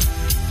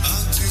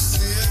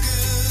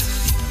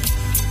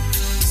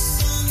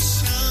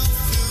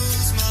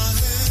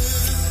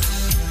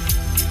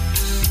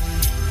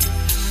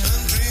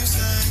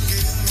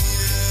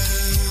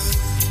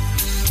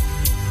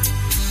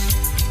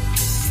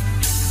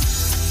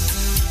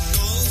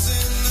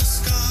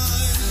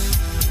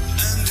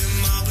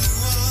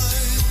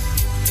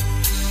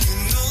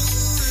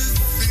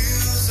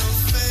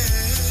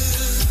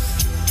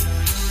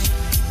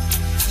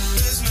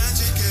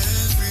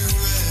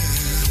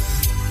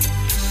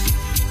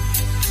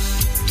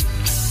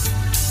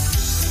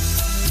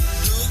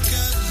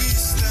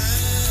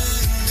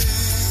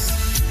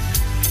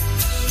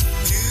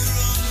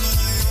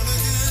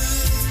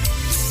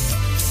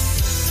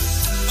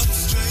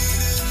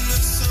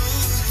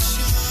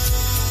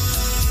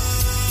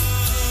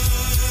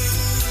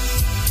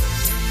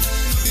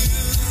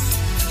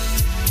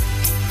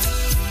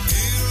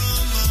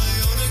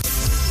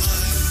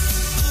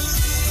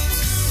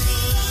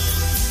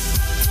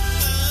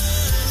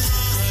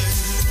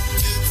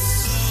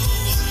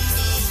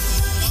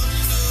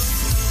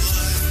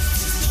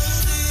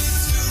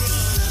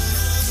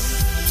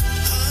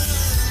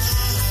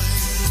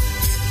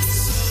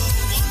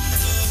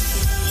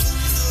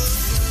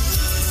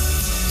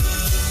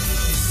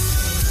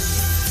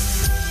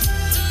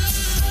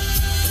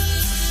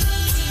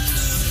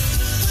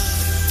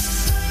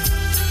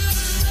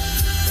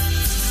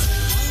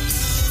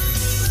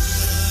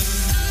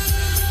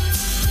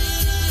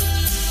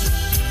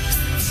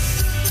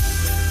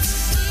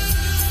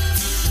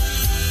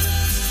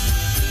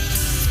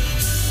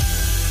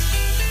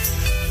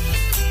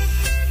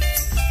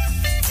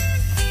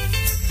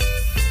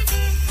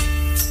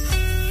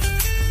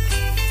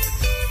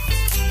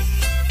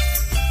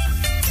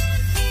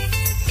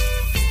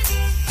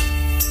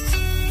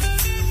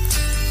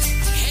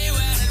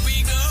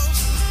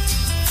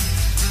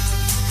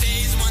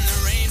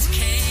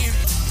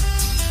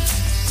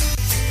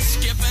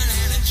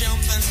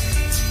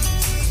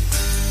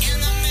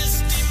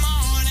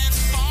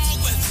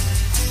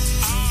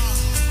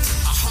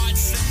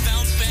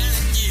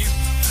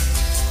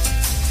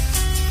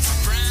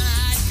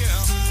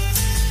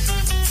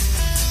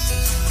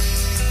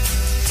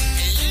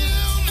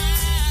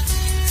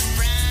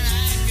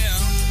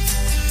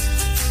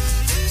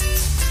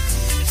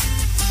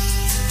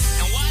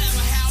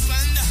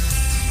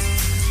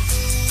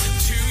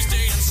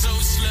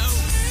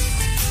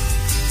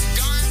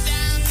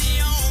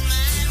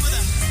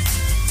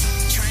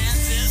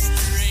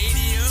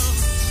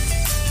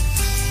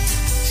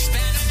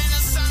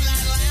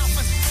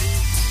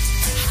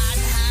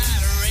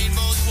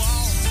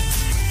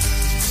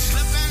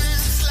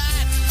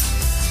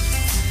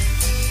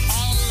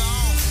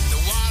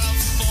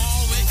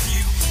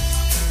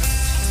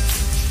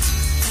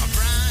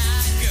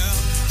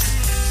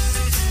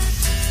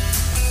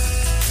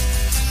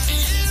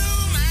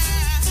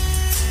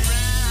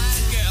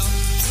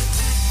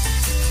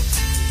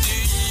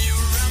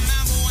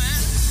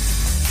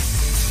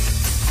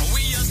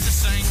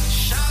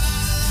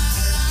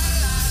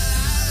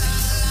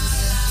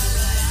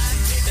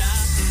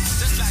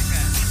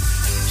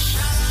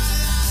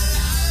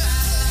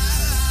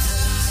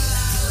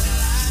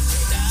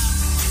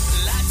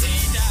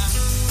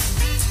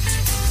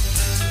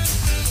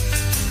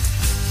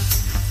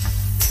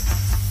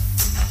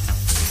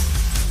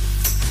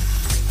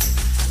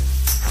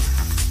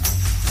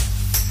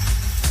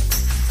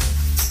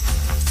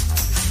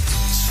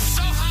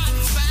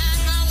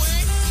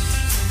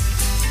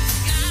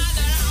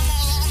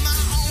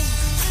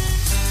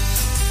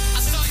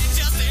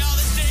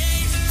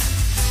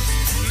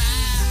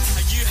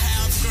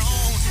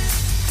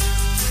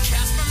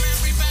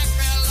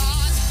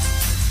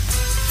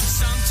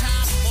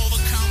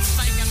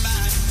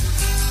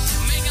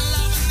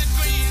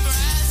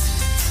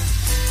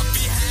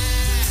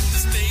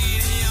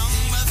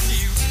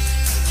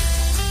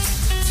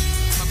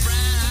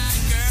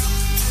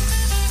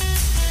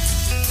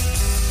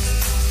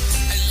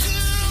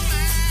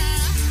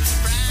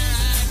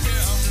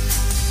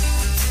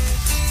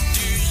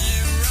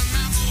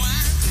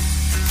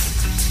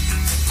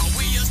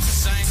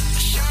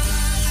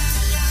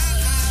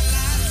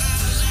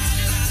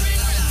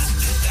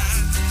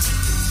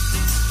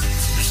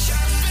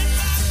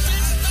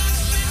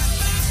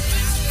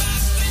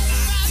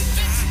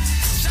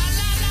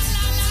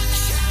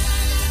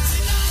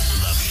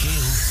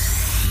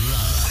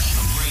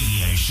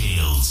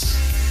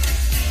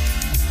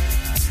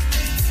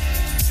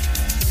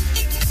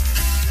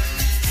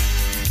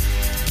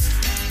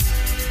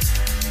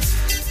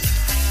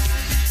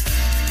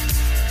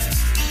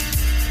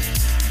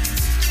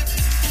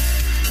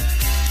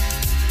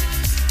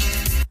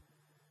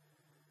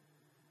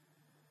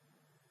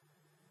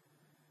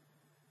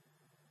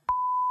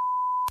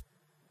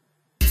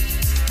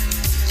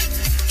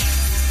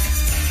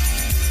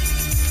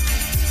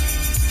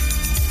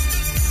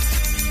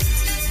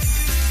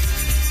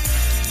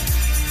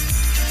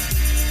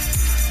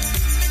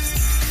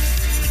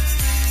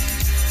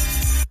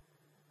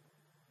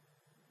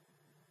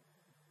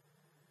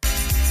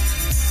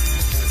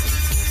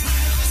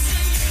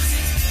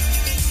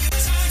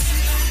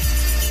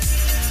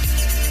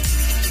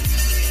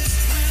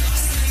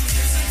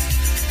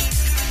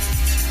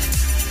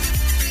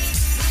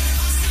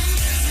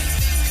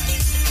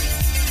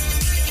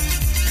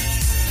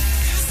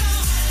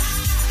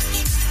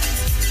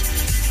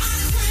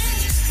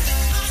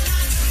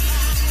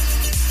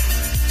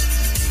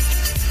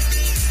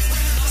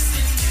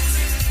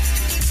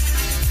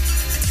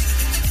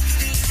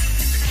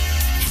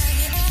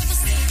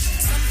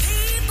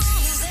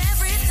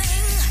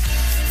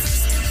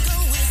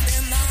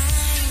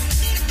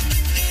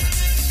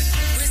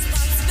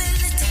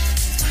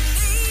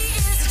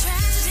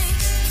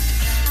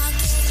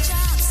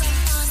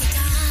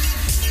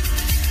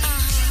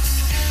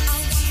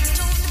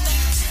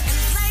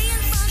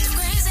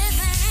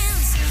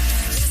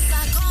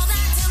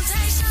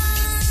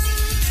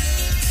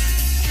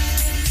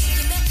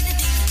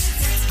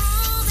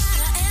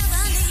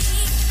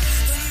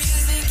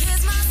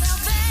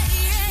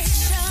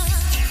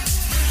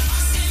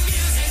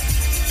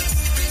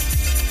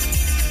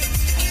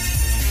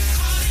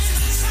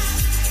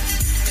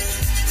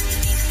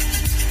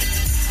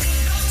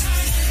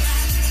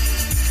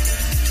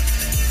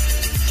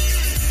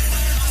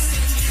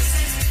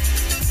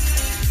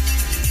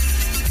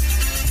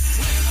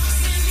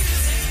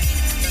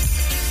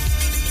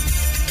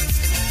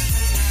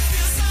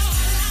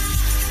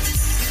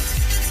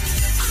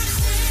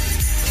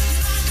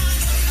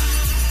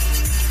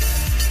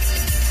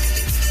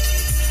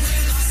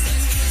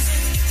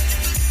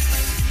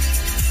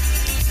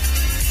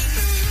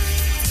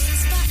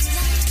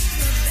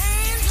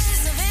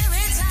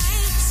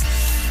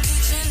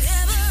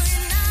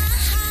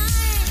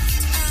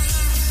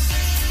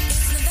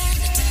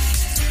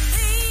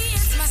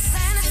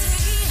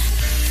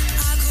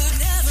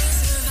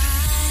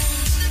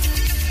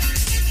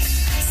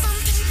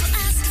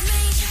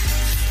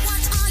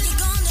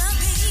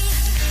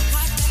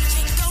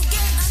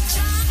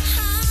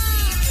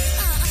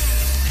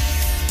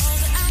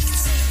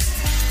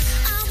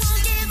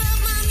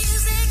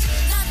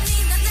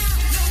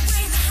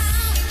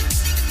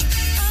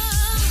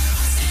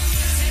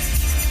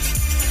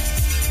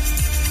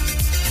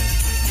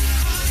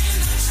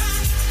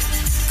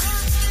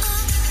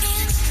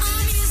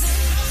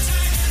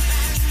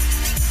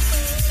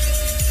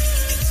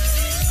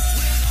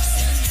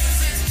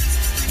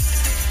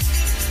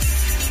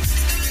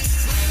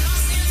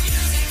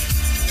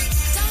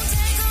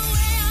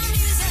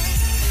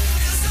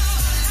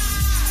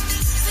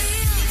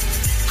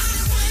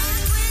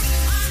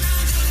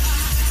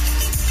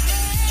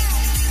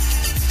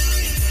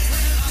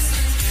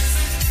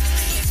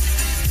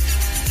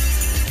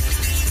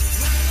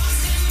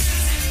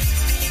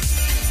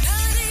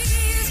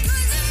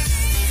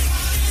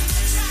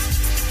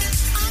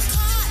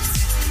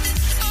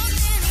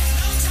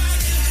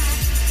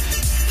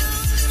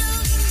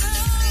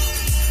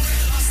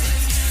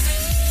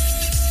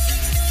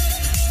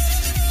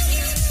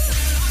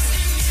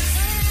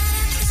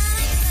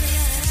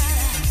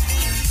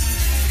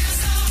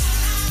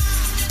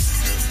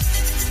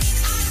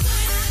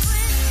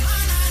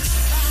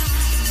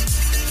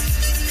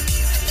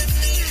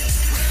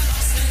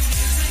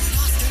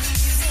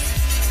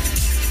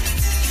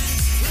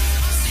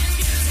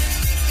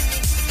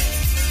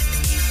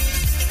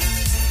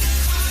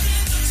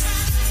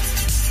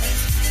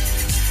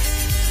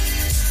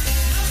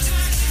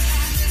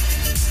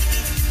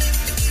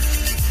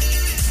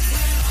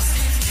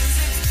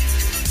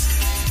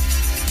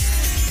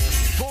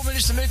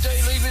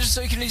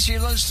 listening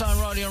to your lunchtime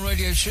radio on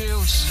Radio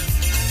Shields.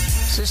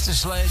 Sister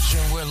Sledge,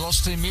 and we're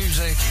lost in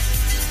music.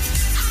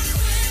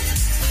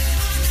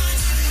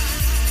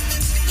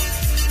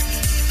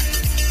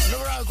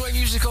 Another hour of great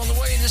music on the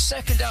way. In the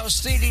second hour,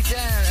 Steely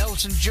Dan,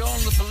 Elton John,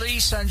 The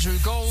Police, Andrew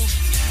Gold,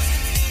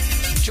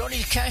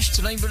 Johnny Cash,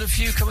 to name but a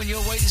few, coming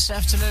your way this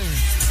afternoon.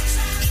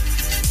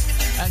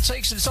 And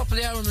takes to the top of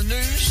the hour on the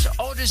news,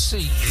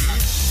 Odyssey.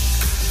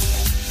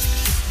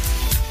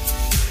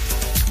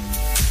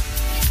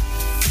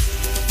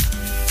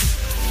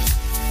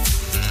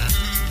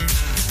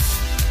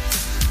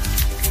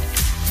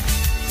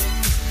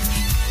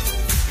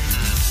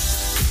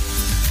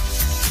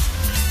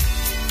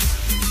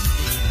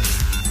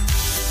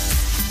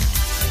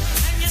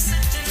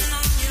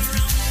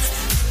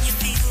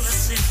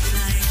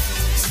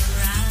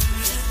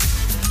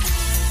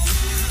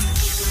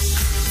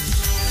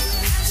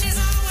 She's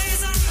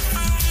always on the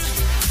phone,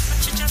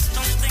 but you just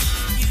don't think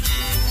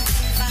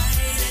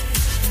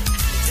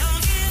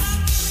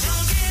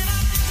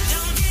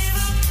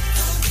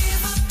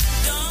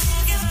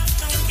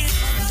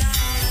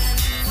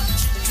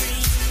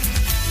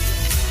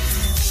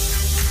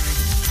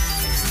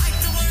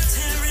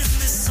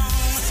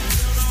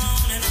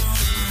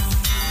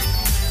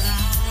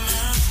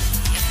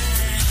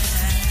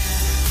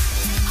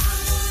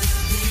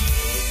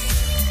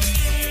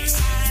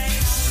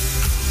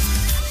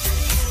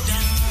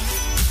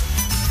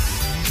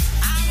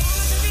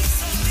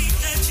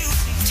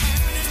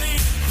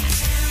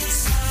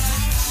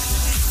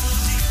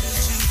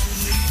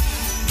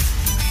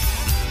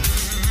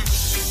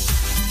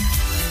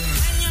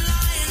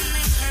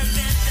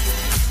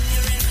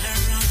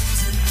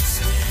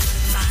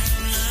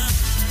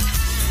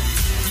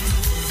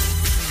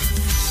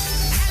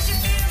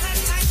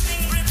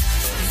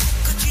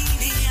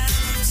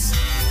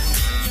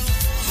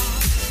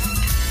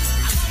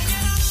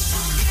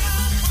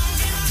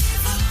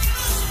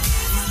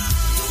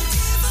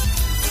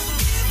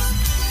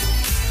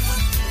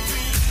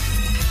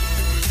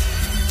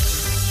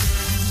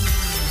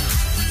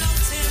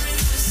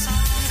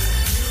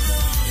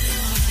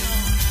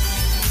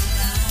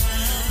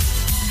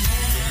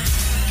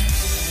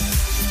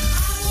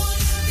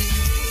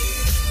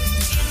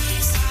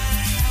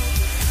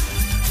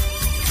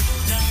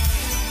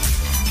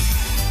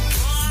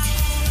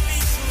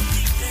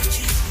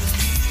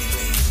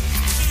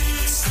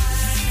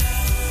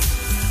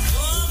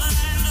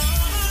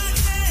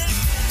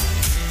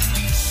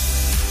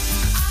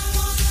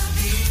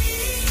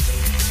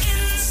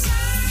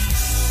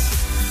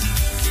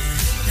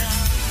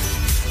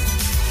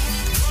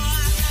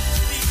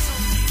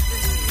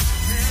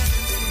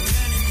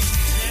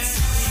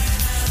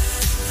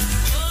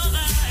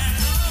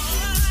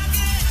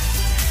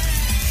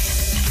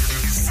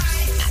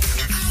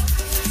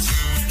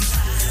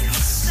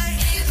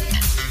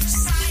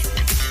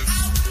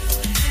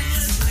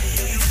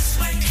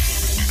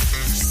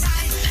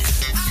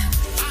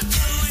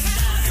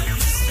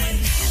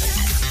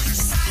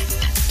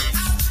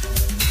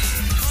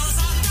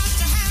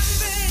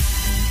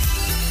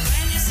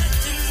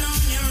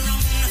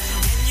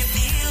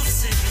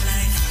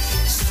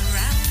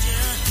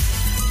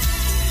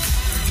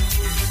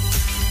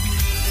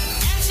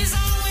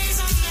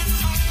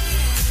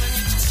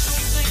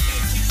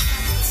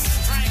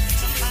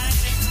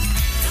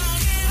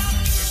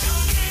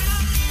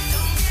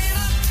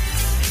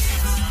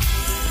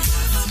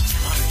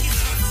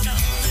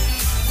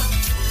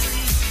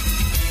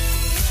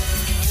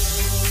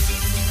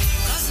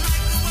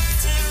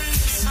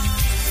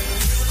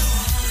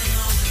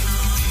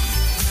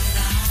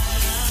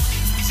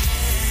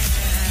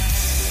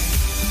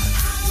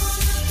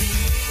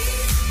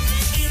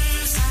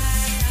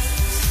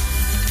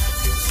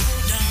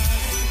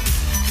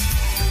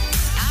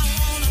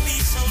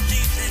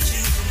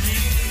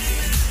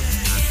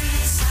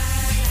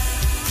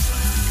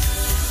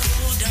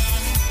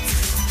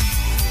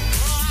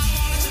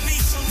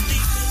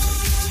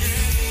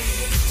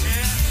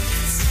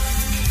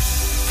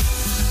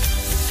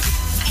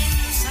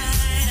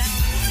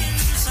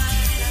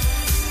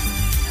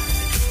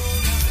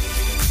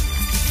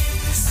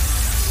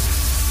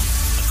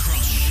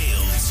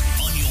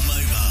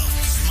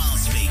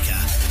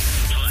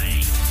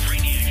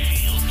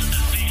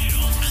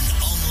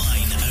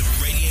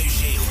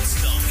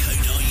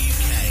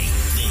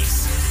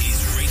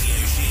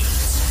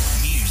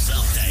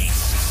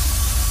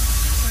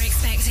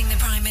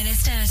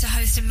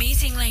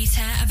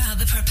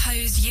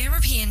proposed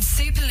European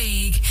Super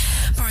League.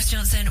 Boris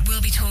Johnson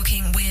will be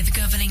talking with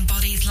governing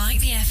bodies like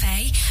the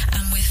FA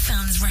and with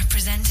fans'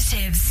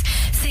 representatives.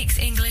 6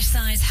 English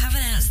sides have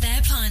announced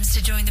their plans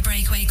to join the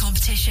breakaway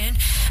competition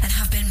and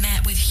have been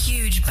met with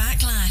huge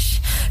backlash.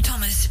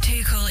 Thomas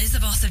Tuchel is the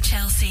boss of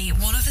Chelsea,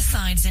 one of the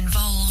sides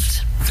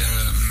involved. There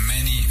are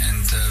many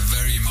and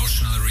very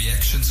emotional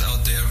reactions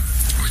out there,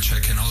 which I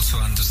can also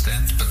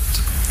understand, but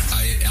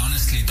I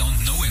honestly don't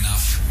know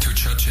enough to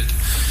judge it.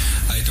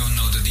 I don't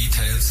know the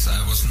details.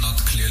 I was not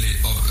clearly,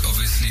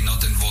 obviously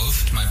not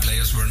involved. My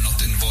players were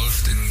not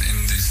involved in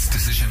these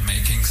decision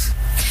makings.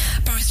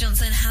 Boris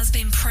Johnson has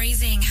been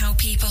praising how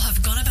people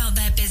have gone about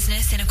their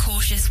business in a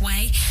cautious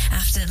way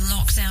after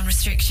lockdown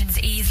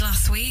restrictions eased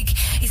last week.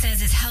 He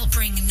says it's helped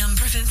bring a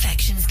number of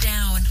infections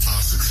down.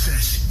 Our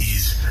success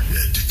is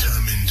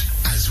determined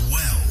as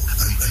well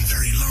and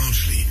very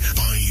largely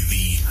by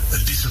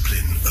the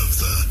discipline of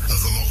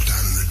the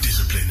lockdown and the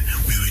discipline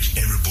with which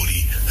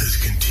everybody has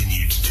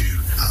continued to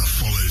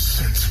follow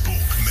sensible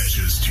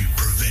measures to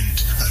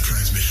prevent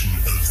transmission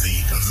of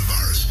the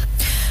virus.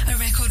 A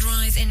record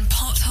rise in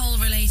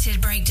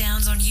pothole-related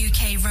breakdowns on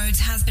UK roads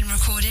has been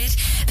recorded.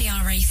 The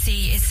RAC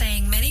is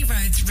saying many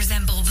roads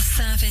resemble the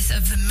surface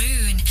of the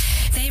moon.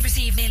 They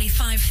received nearly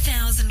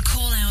 5,000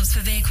 call-outs for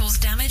vehicles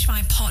damaged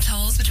by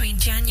potholes between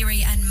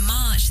January and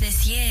March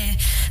this year.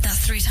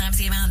 That's 3 times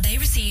the amount they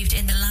received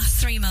in the last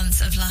 3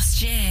 months of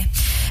last year.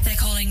 They're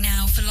calling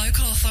now for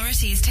local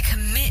authorities to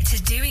commit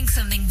to doing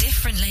something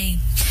differently.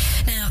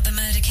 Now, the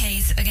murder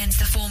case against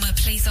the former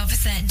police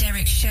officer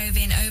Derek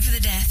Chauvin over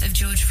the death of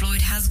George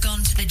Floyd has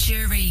gone to the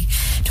jury.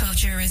 12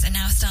 jurors are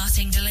now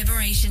starting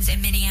deliberations in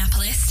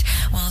Minneapolis,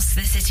 whilst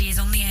the city is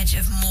on the edge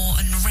of more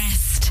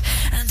unrest.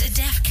 And a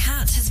deaf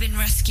cat has been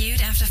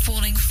rescued after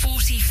falling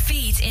 40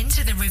 feet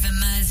into the River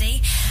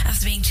Mersey.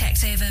 After being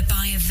checked over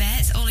by a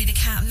vet, Ollie the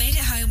cat made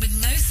it home with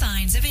no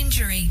signs of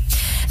injury.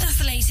 That's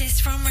the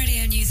latest from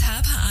Radio News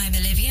Hub. I'm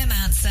Olivia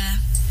Manser.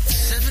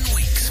 7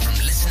 weeks from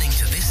listening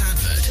to this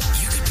advert,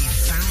 you could be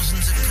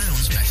thousands of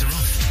pounds better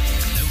off.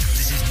 No,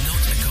 this is not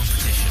a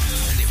competition,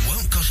 and it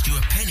won't cost you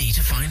a penny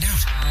to find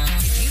out.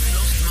 If you've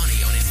lost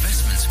money on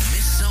investments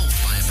mis-sold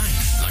by a bank,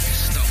 like a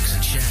stocks and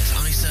shares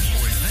ISA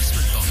or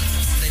investment bond,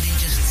 then in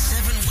just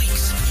 7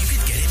 weeks, you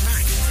could get it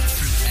back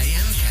through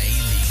AMK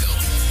Legal.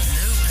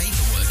 No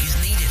paperwork is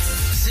needed.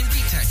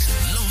 Simply text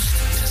LOST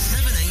to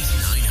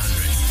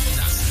 78900.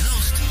 That's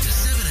LOST to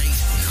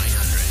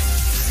 78900.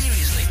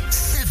 Seriously,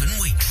 7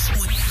 weeks.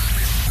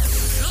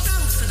 Look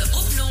out for the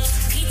Up North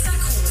Pizza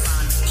Cool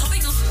Van,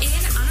 popping up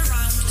in and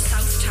around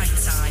South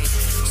Tyneside,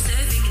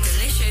 serving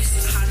delicious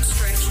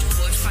hand-stretched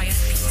wood-fired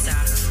pizza.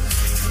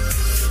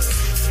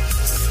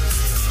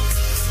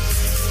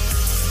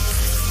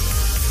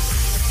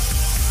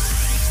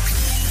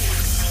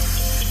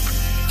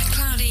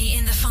 Cloudy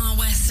in the far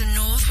west and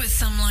north with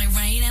some light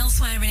rain.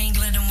 Elsewhere in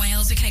England and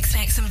Wales, we can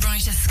expect some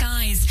brighter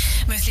skies.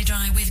 Mostly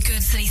dry with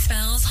good sunny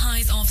spells,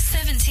 highs of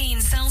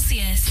 17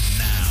 Celsius.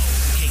 Now,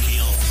 kicking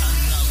off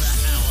another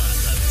hour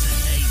of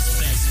today's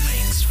best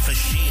mix for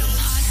Shields.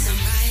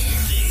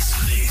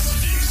 This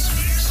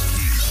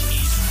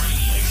is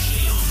Radio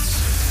Shields.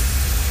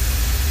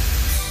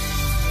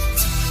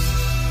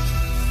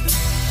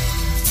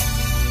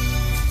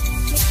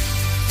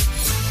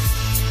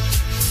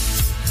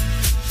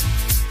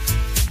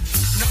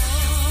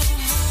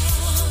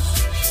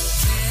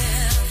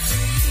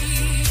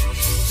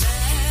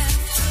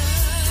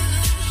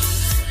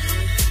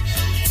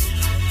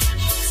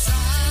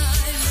 Silence.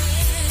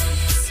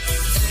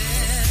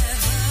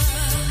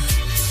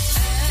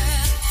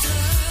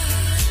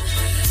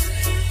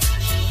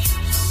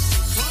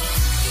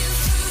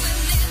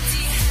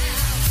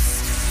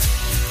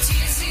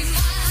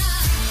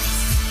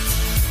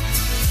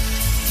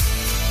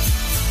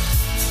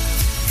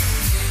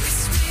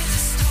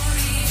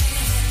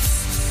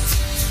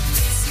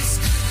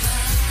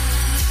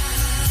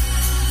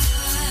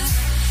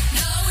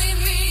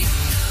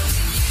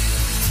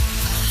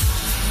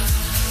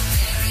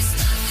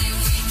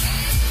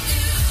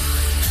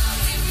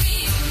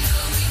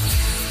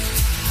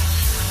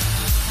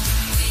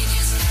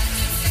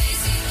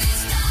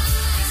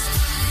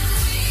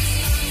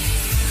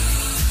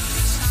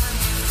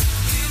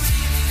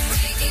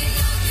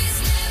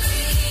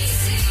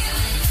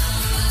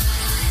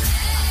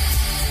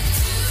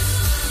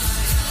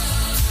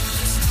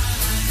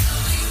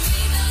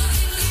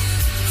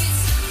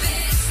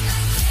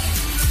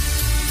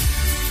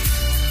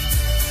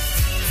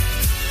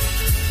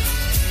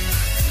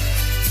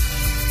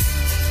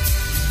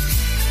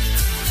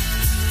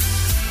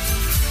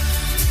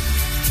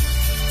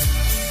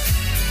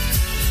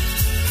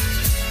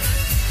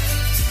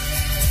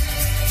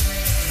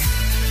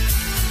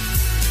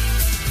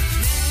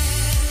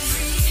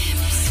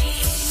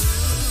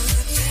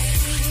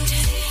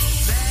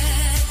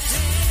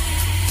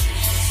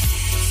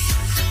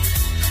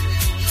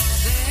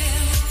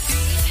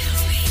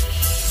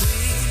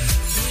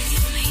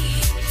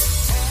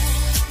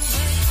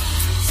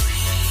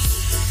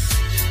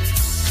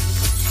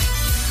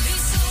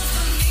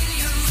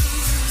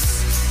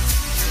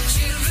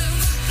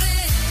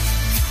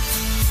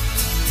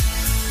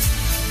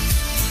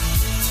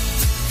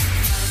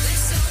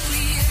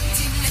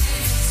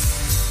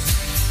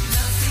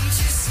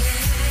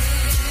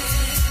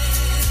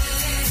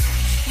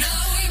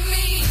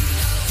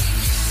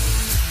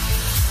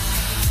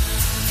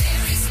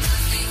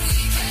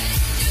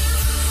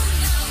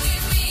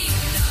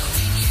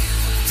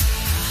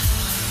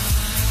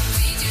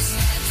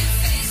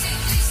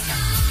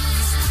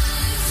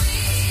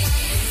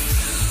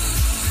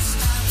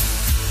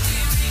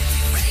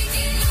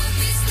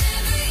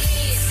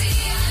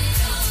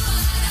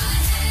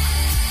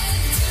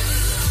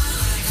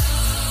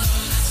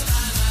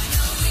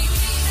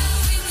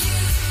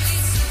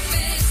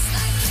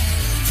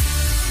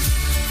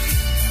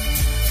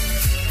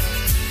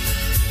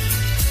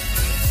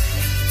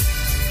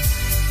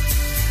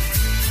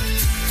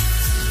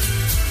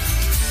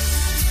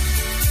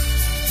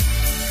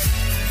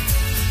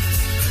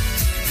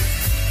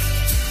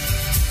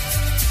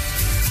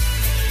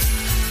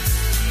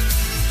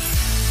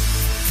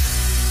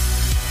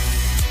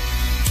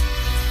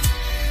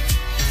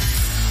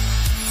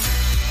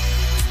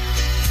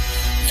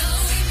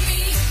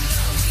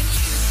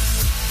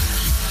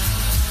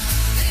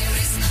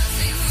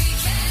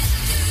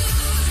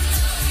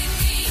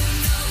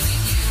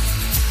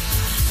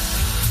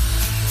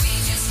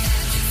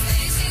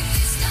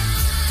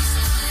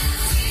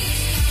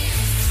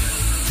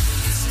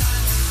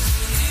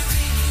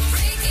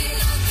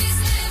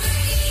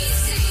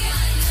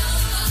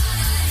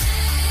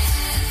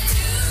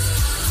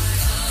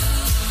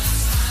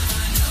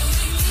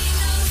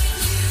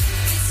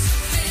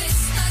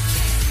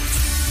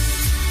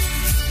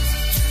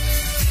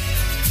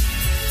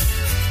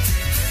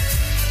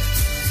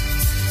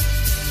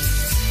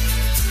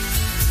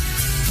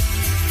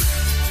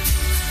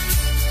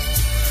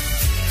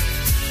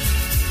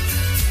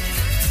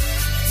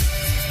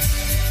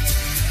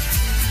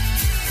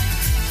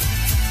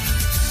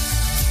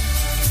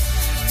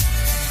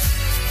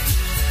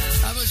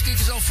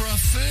 for our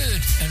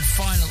third and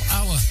final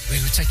hour.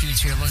 We're taking you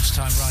to your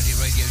lunchtime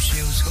radio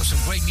show. It's got some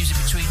great music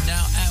between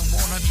now and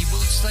 1. Hope you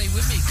will stay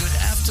with me. Good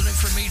afternoon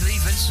from me, Lee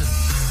Vincent.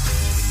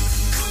 About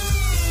you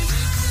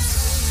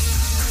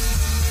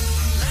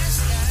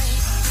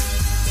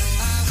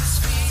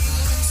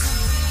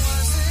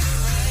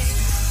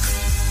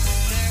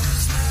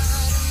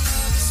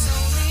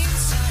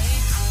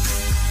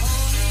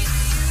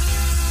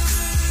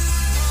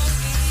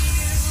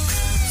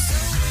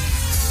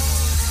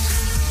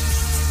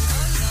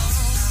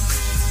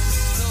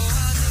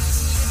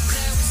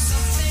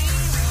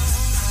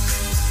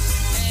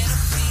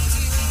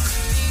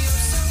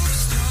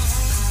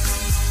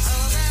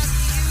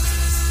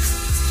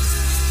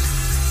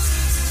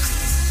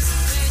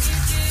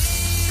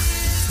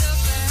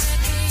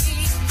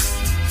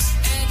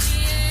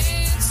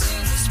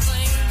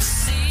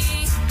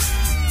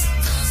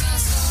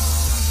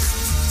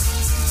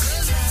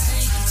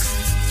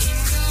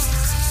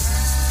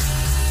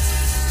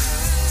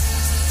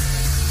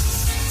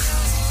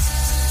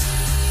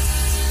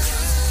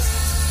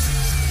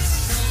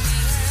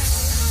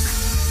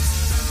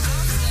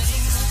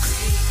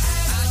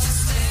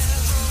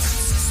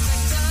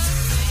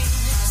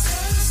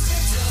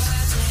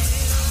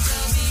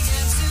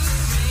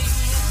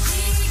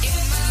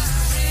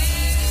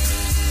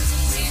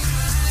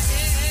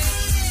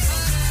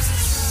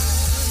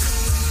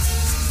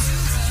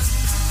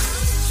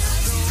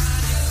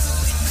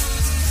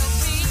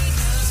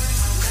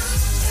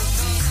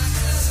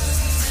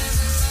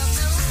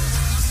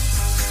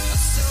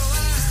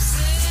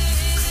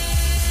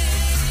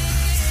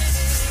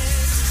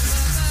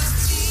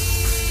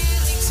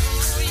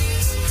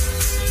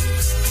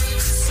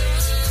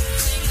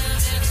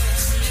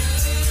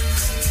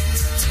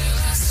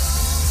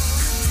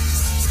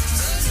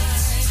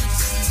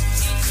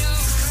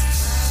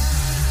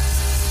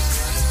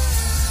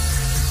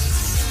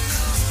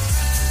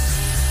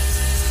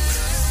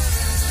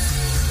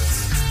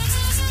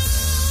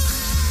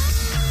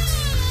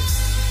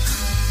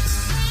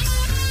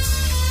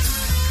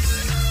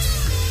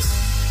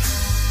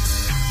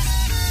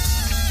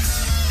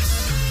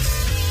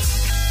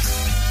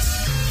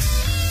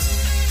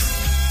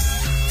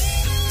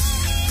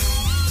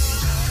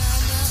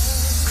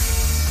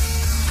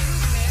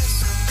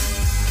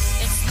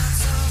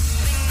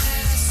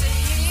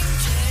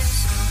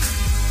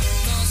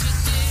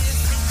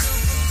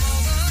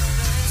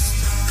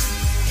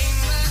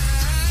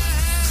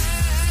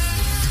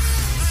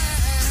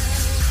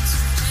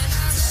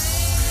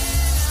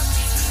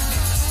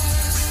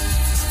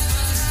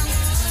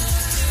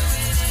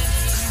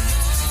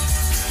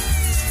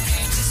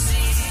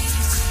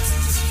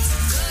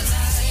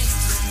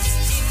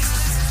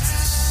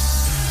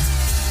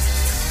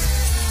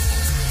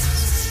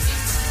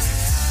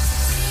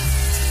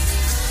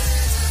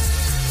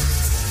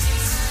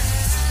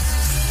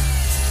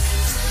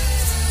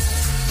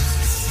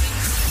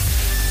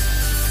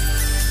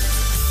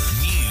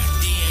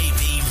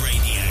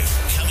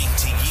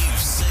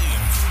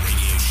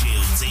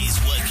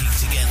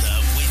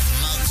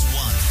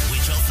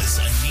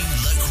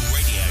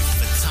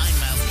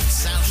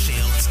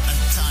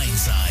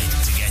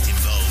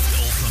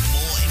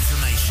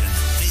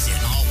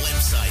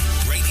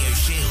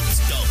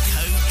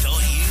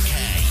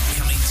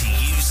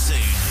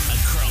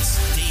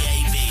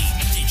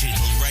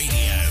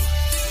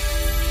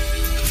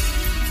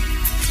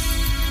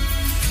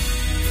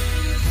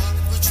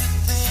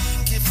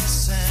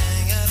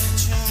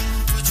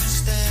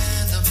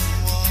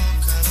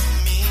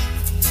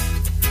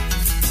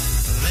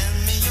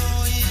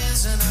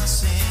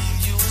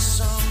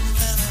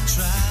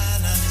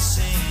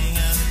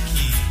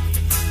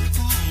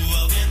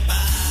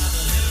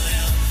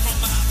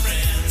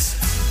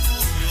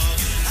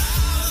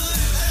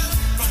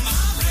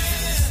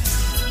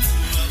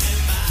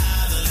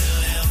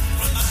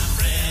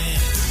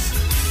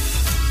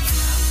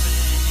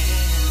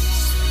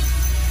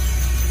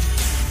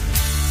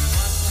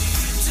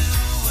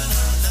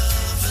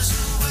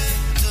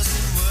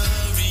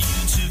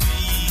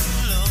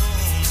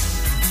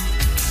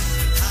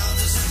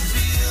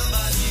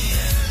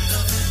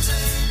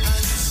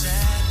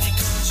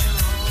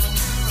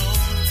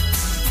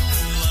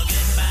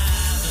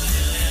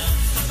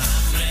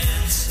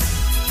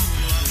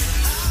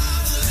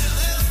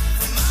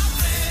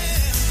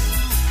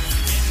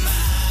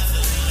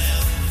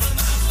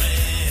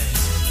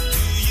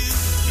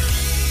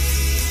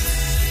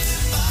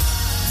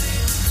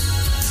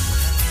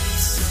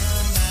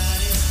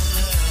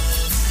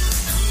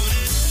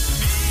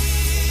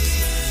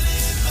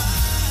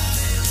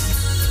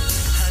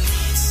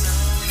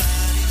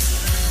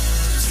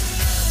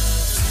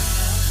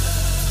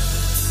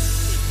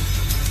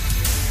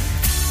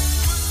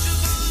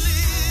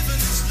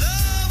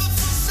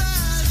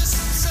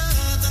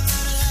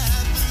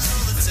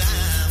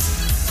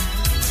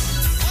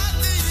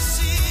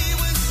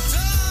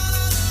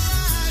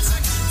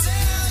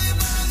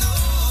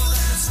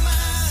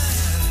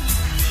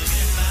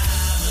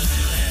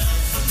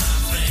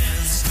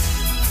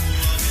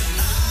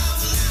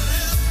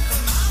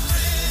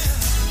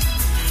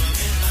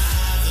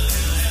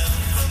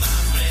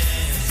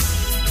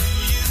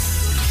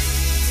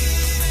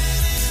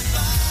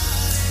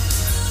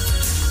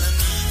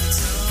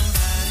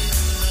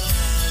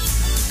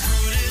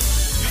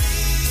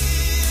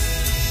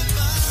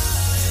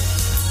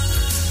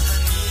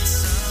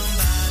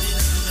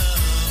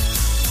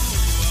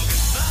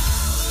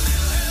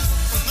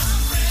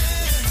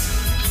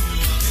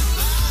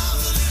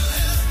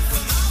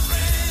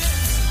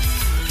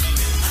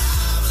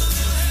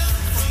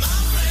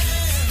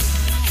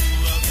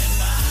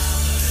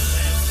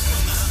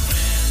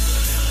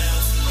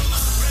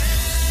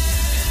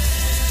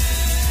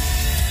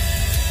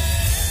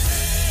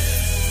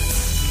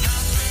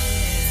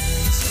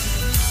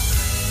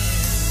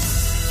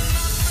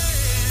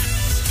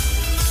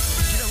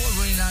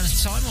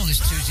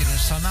this Tuesday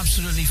lunchtime.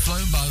 Absolutely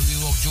flown by. You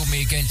will join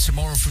me again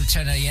tomorrow from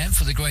 10 a.m.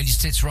 for the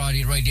greatest hits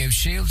Radio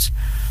Shields.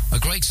 A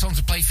great song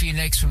to play for you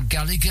next from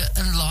Gallagher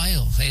and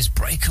Lyle. There's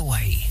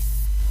Breakaway.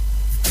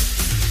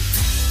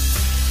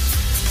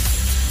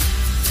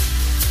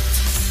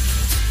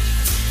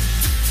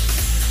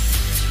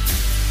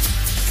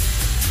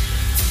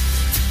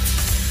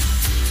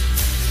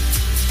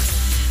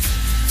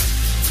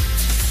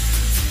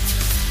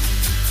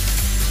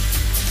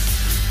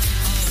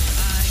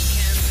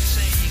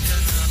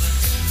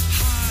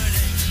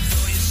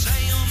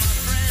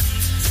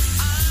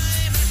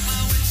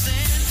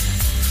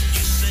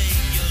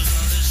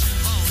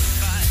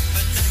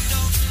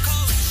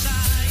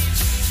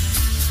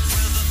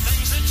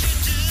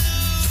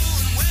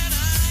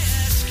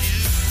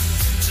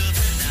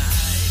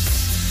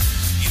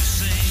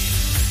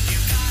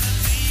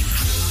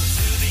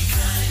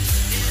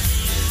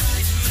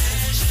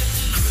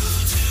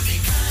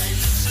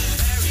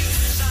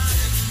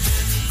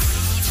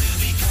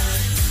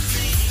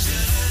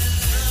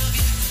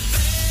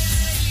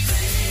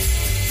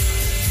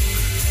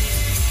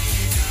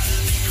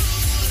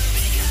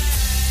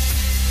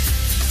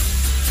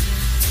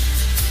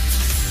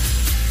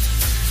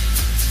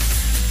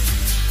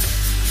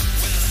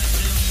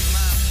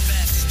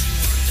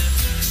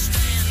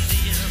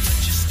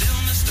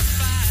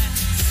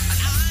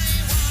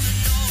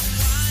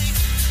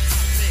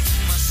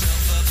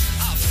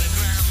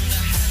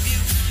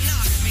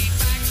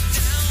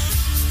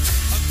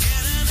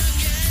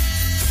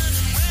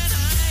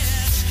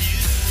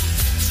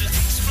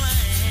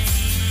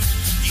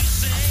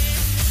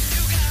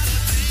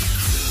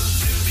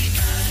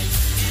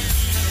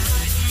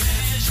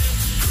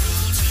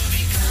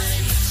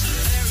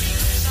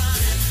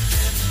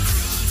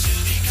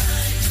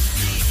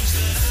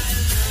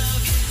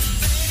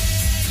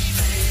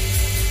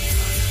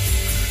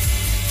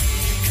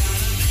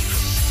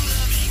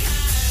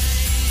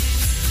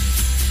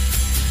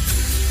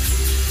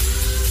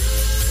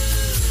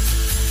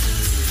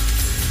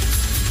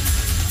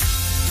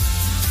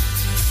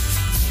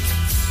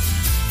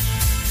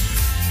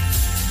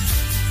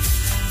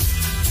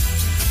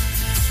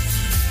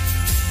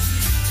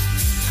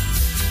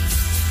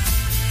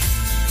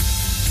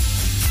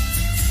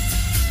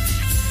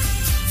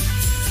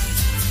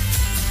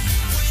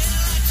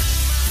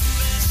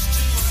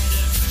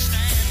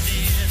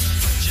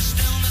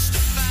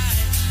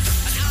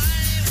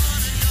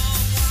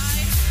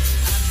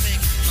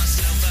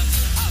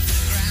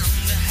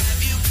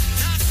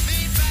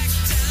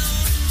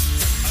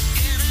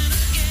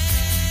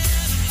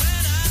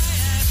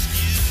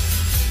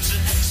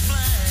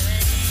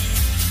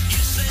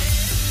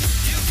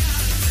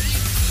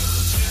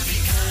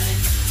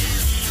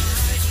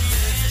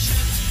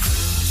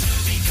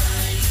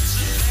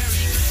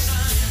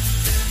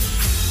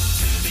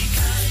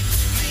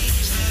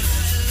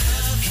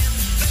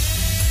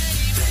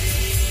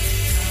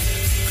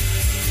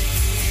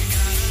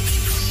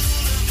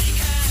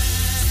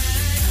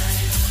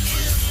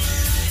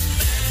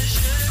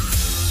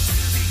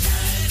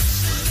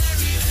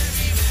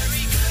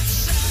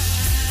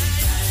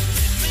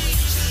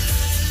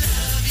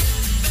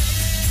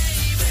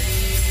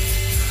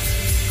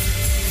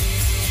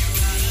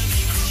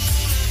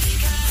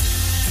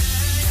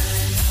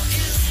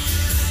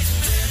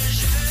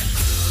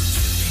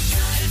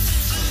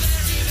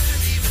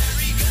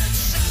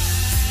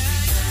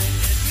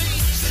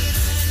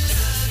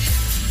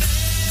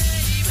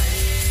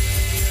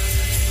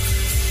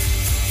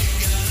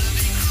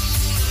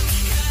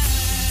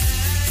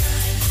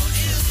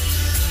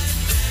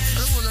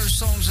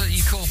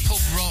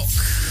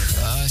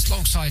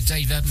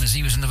 Dave Edmonds,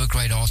 he was another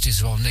great artist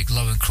as well. Nick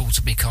Lowe and Cruel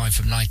to Be Kind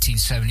from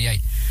 1978.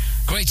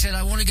 Great Ted,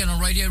 I want to get on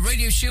radio.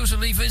 Radio Shields with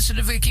Lee Vincent.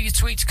 If we keep your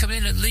tweets coming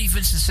in at Lee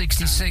Vincent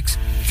 66.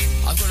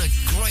 I've got a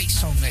great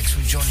song next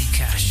from Johnny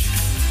Cash.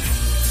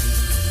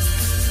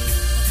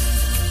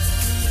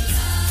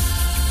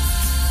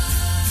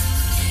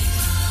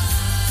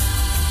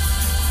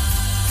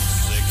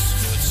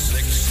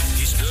 6'6",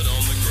 he stood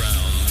on the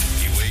ground.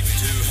 He weighed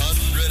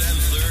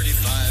 235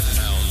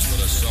 pounds,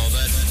 but I saw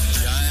that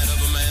giant of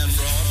a man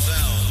brought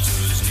down to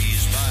his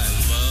knees by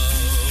love.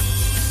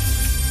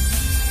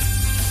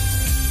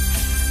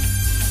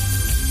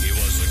 He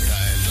was the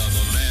kind of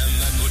a man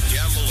that would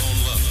gamble on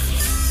luck,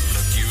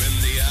 look you in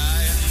the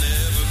eye and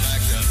never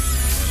back up.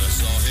 When I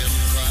saw him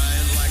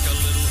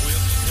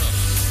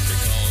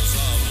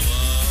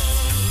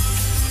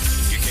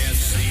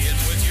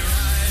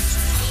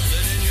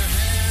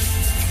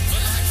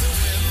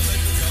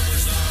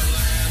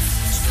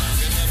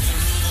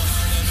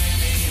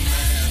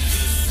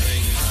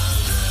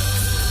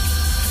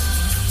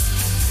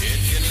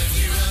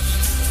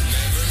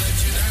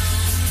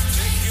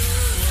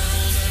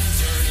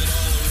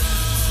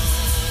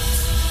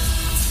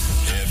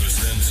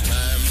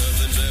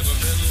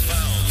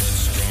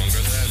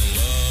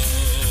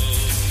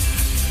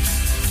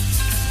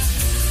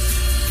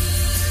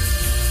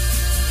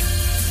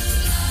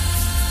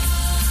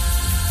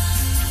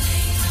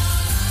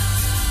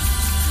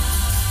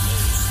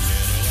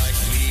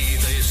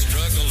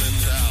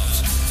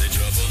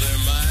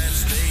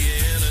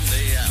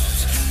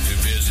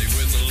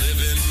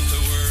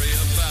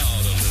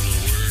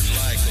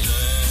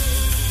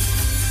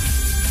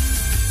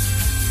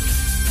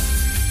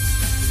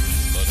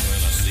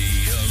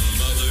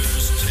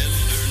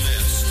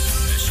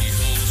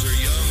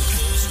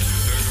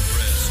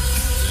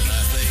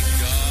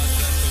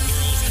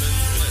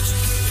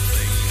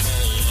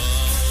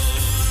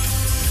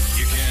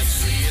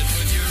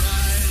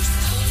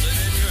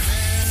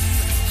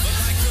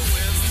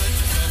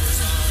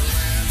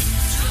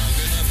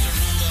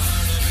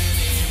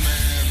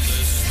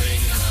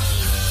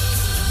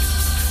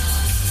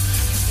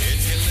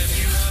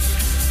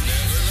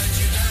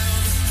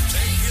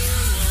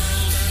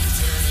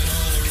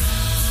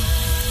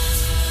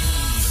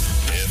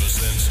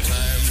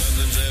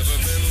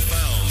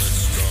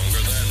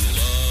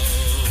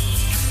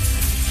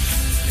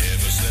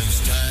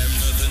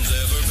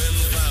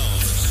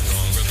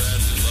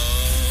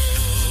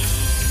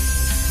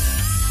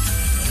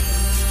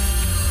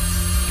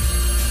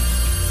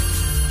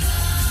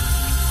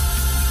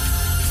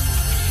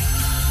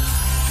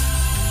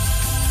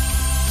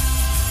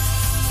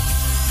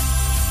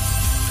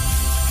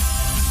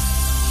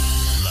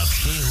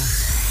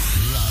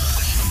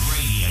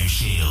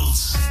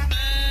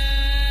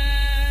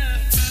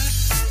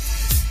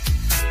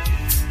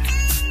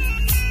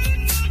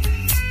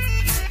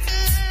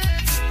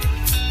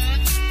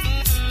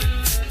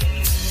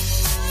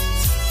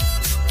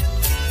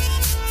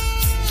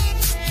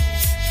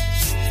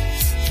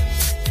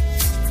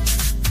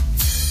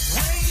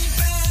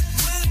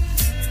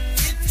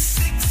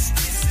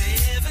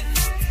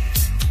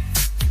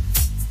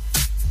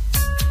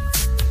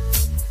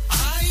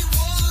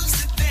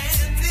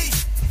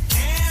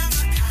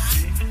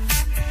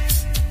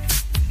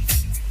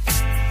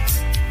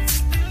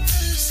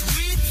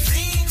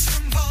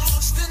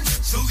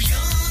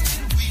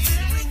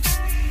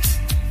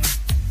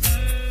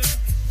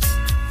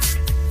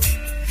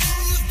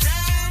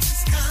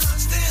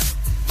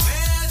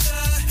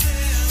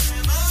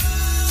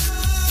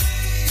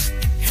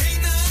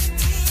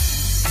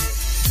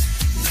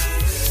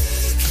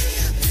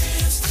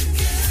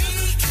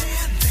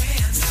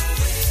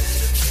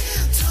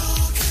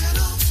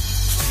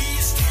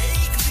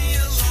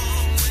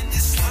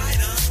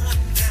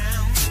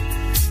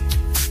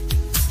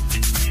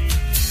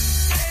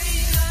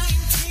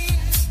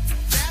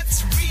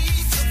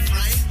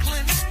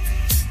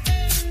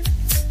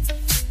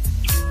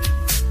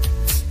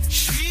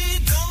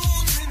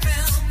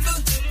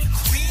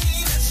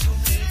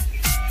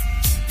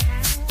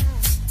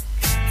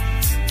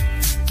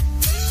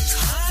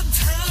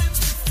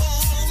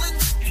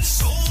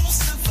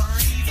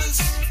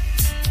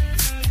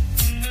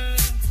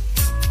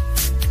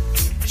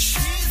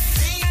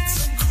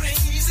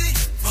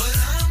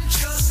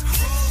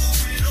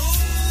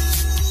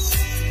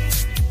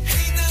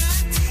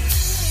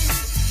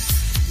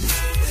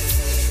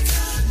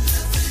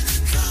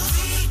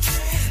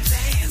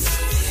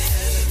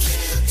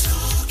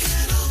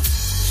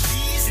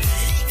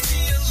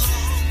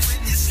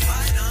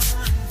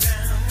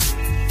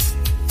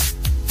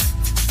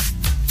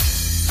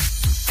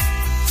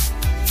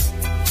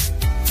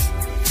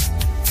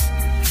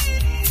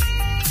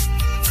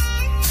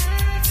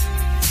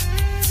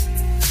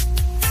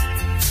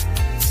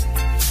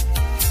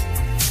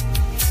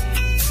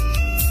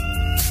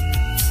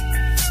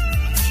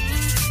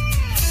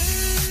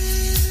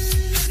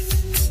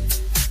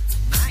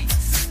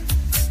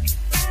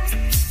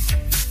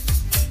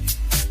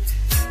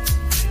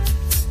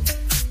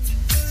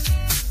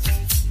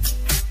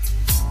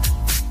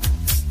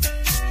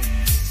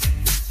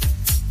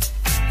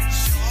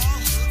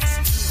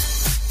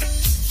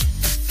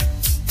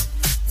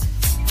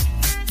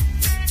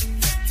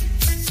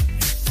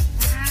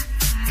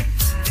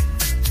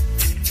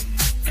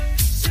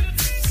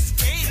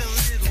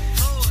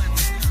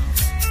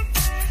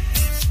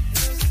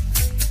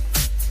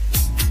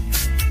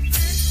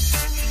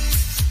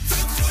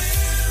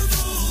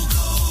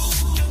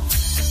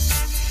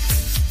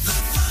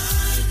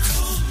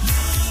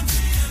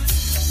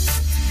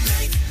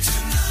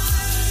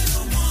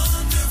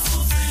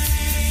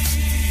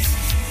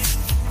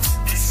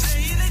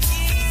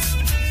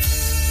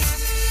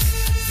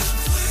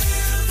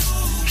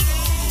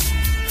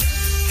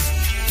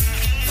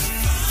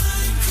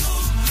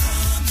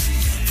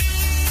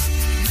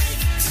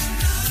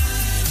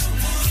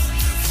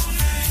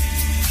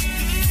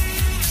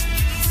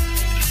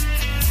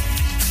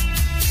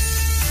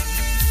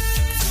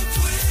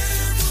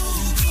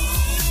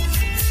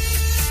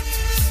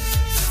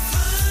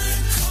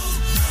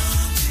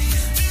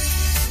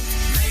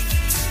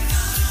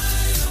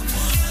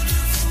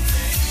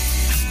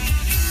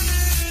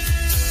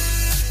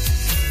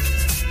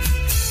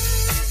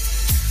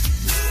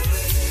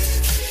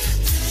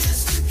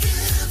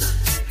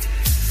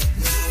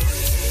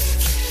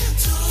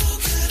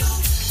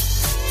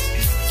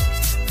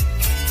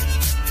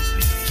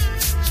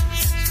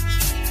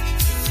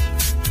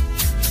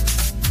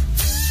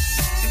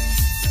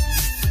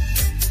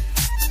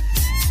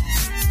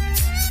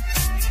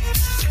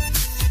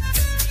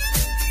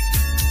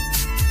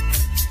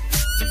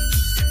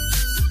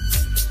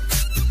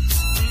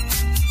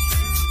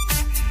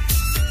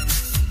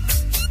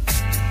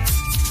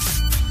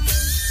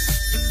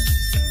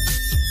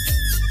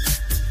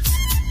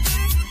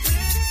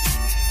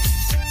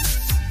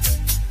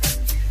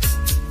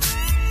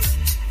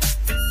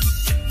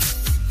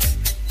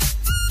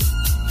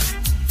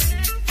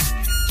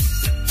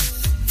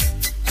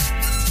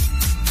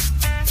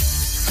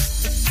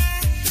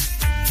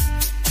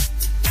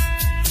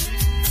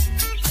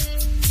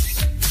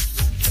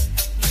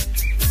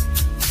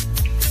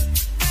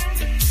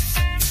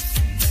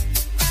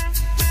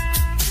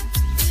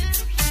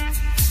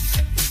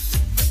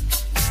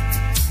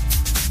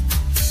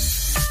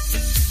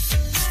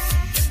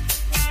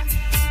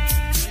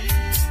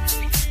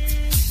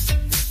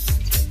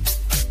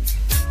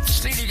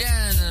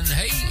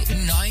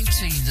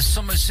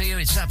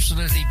It's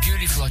absolutely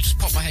beautiful. I just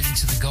pop my head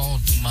into the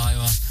garden.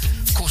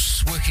 Of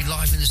course, working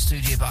live in the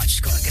studio, but I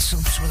just got to get some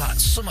of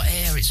that summer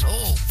air. It's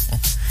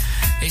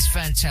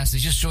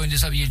fantastic. Just joined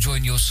us. Hope you're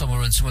enjoying your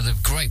summer and some of the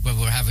great weather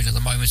we're having at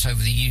the moment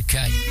over the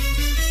UK.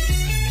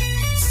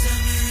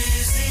 Summer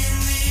is in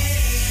the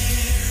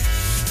air.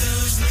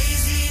 Those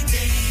lazy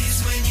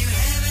days when you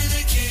haven't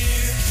a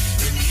care.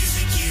 The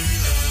music you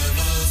love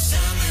all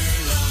summer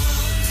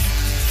long.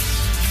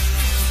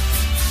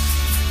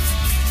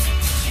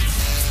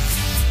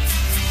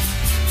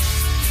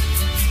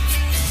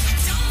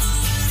 Don't know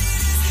what it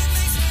is that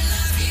makes me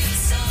love you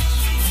so.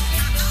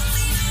 I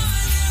only know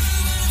I never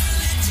wanna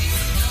let you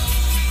go.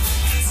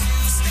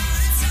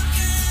 Started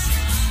something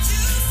to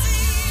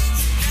see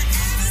that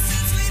ever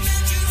since we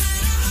met you had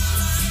a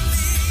hold on me.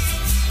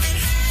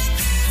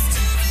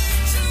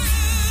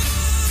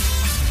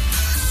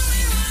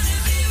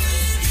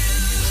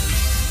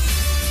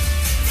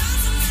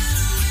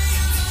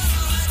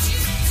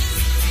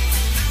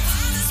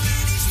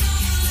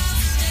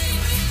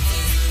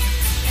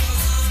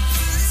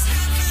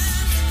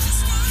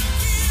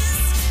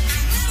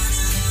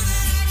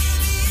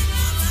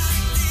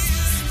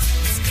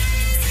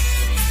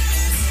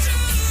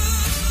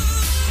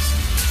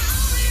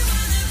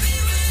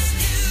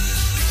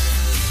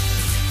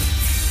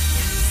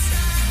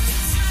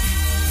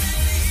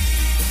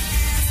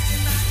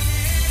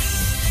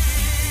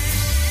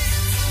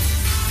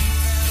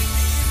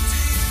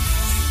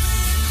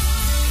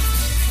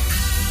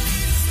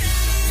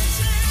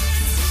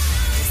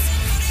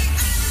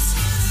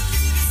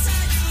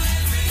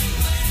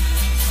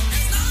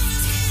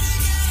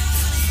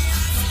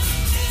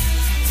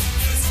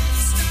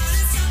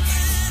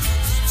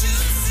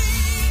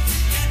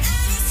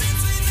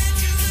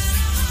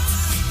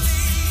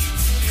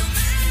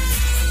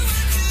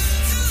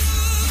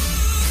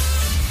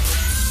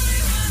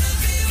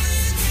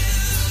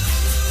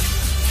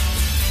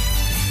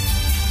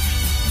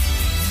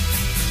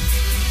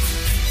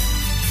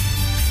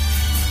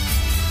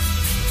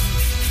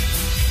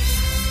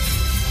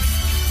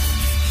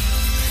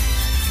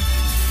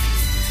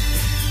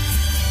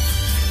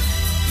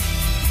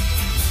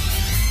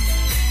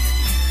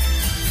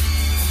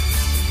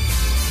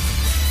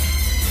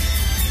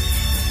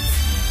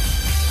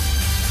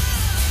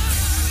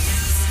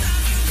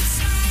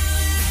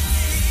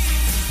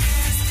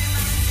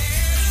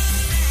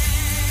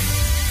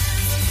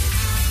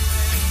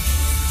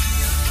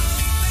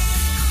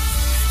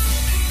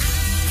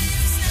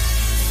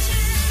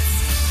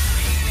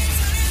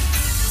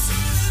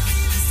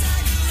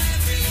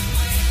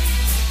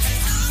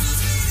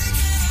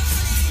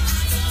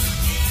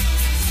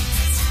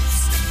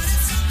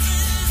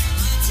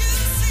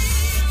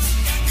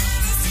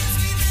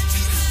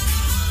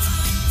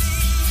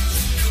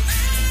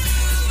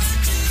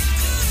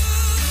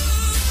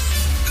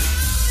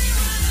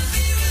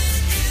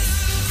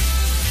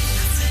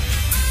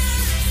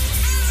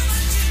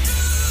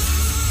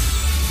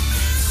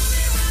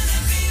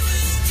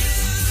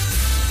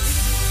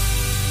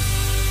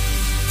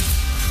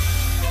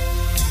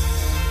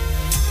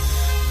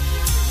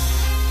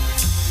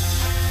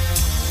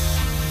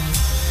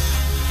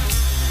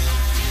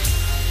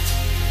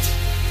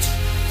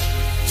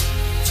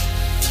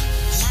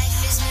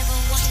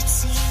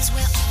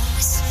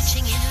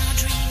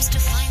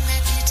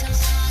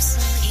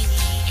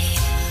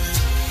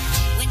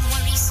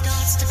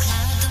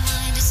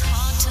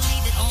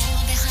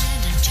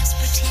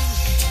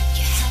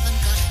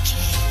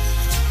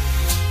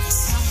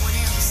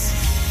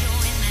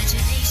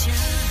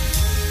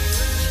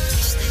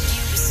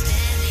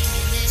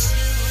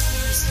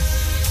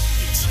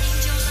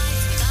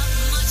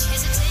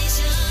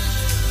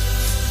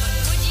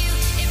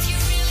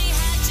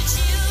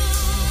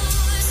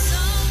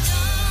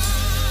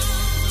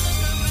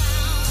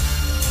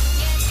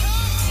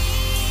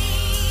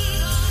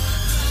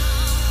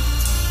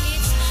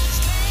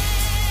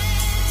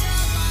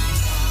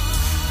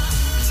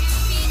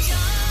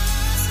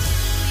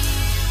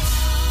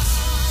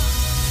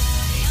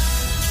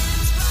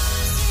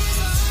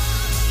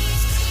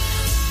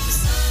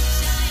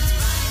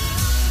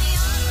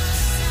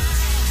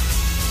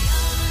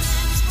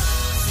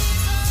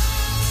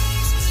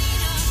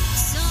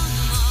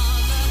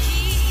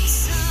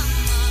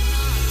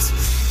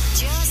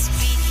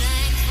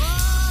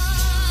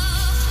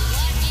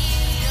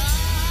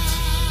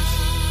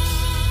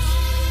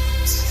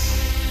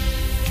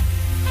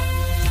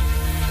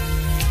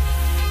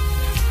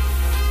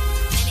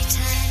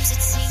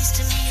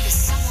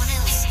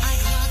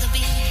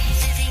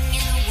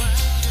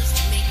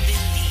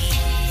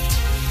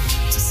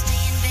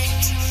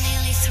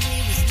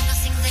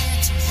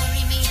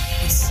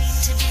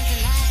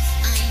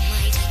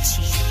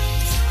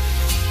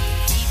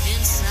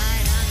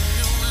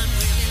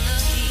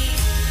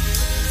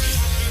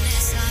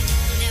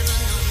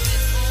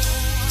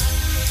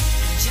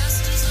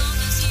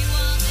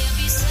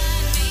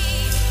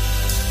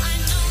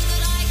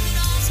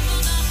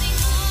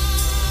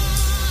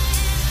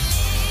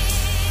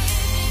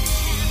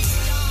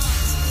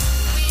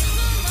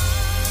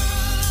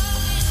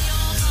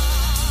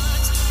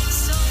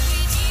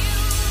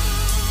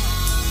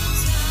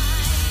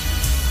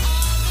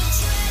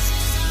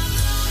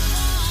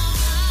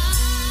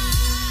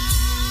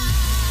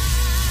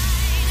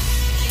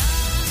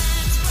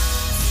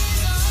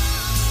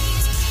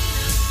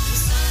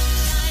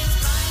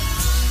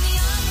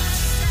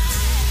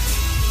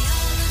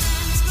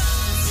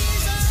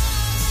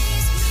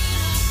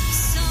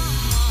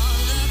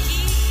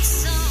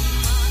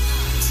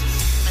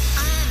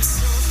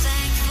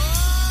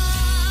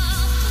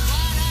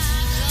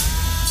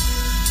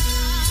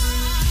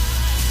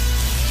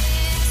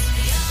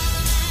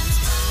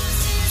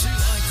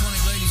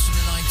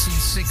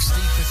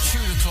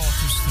 o'clock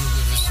who's still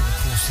with us, and of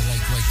course the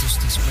late great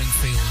Dusty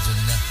Springfield, and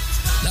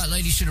that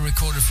lady should have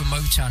recorded for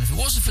Motown. If it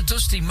wasn't for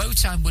Dusty,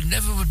 Motown would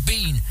never have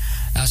been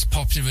as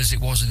popular as it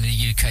was in the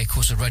UK. Of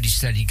course, a Ready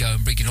Steady Go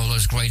and bringing all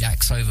those great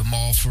acts over,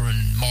 Martha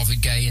and Marvin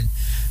Gaye and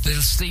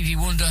little Stevie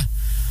Wonder.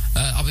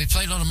 I'll be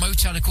playing on a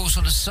Motown, of course,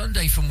 on a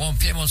Sunday from 1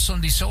 p.m. on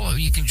Sunday Soul.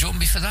 You can join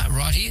me for that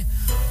right here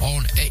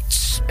on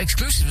It's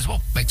exclusive as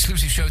well,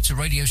 exclusive show to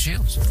Radio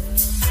Shields.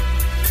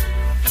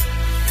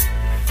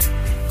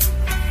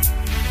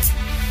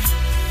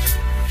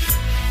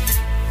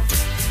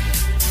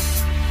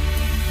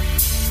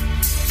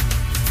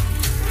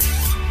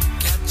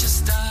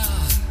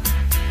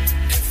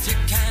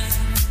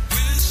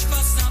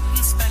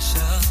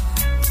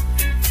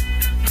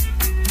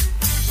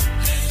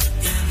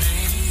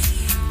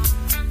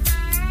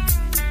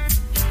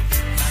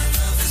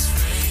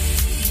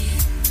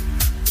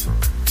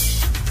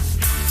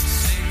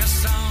 Sing a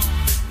song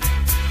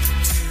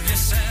to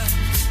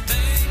yourself.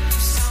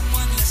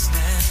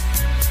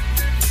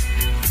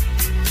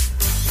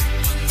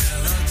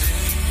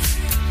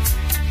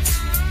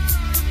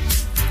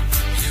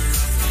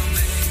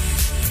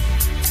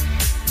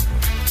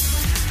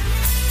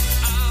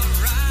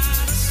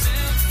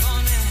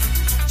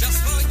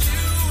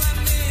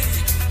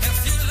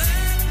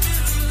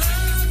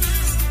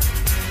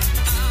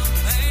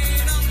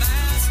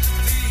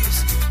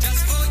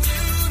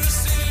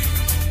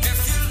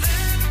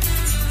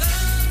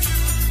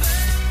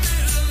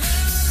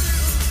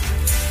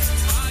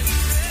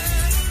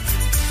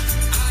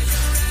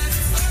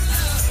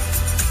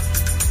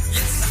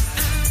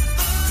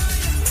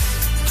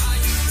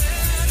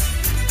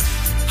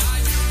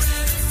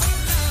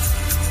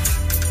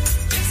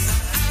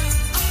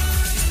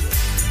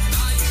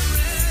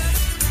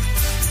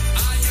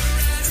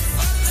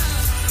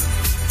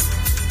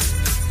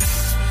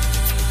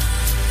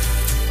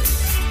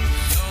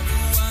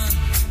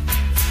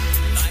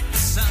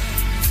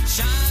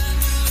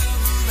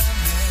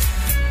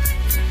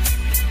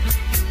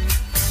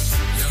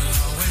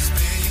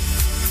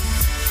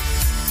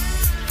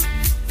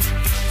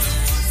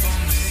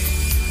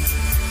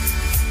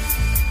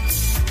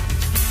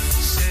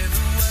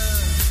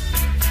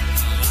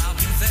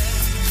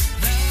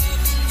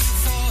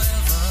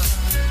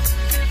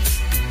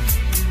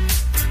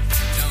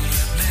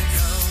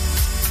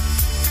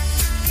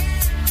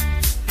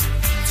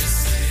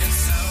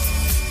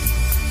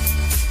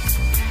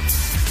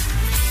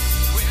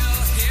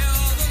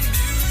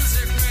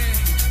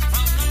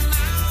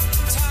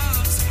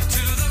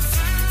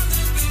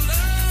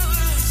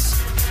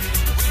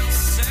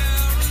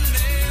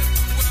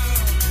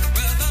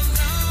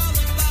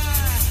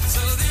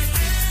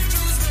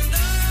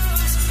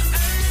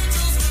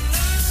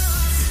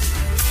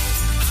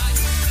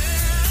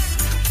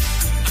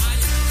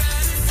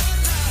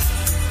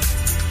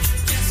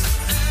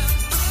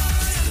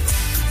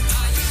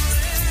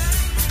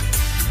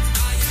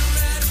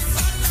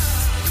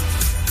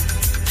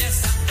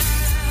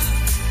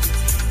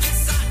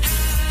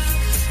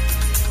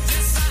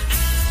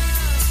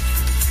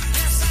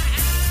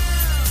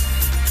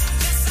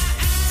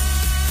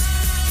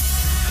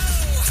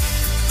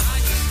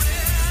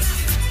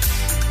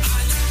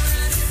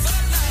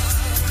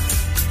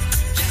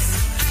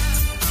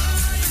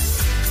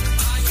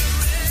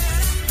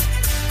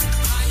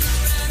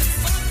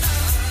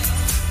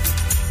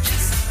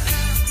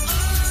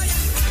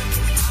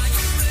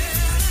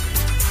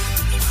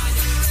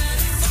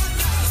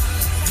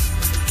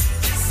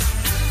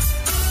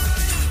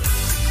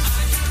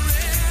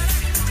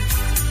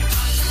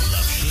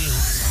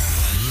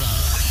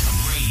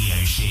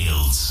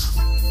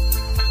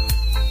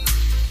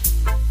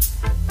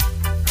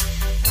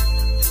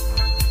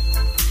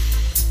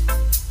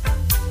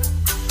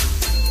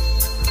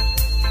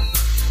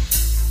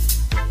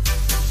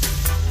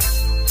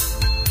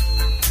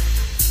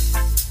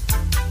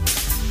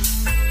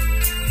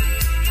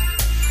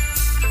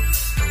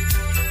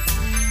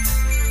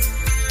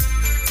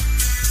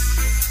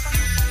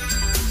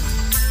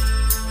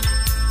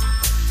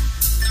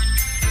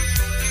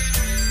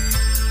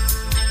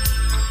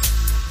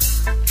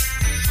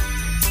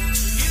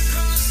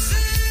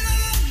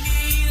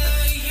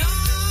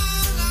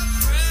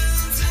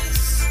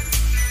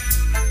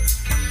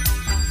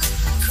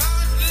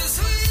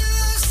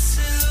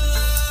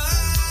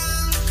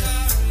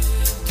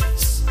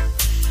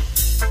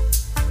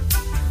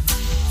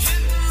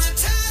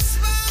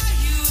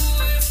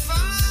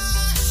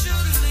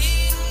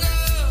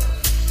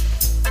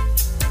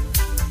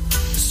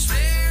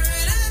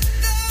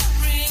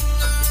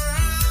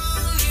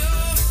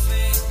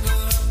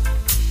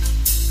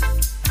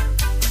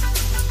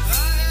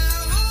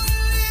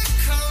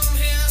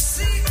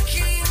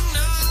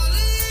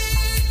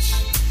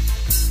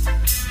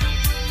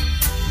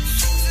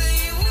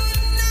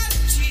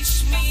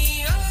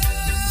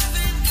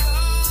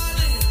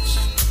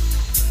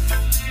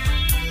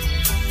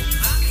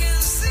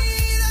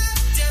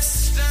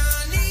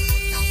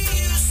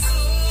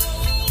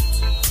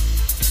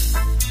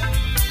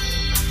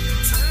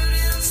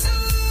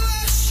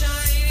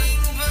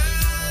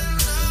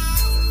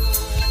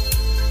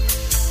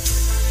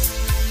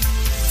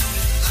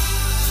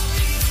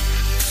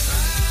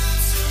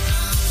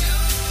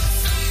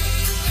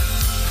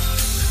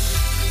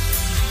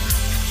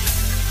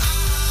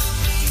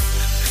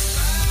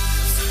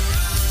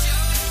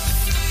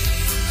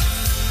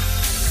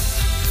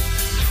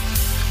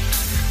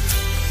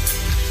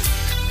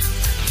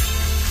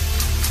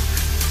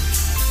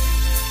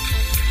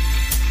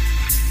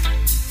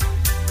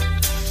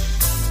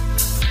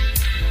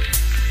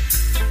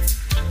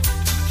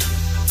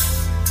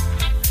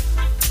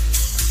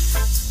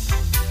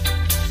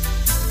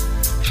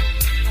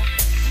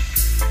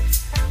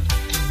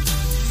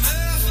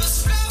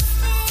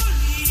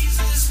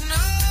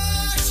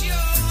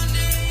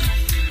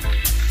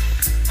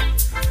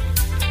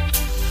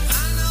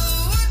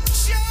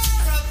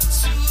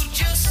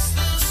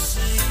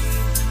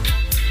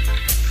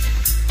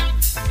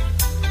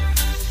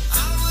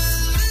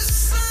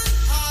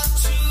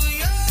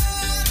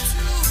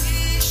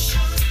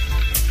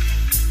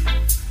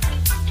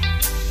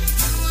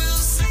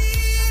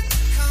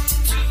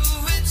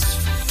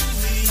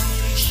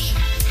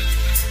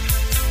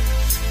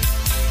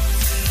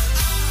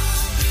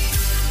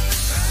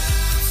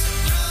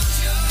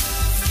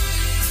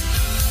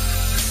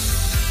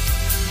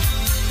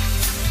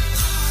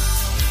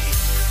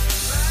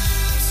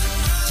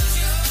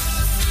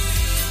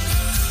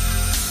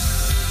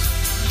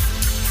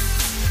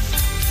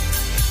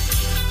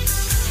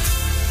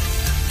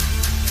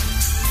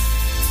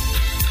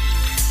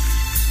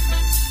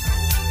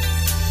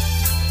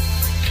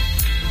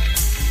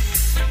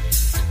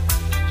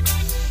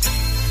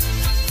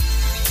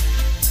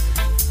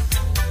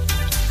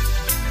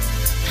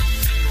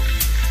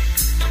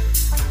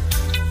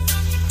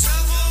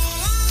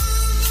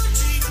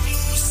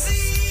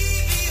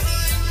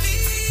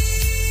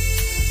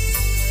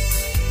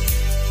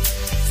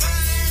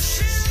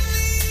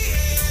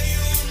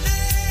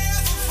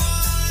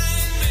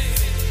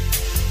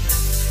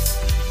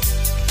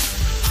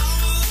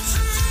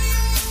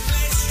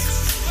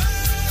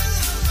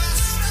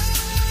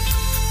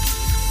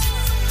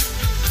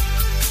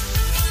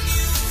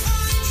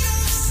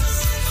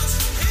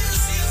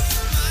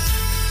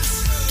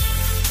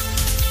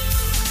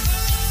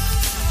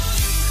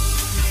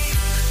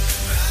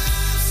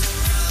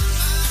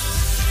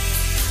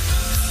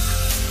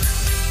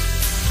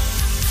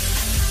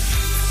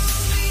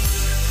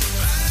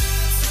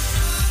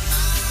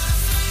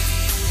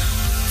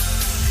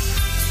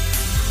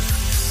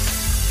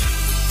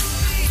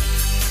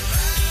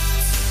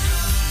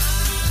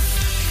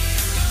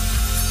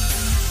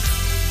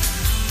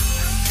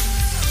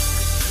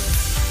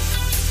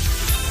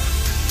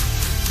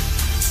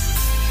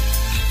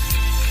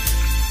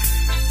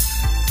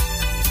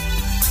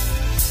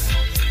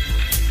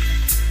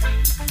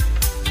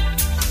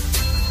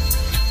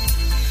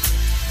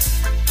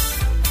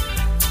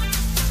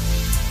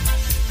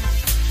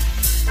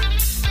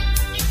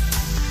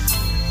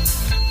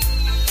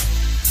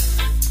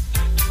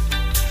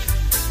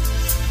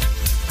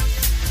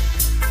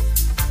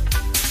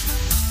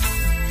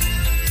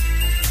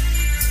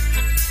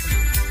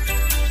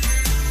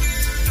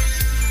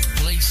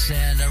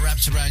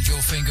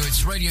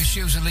 It's Radio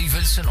Shields and Lee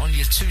Vincent on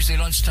your Tuesday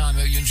lunchtime.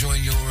 Are you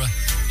enjoying your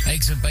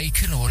eggs and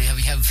bacon, or whatever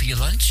you having for your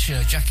lunch?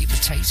 Jacket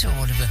potato,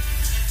 or whatever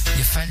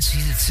you fancy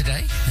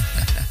today?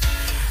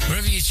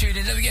 Wherever you tune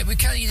in, don't forget, we're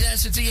carrying you down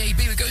to DAB.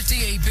 We go to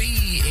DAB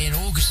in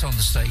August on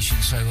the station,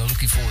 so we're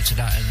looking forward to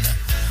that.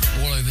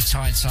 And all over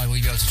Tyneside,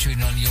 we'll be able to tune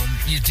in on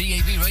your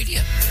DAB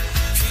radio.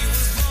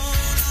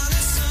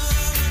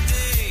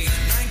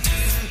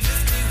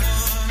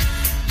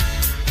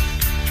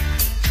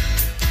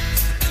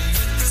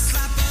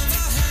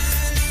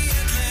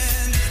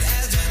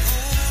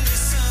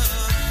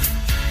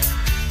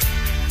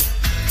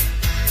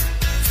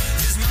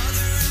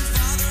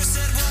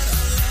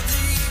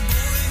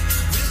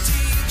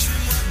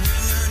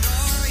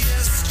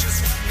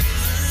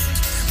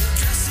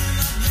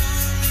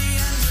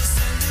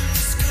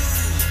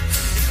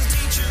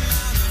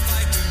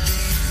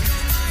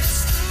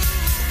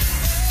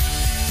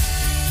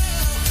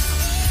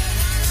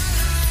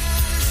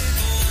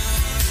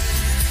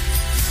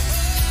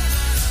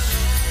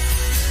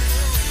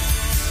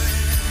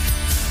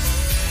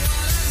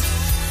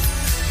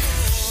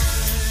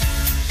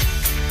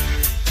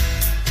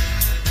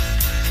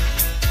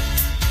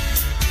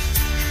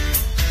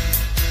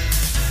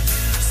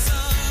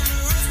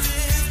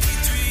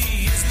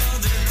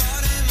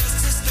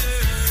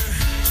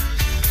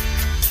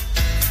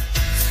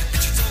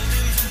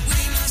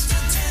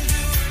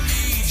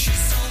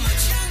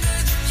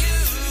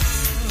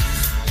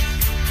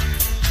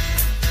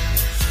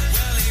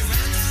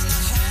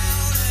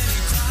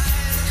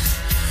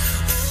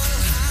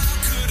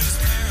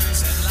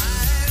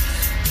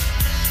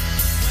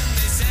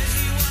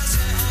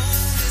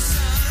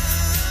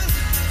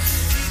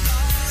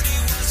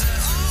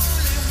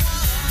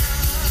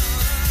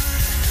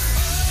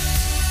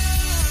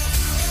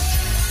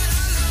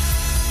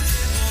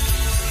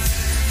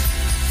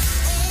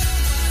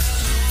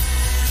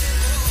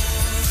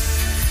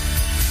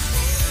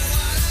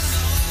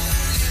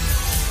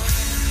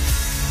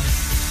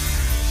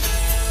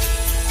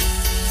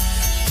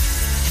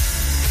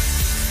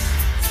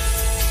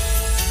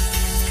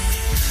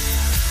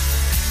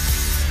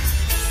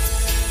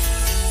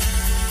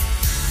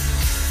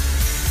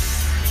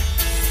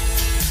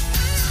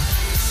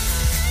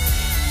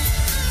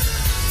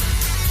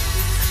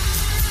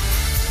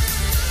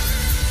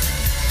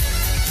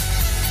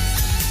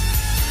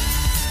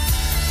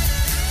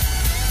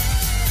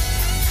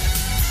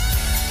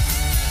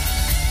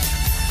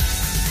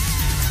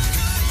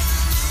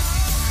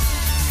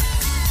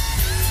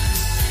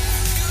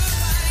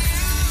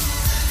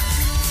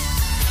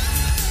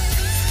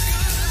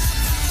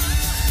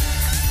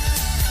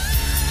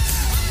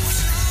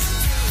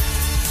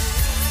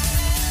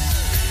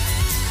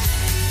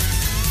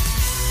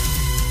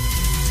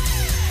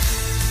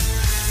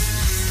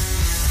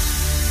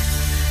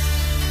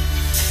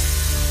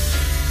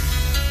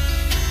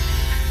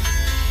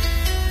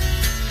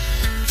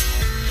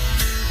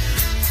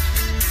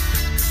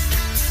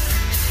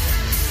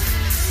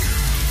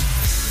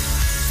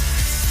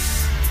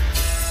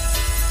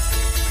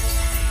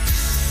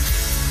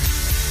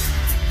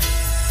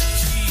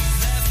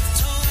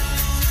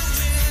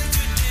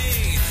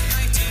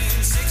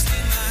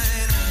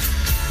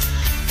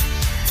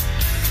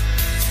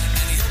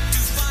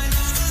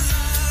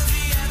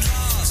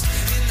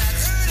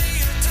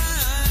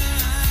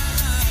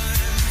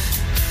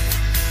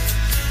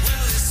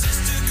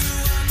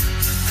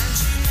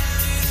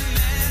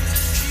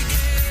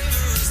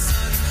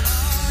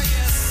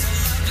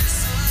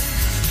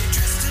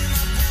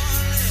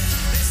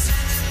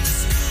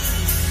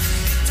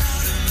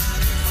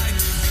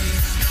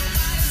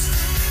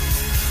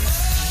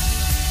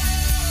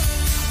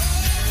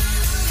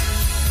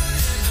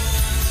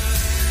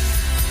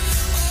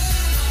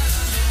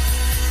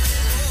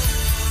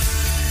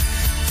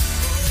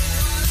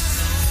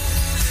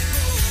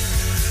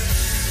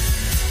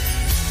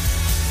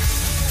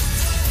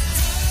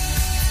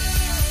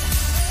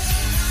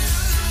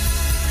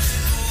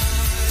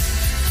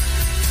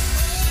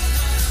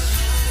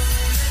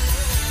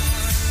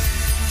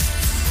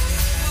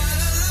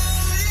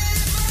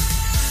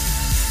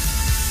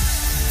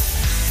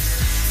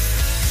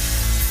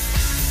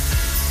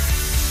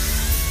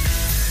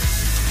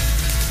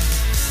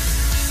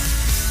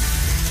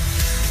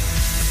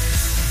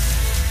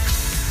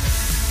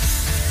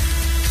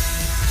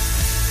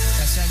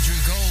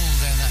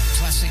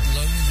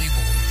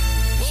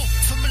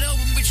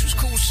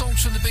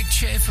 from the Big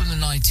Chair from the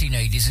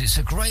 1980s. It's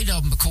a great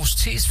album, of course,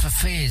 Tears for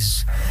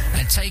Fears.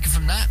 And taken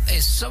from that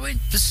is Sowing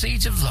the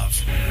Seeds of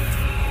Love.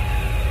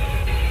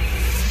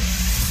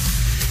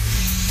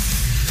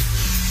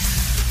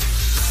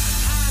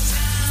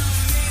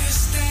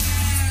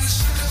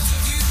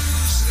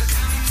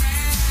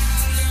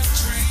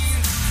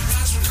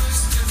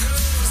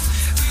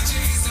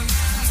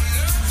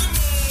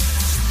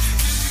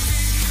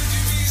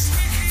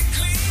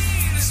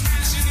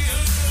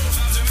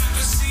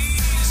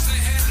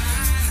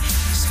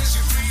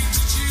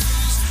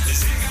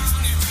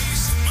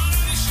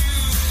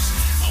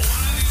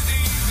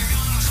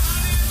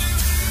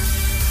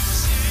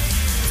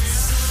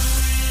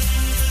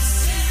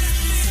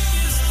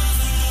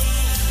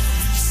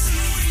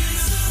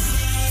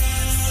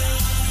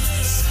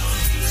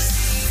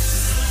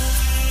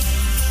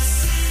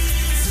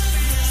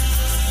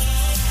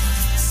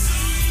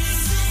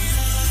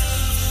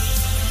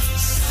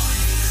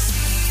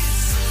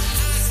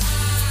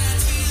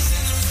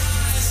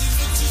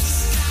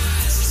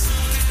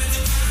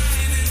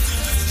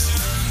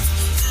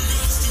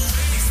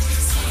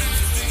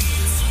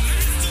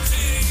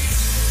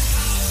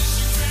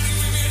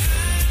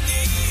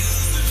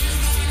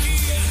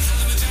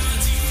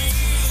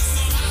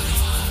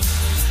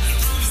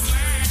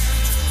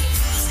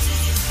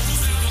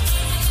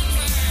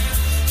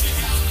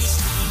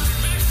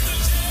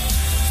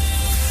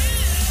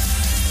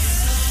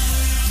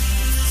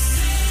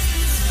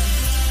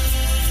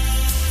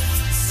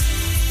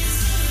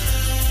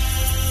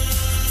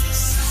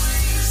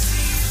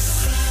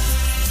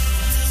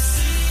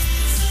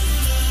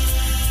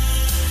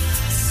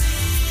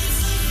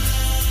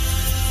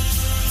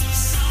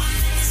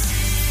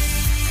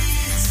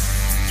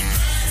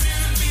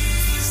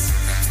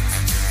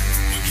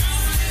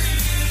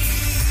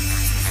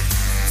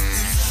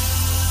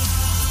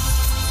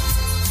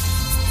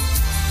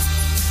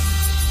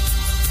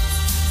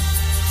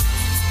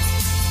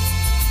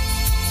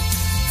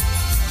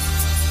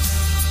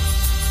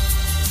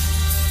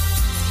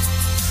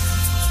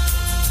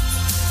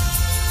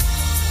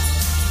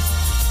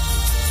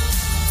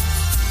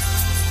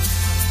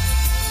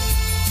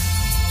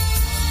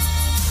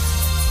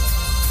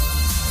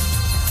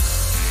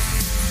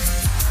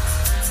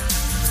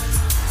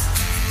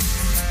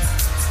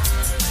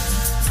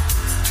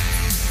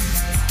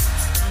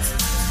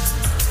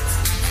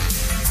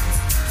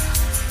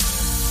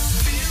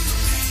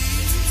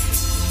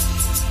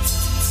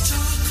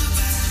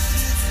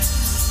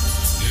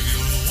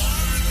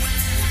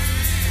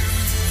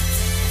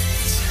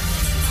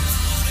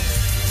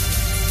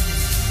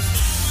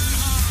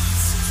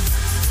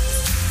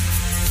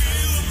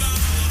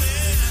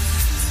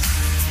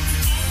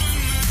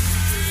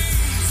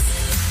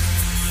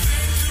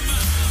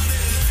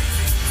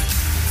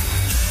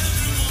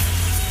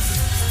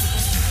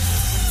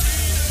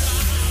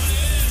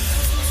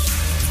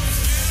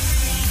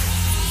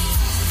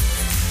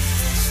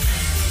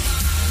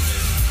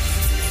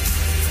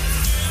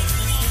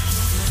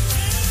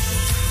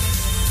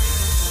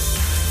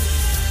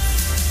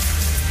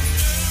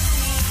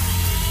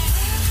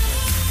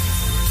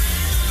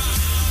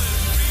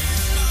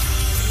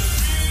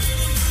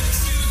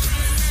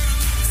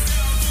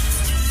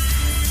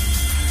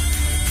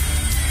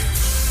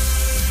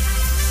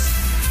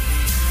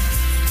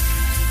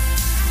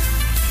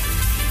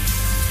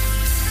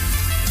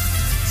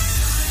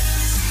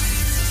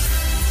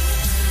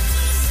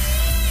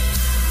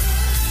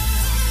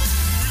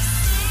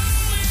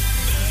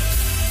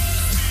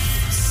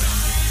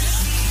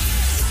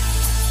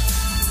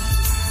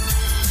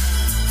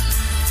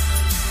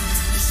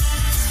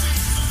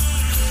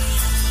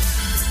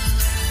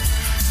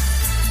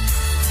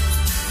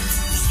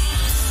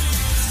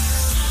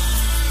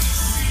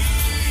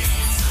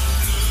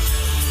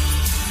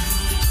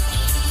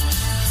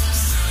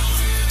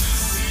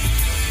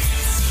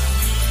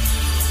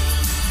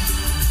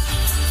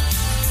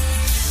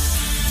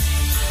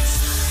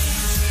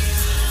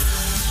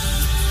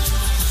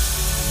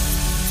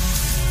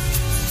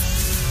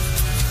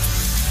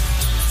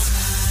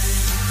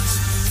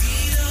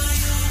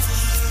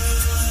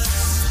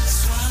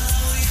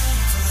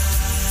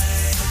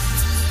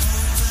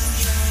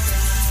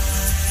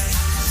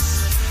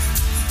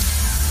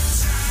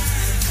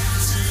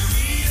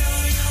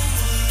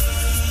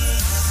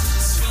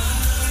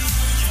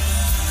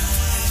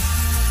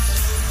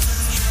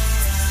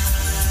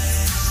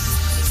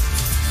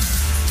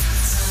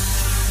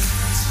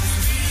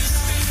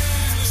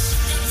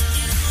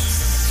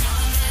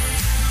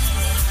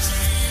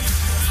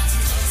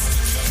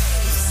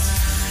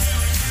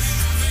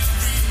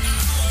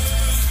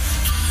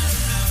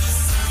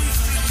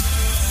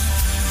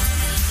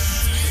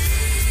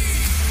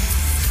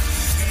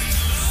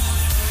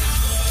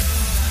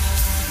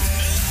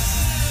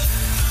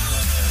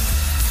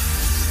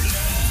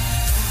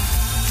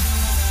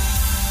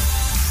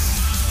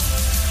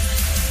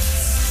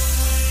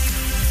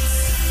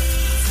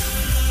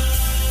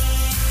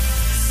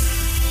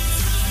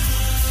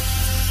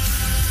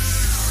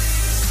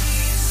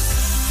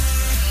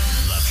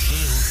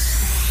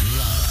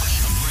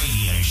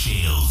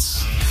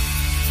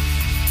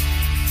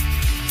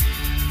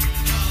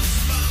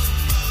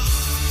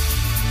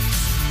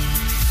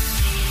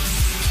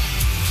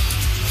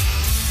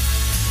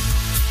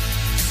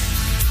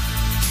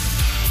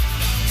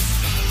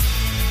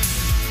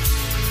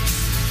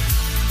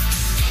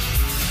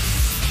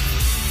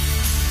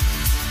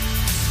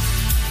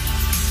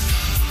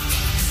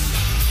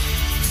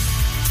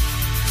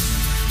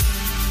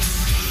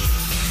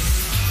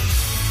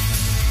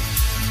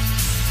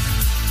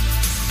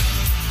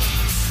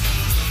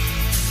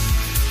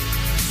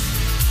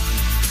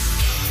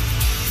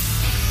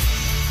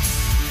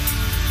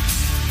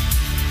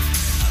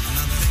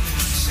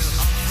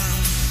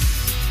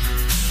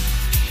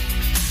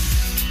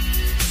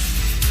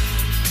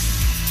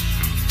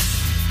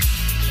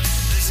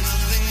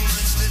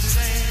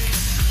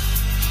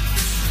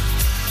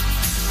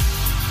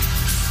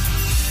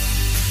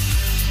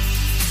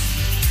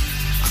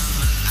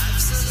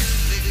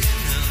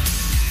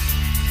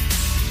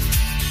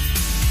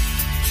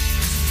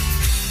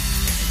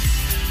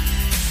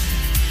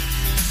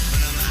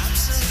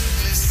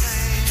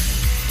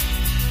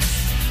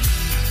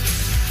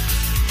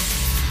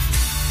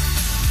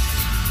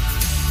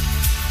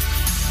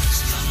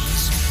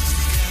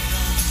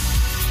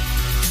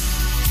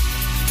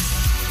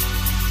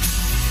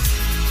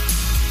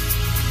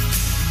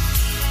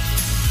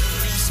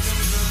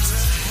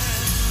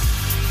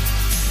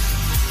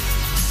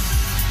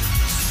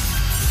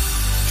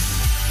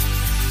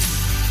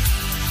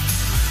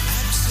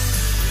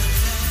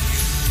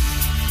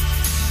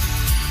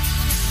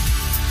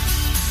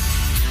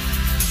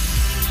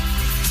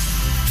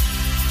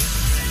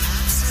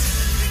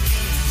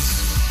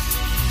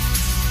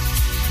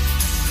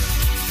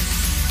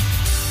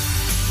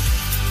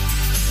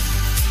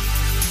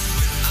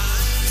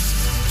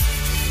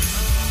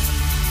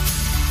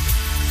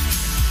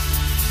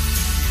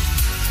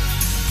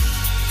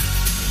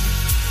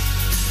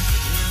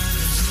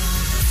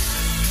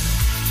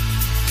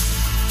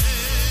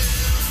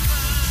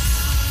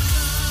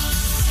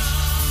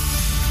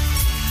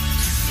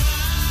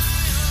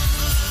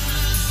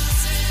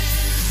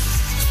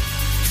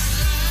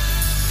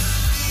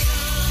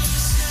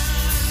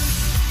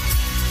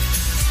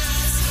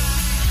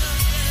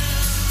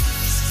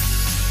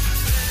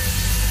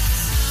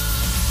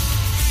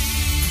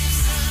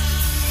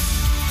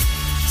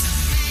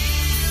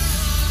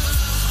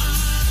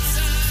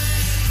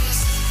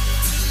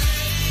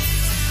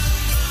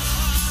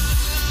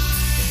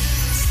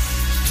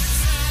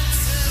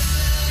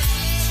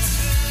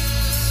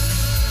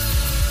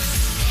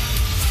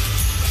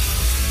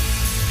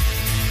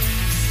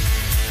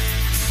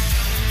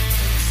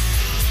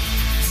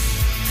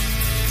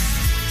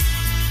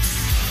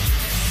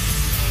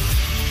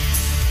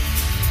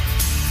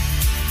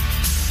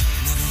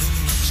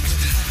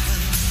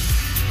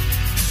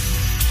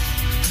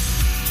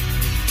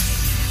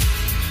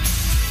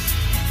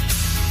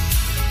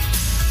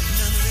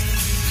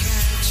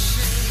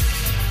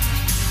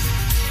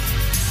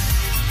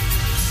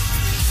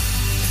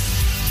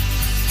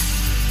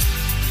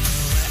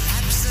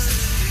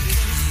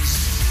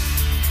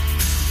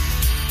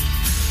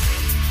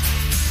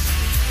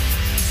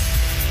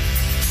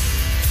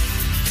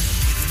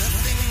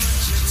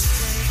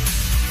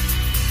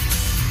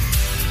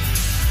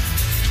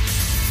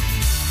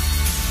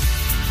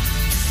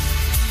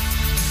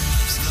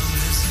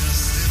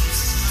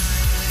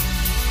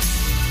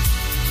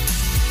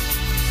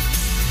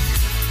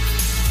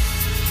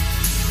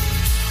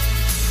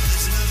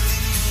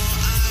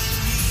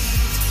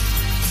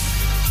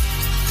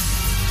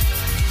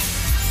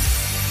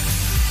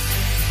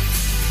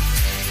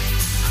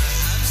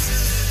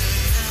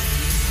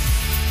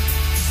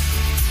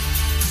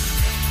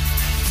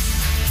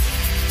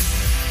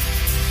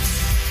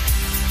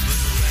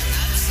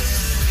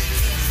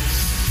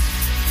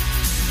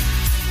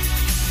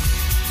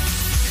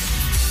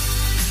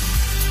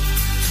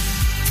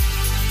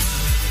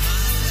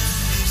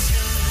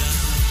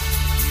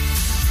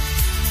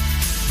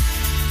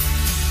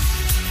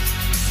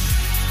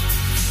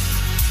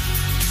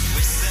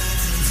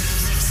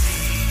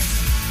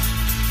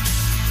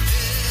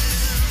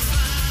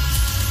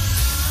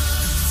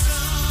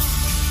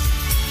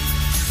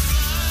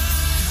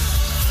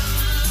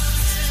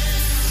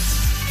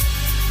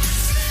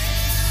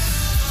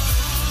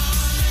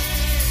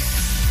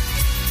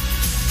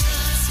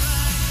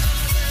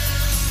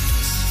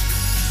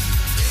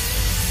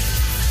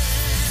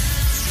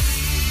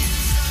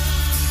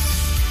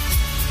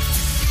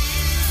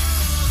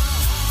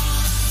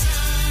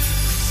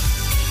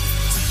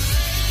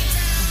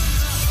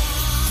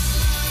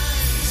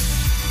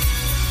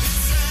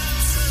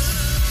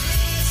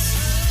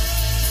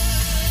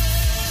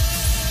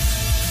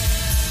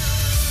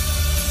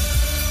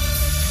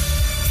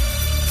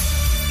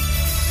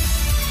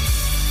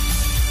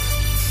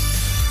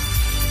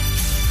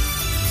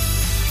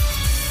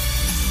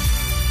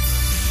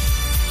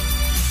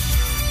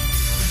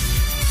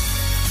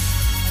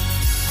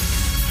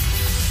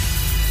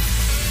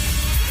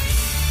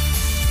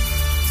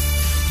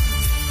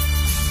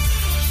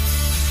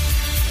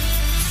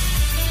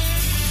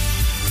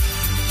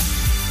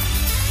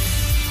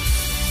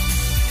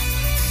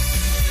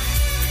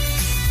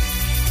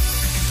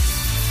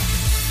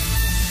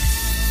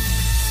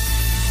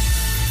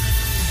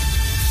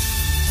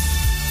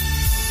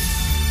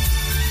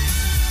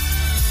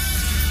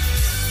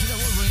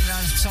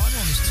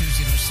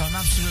 time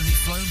absolutely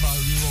flown by.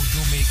 You will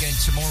join me again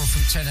tomorrow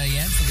from 10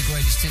 a.m. for the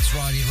greatest hits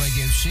right here at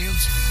Radio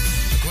Shields.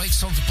 A great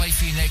song to play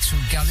for you next from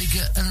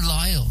Gallagher and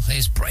Lyle.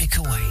 Here's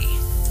Breakaway.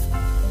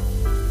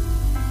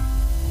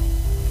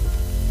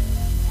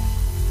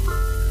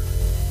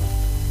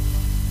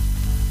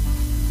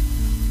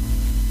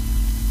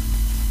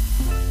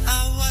 I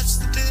watch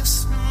the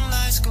distant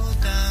lights go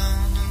down.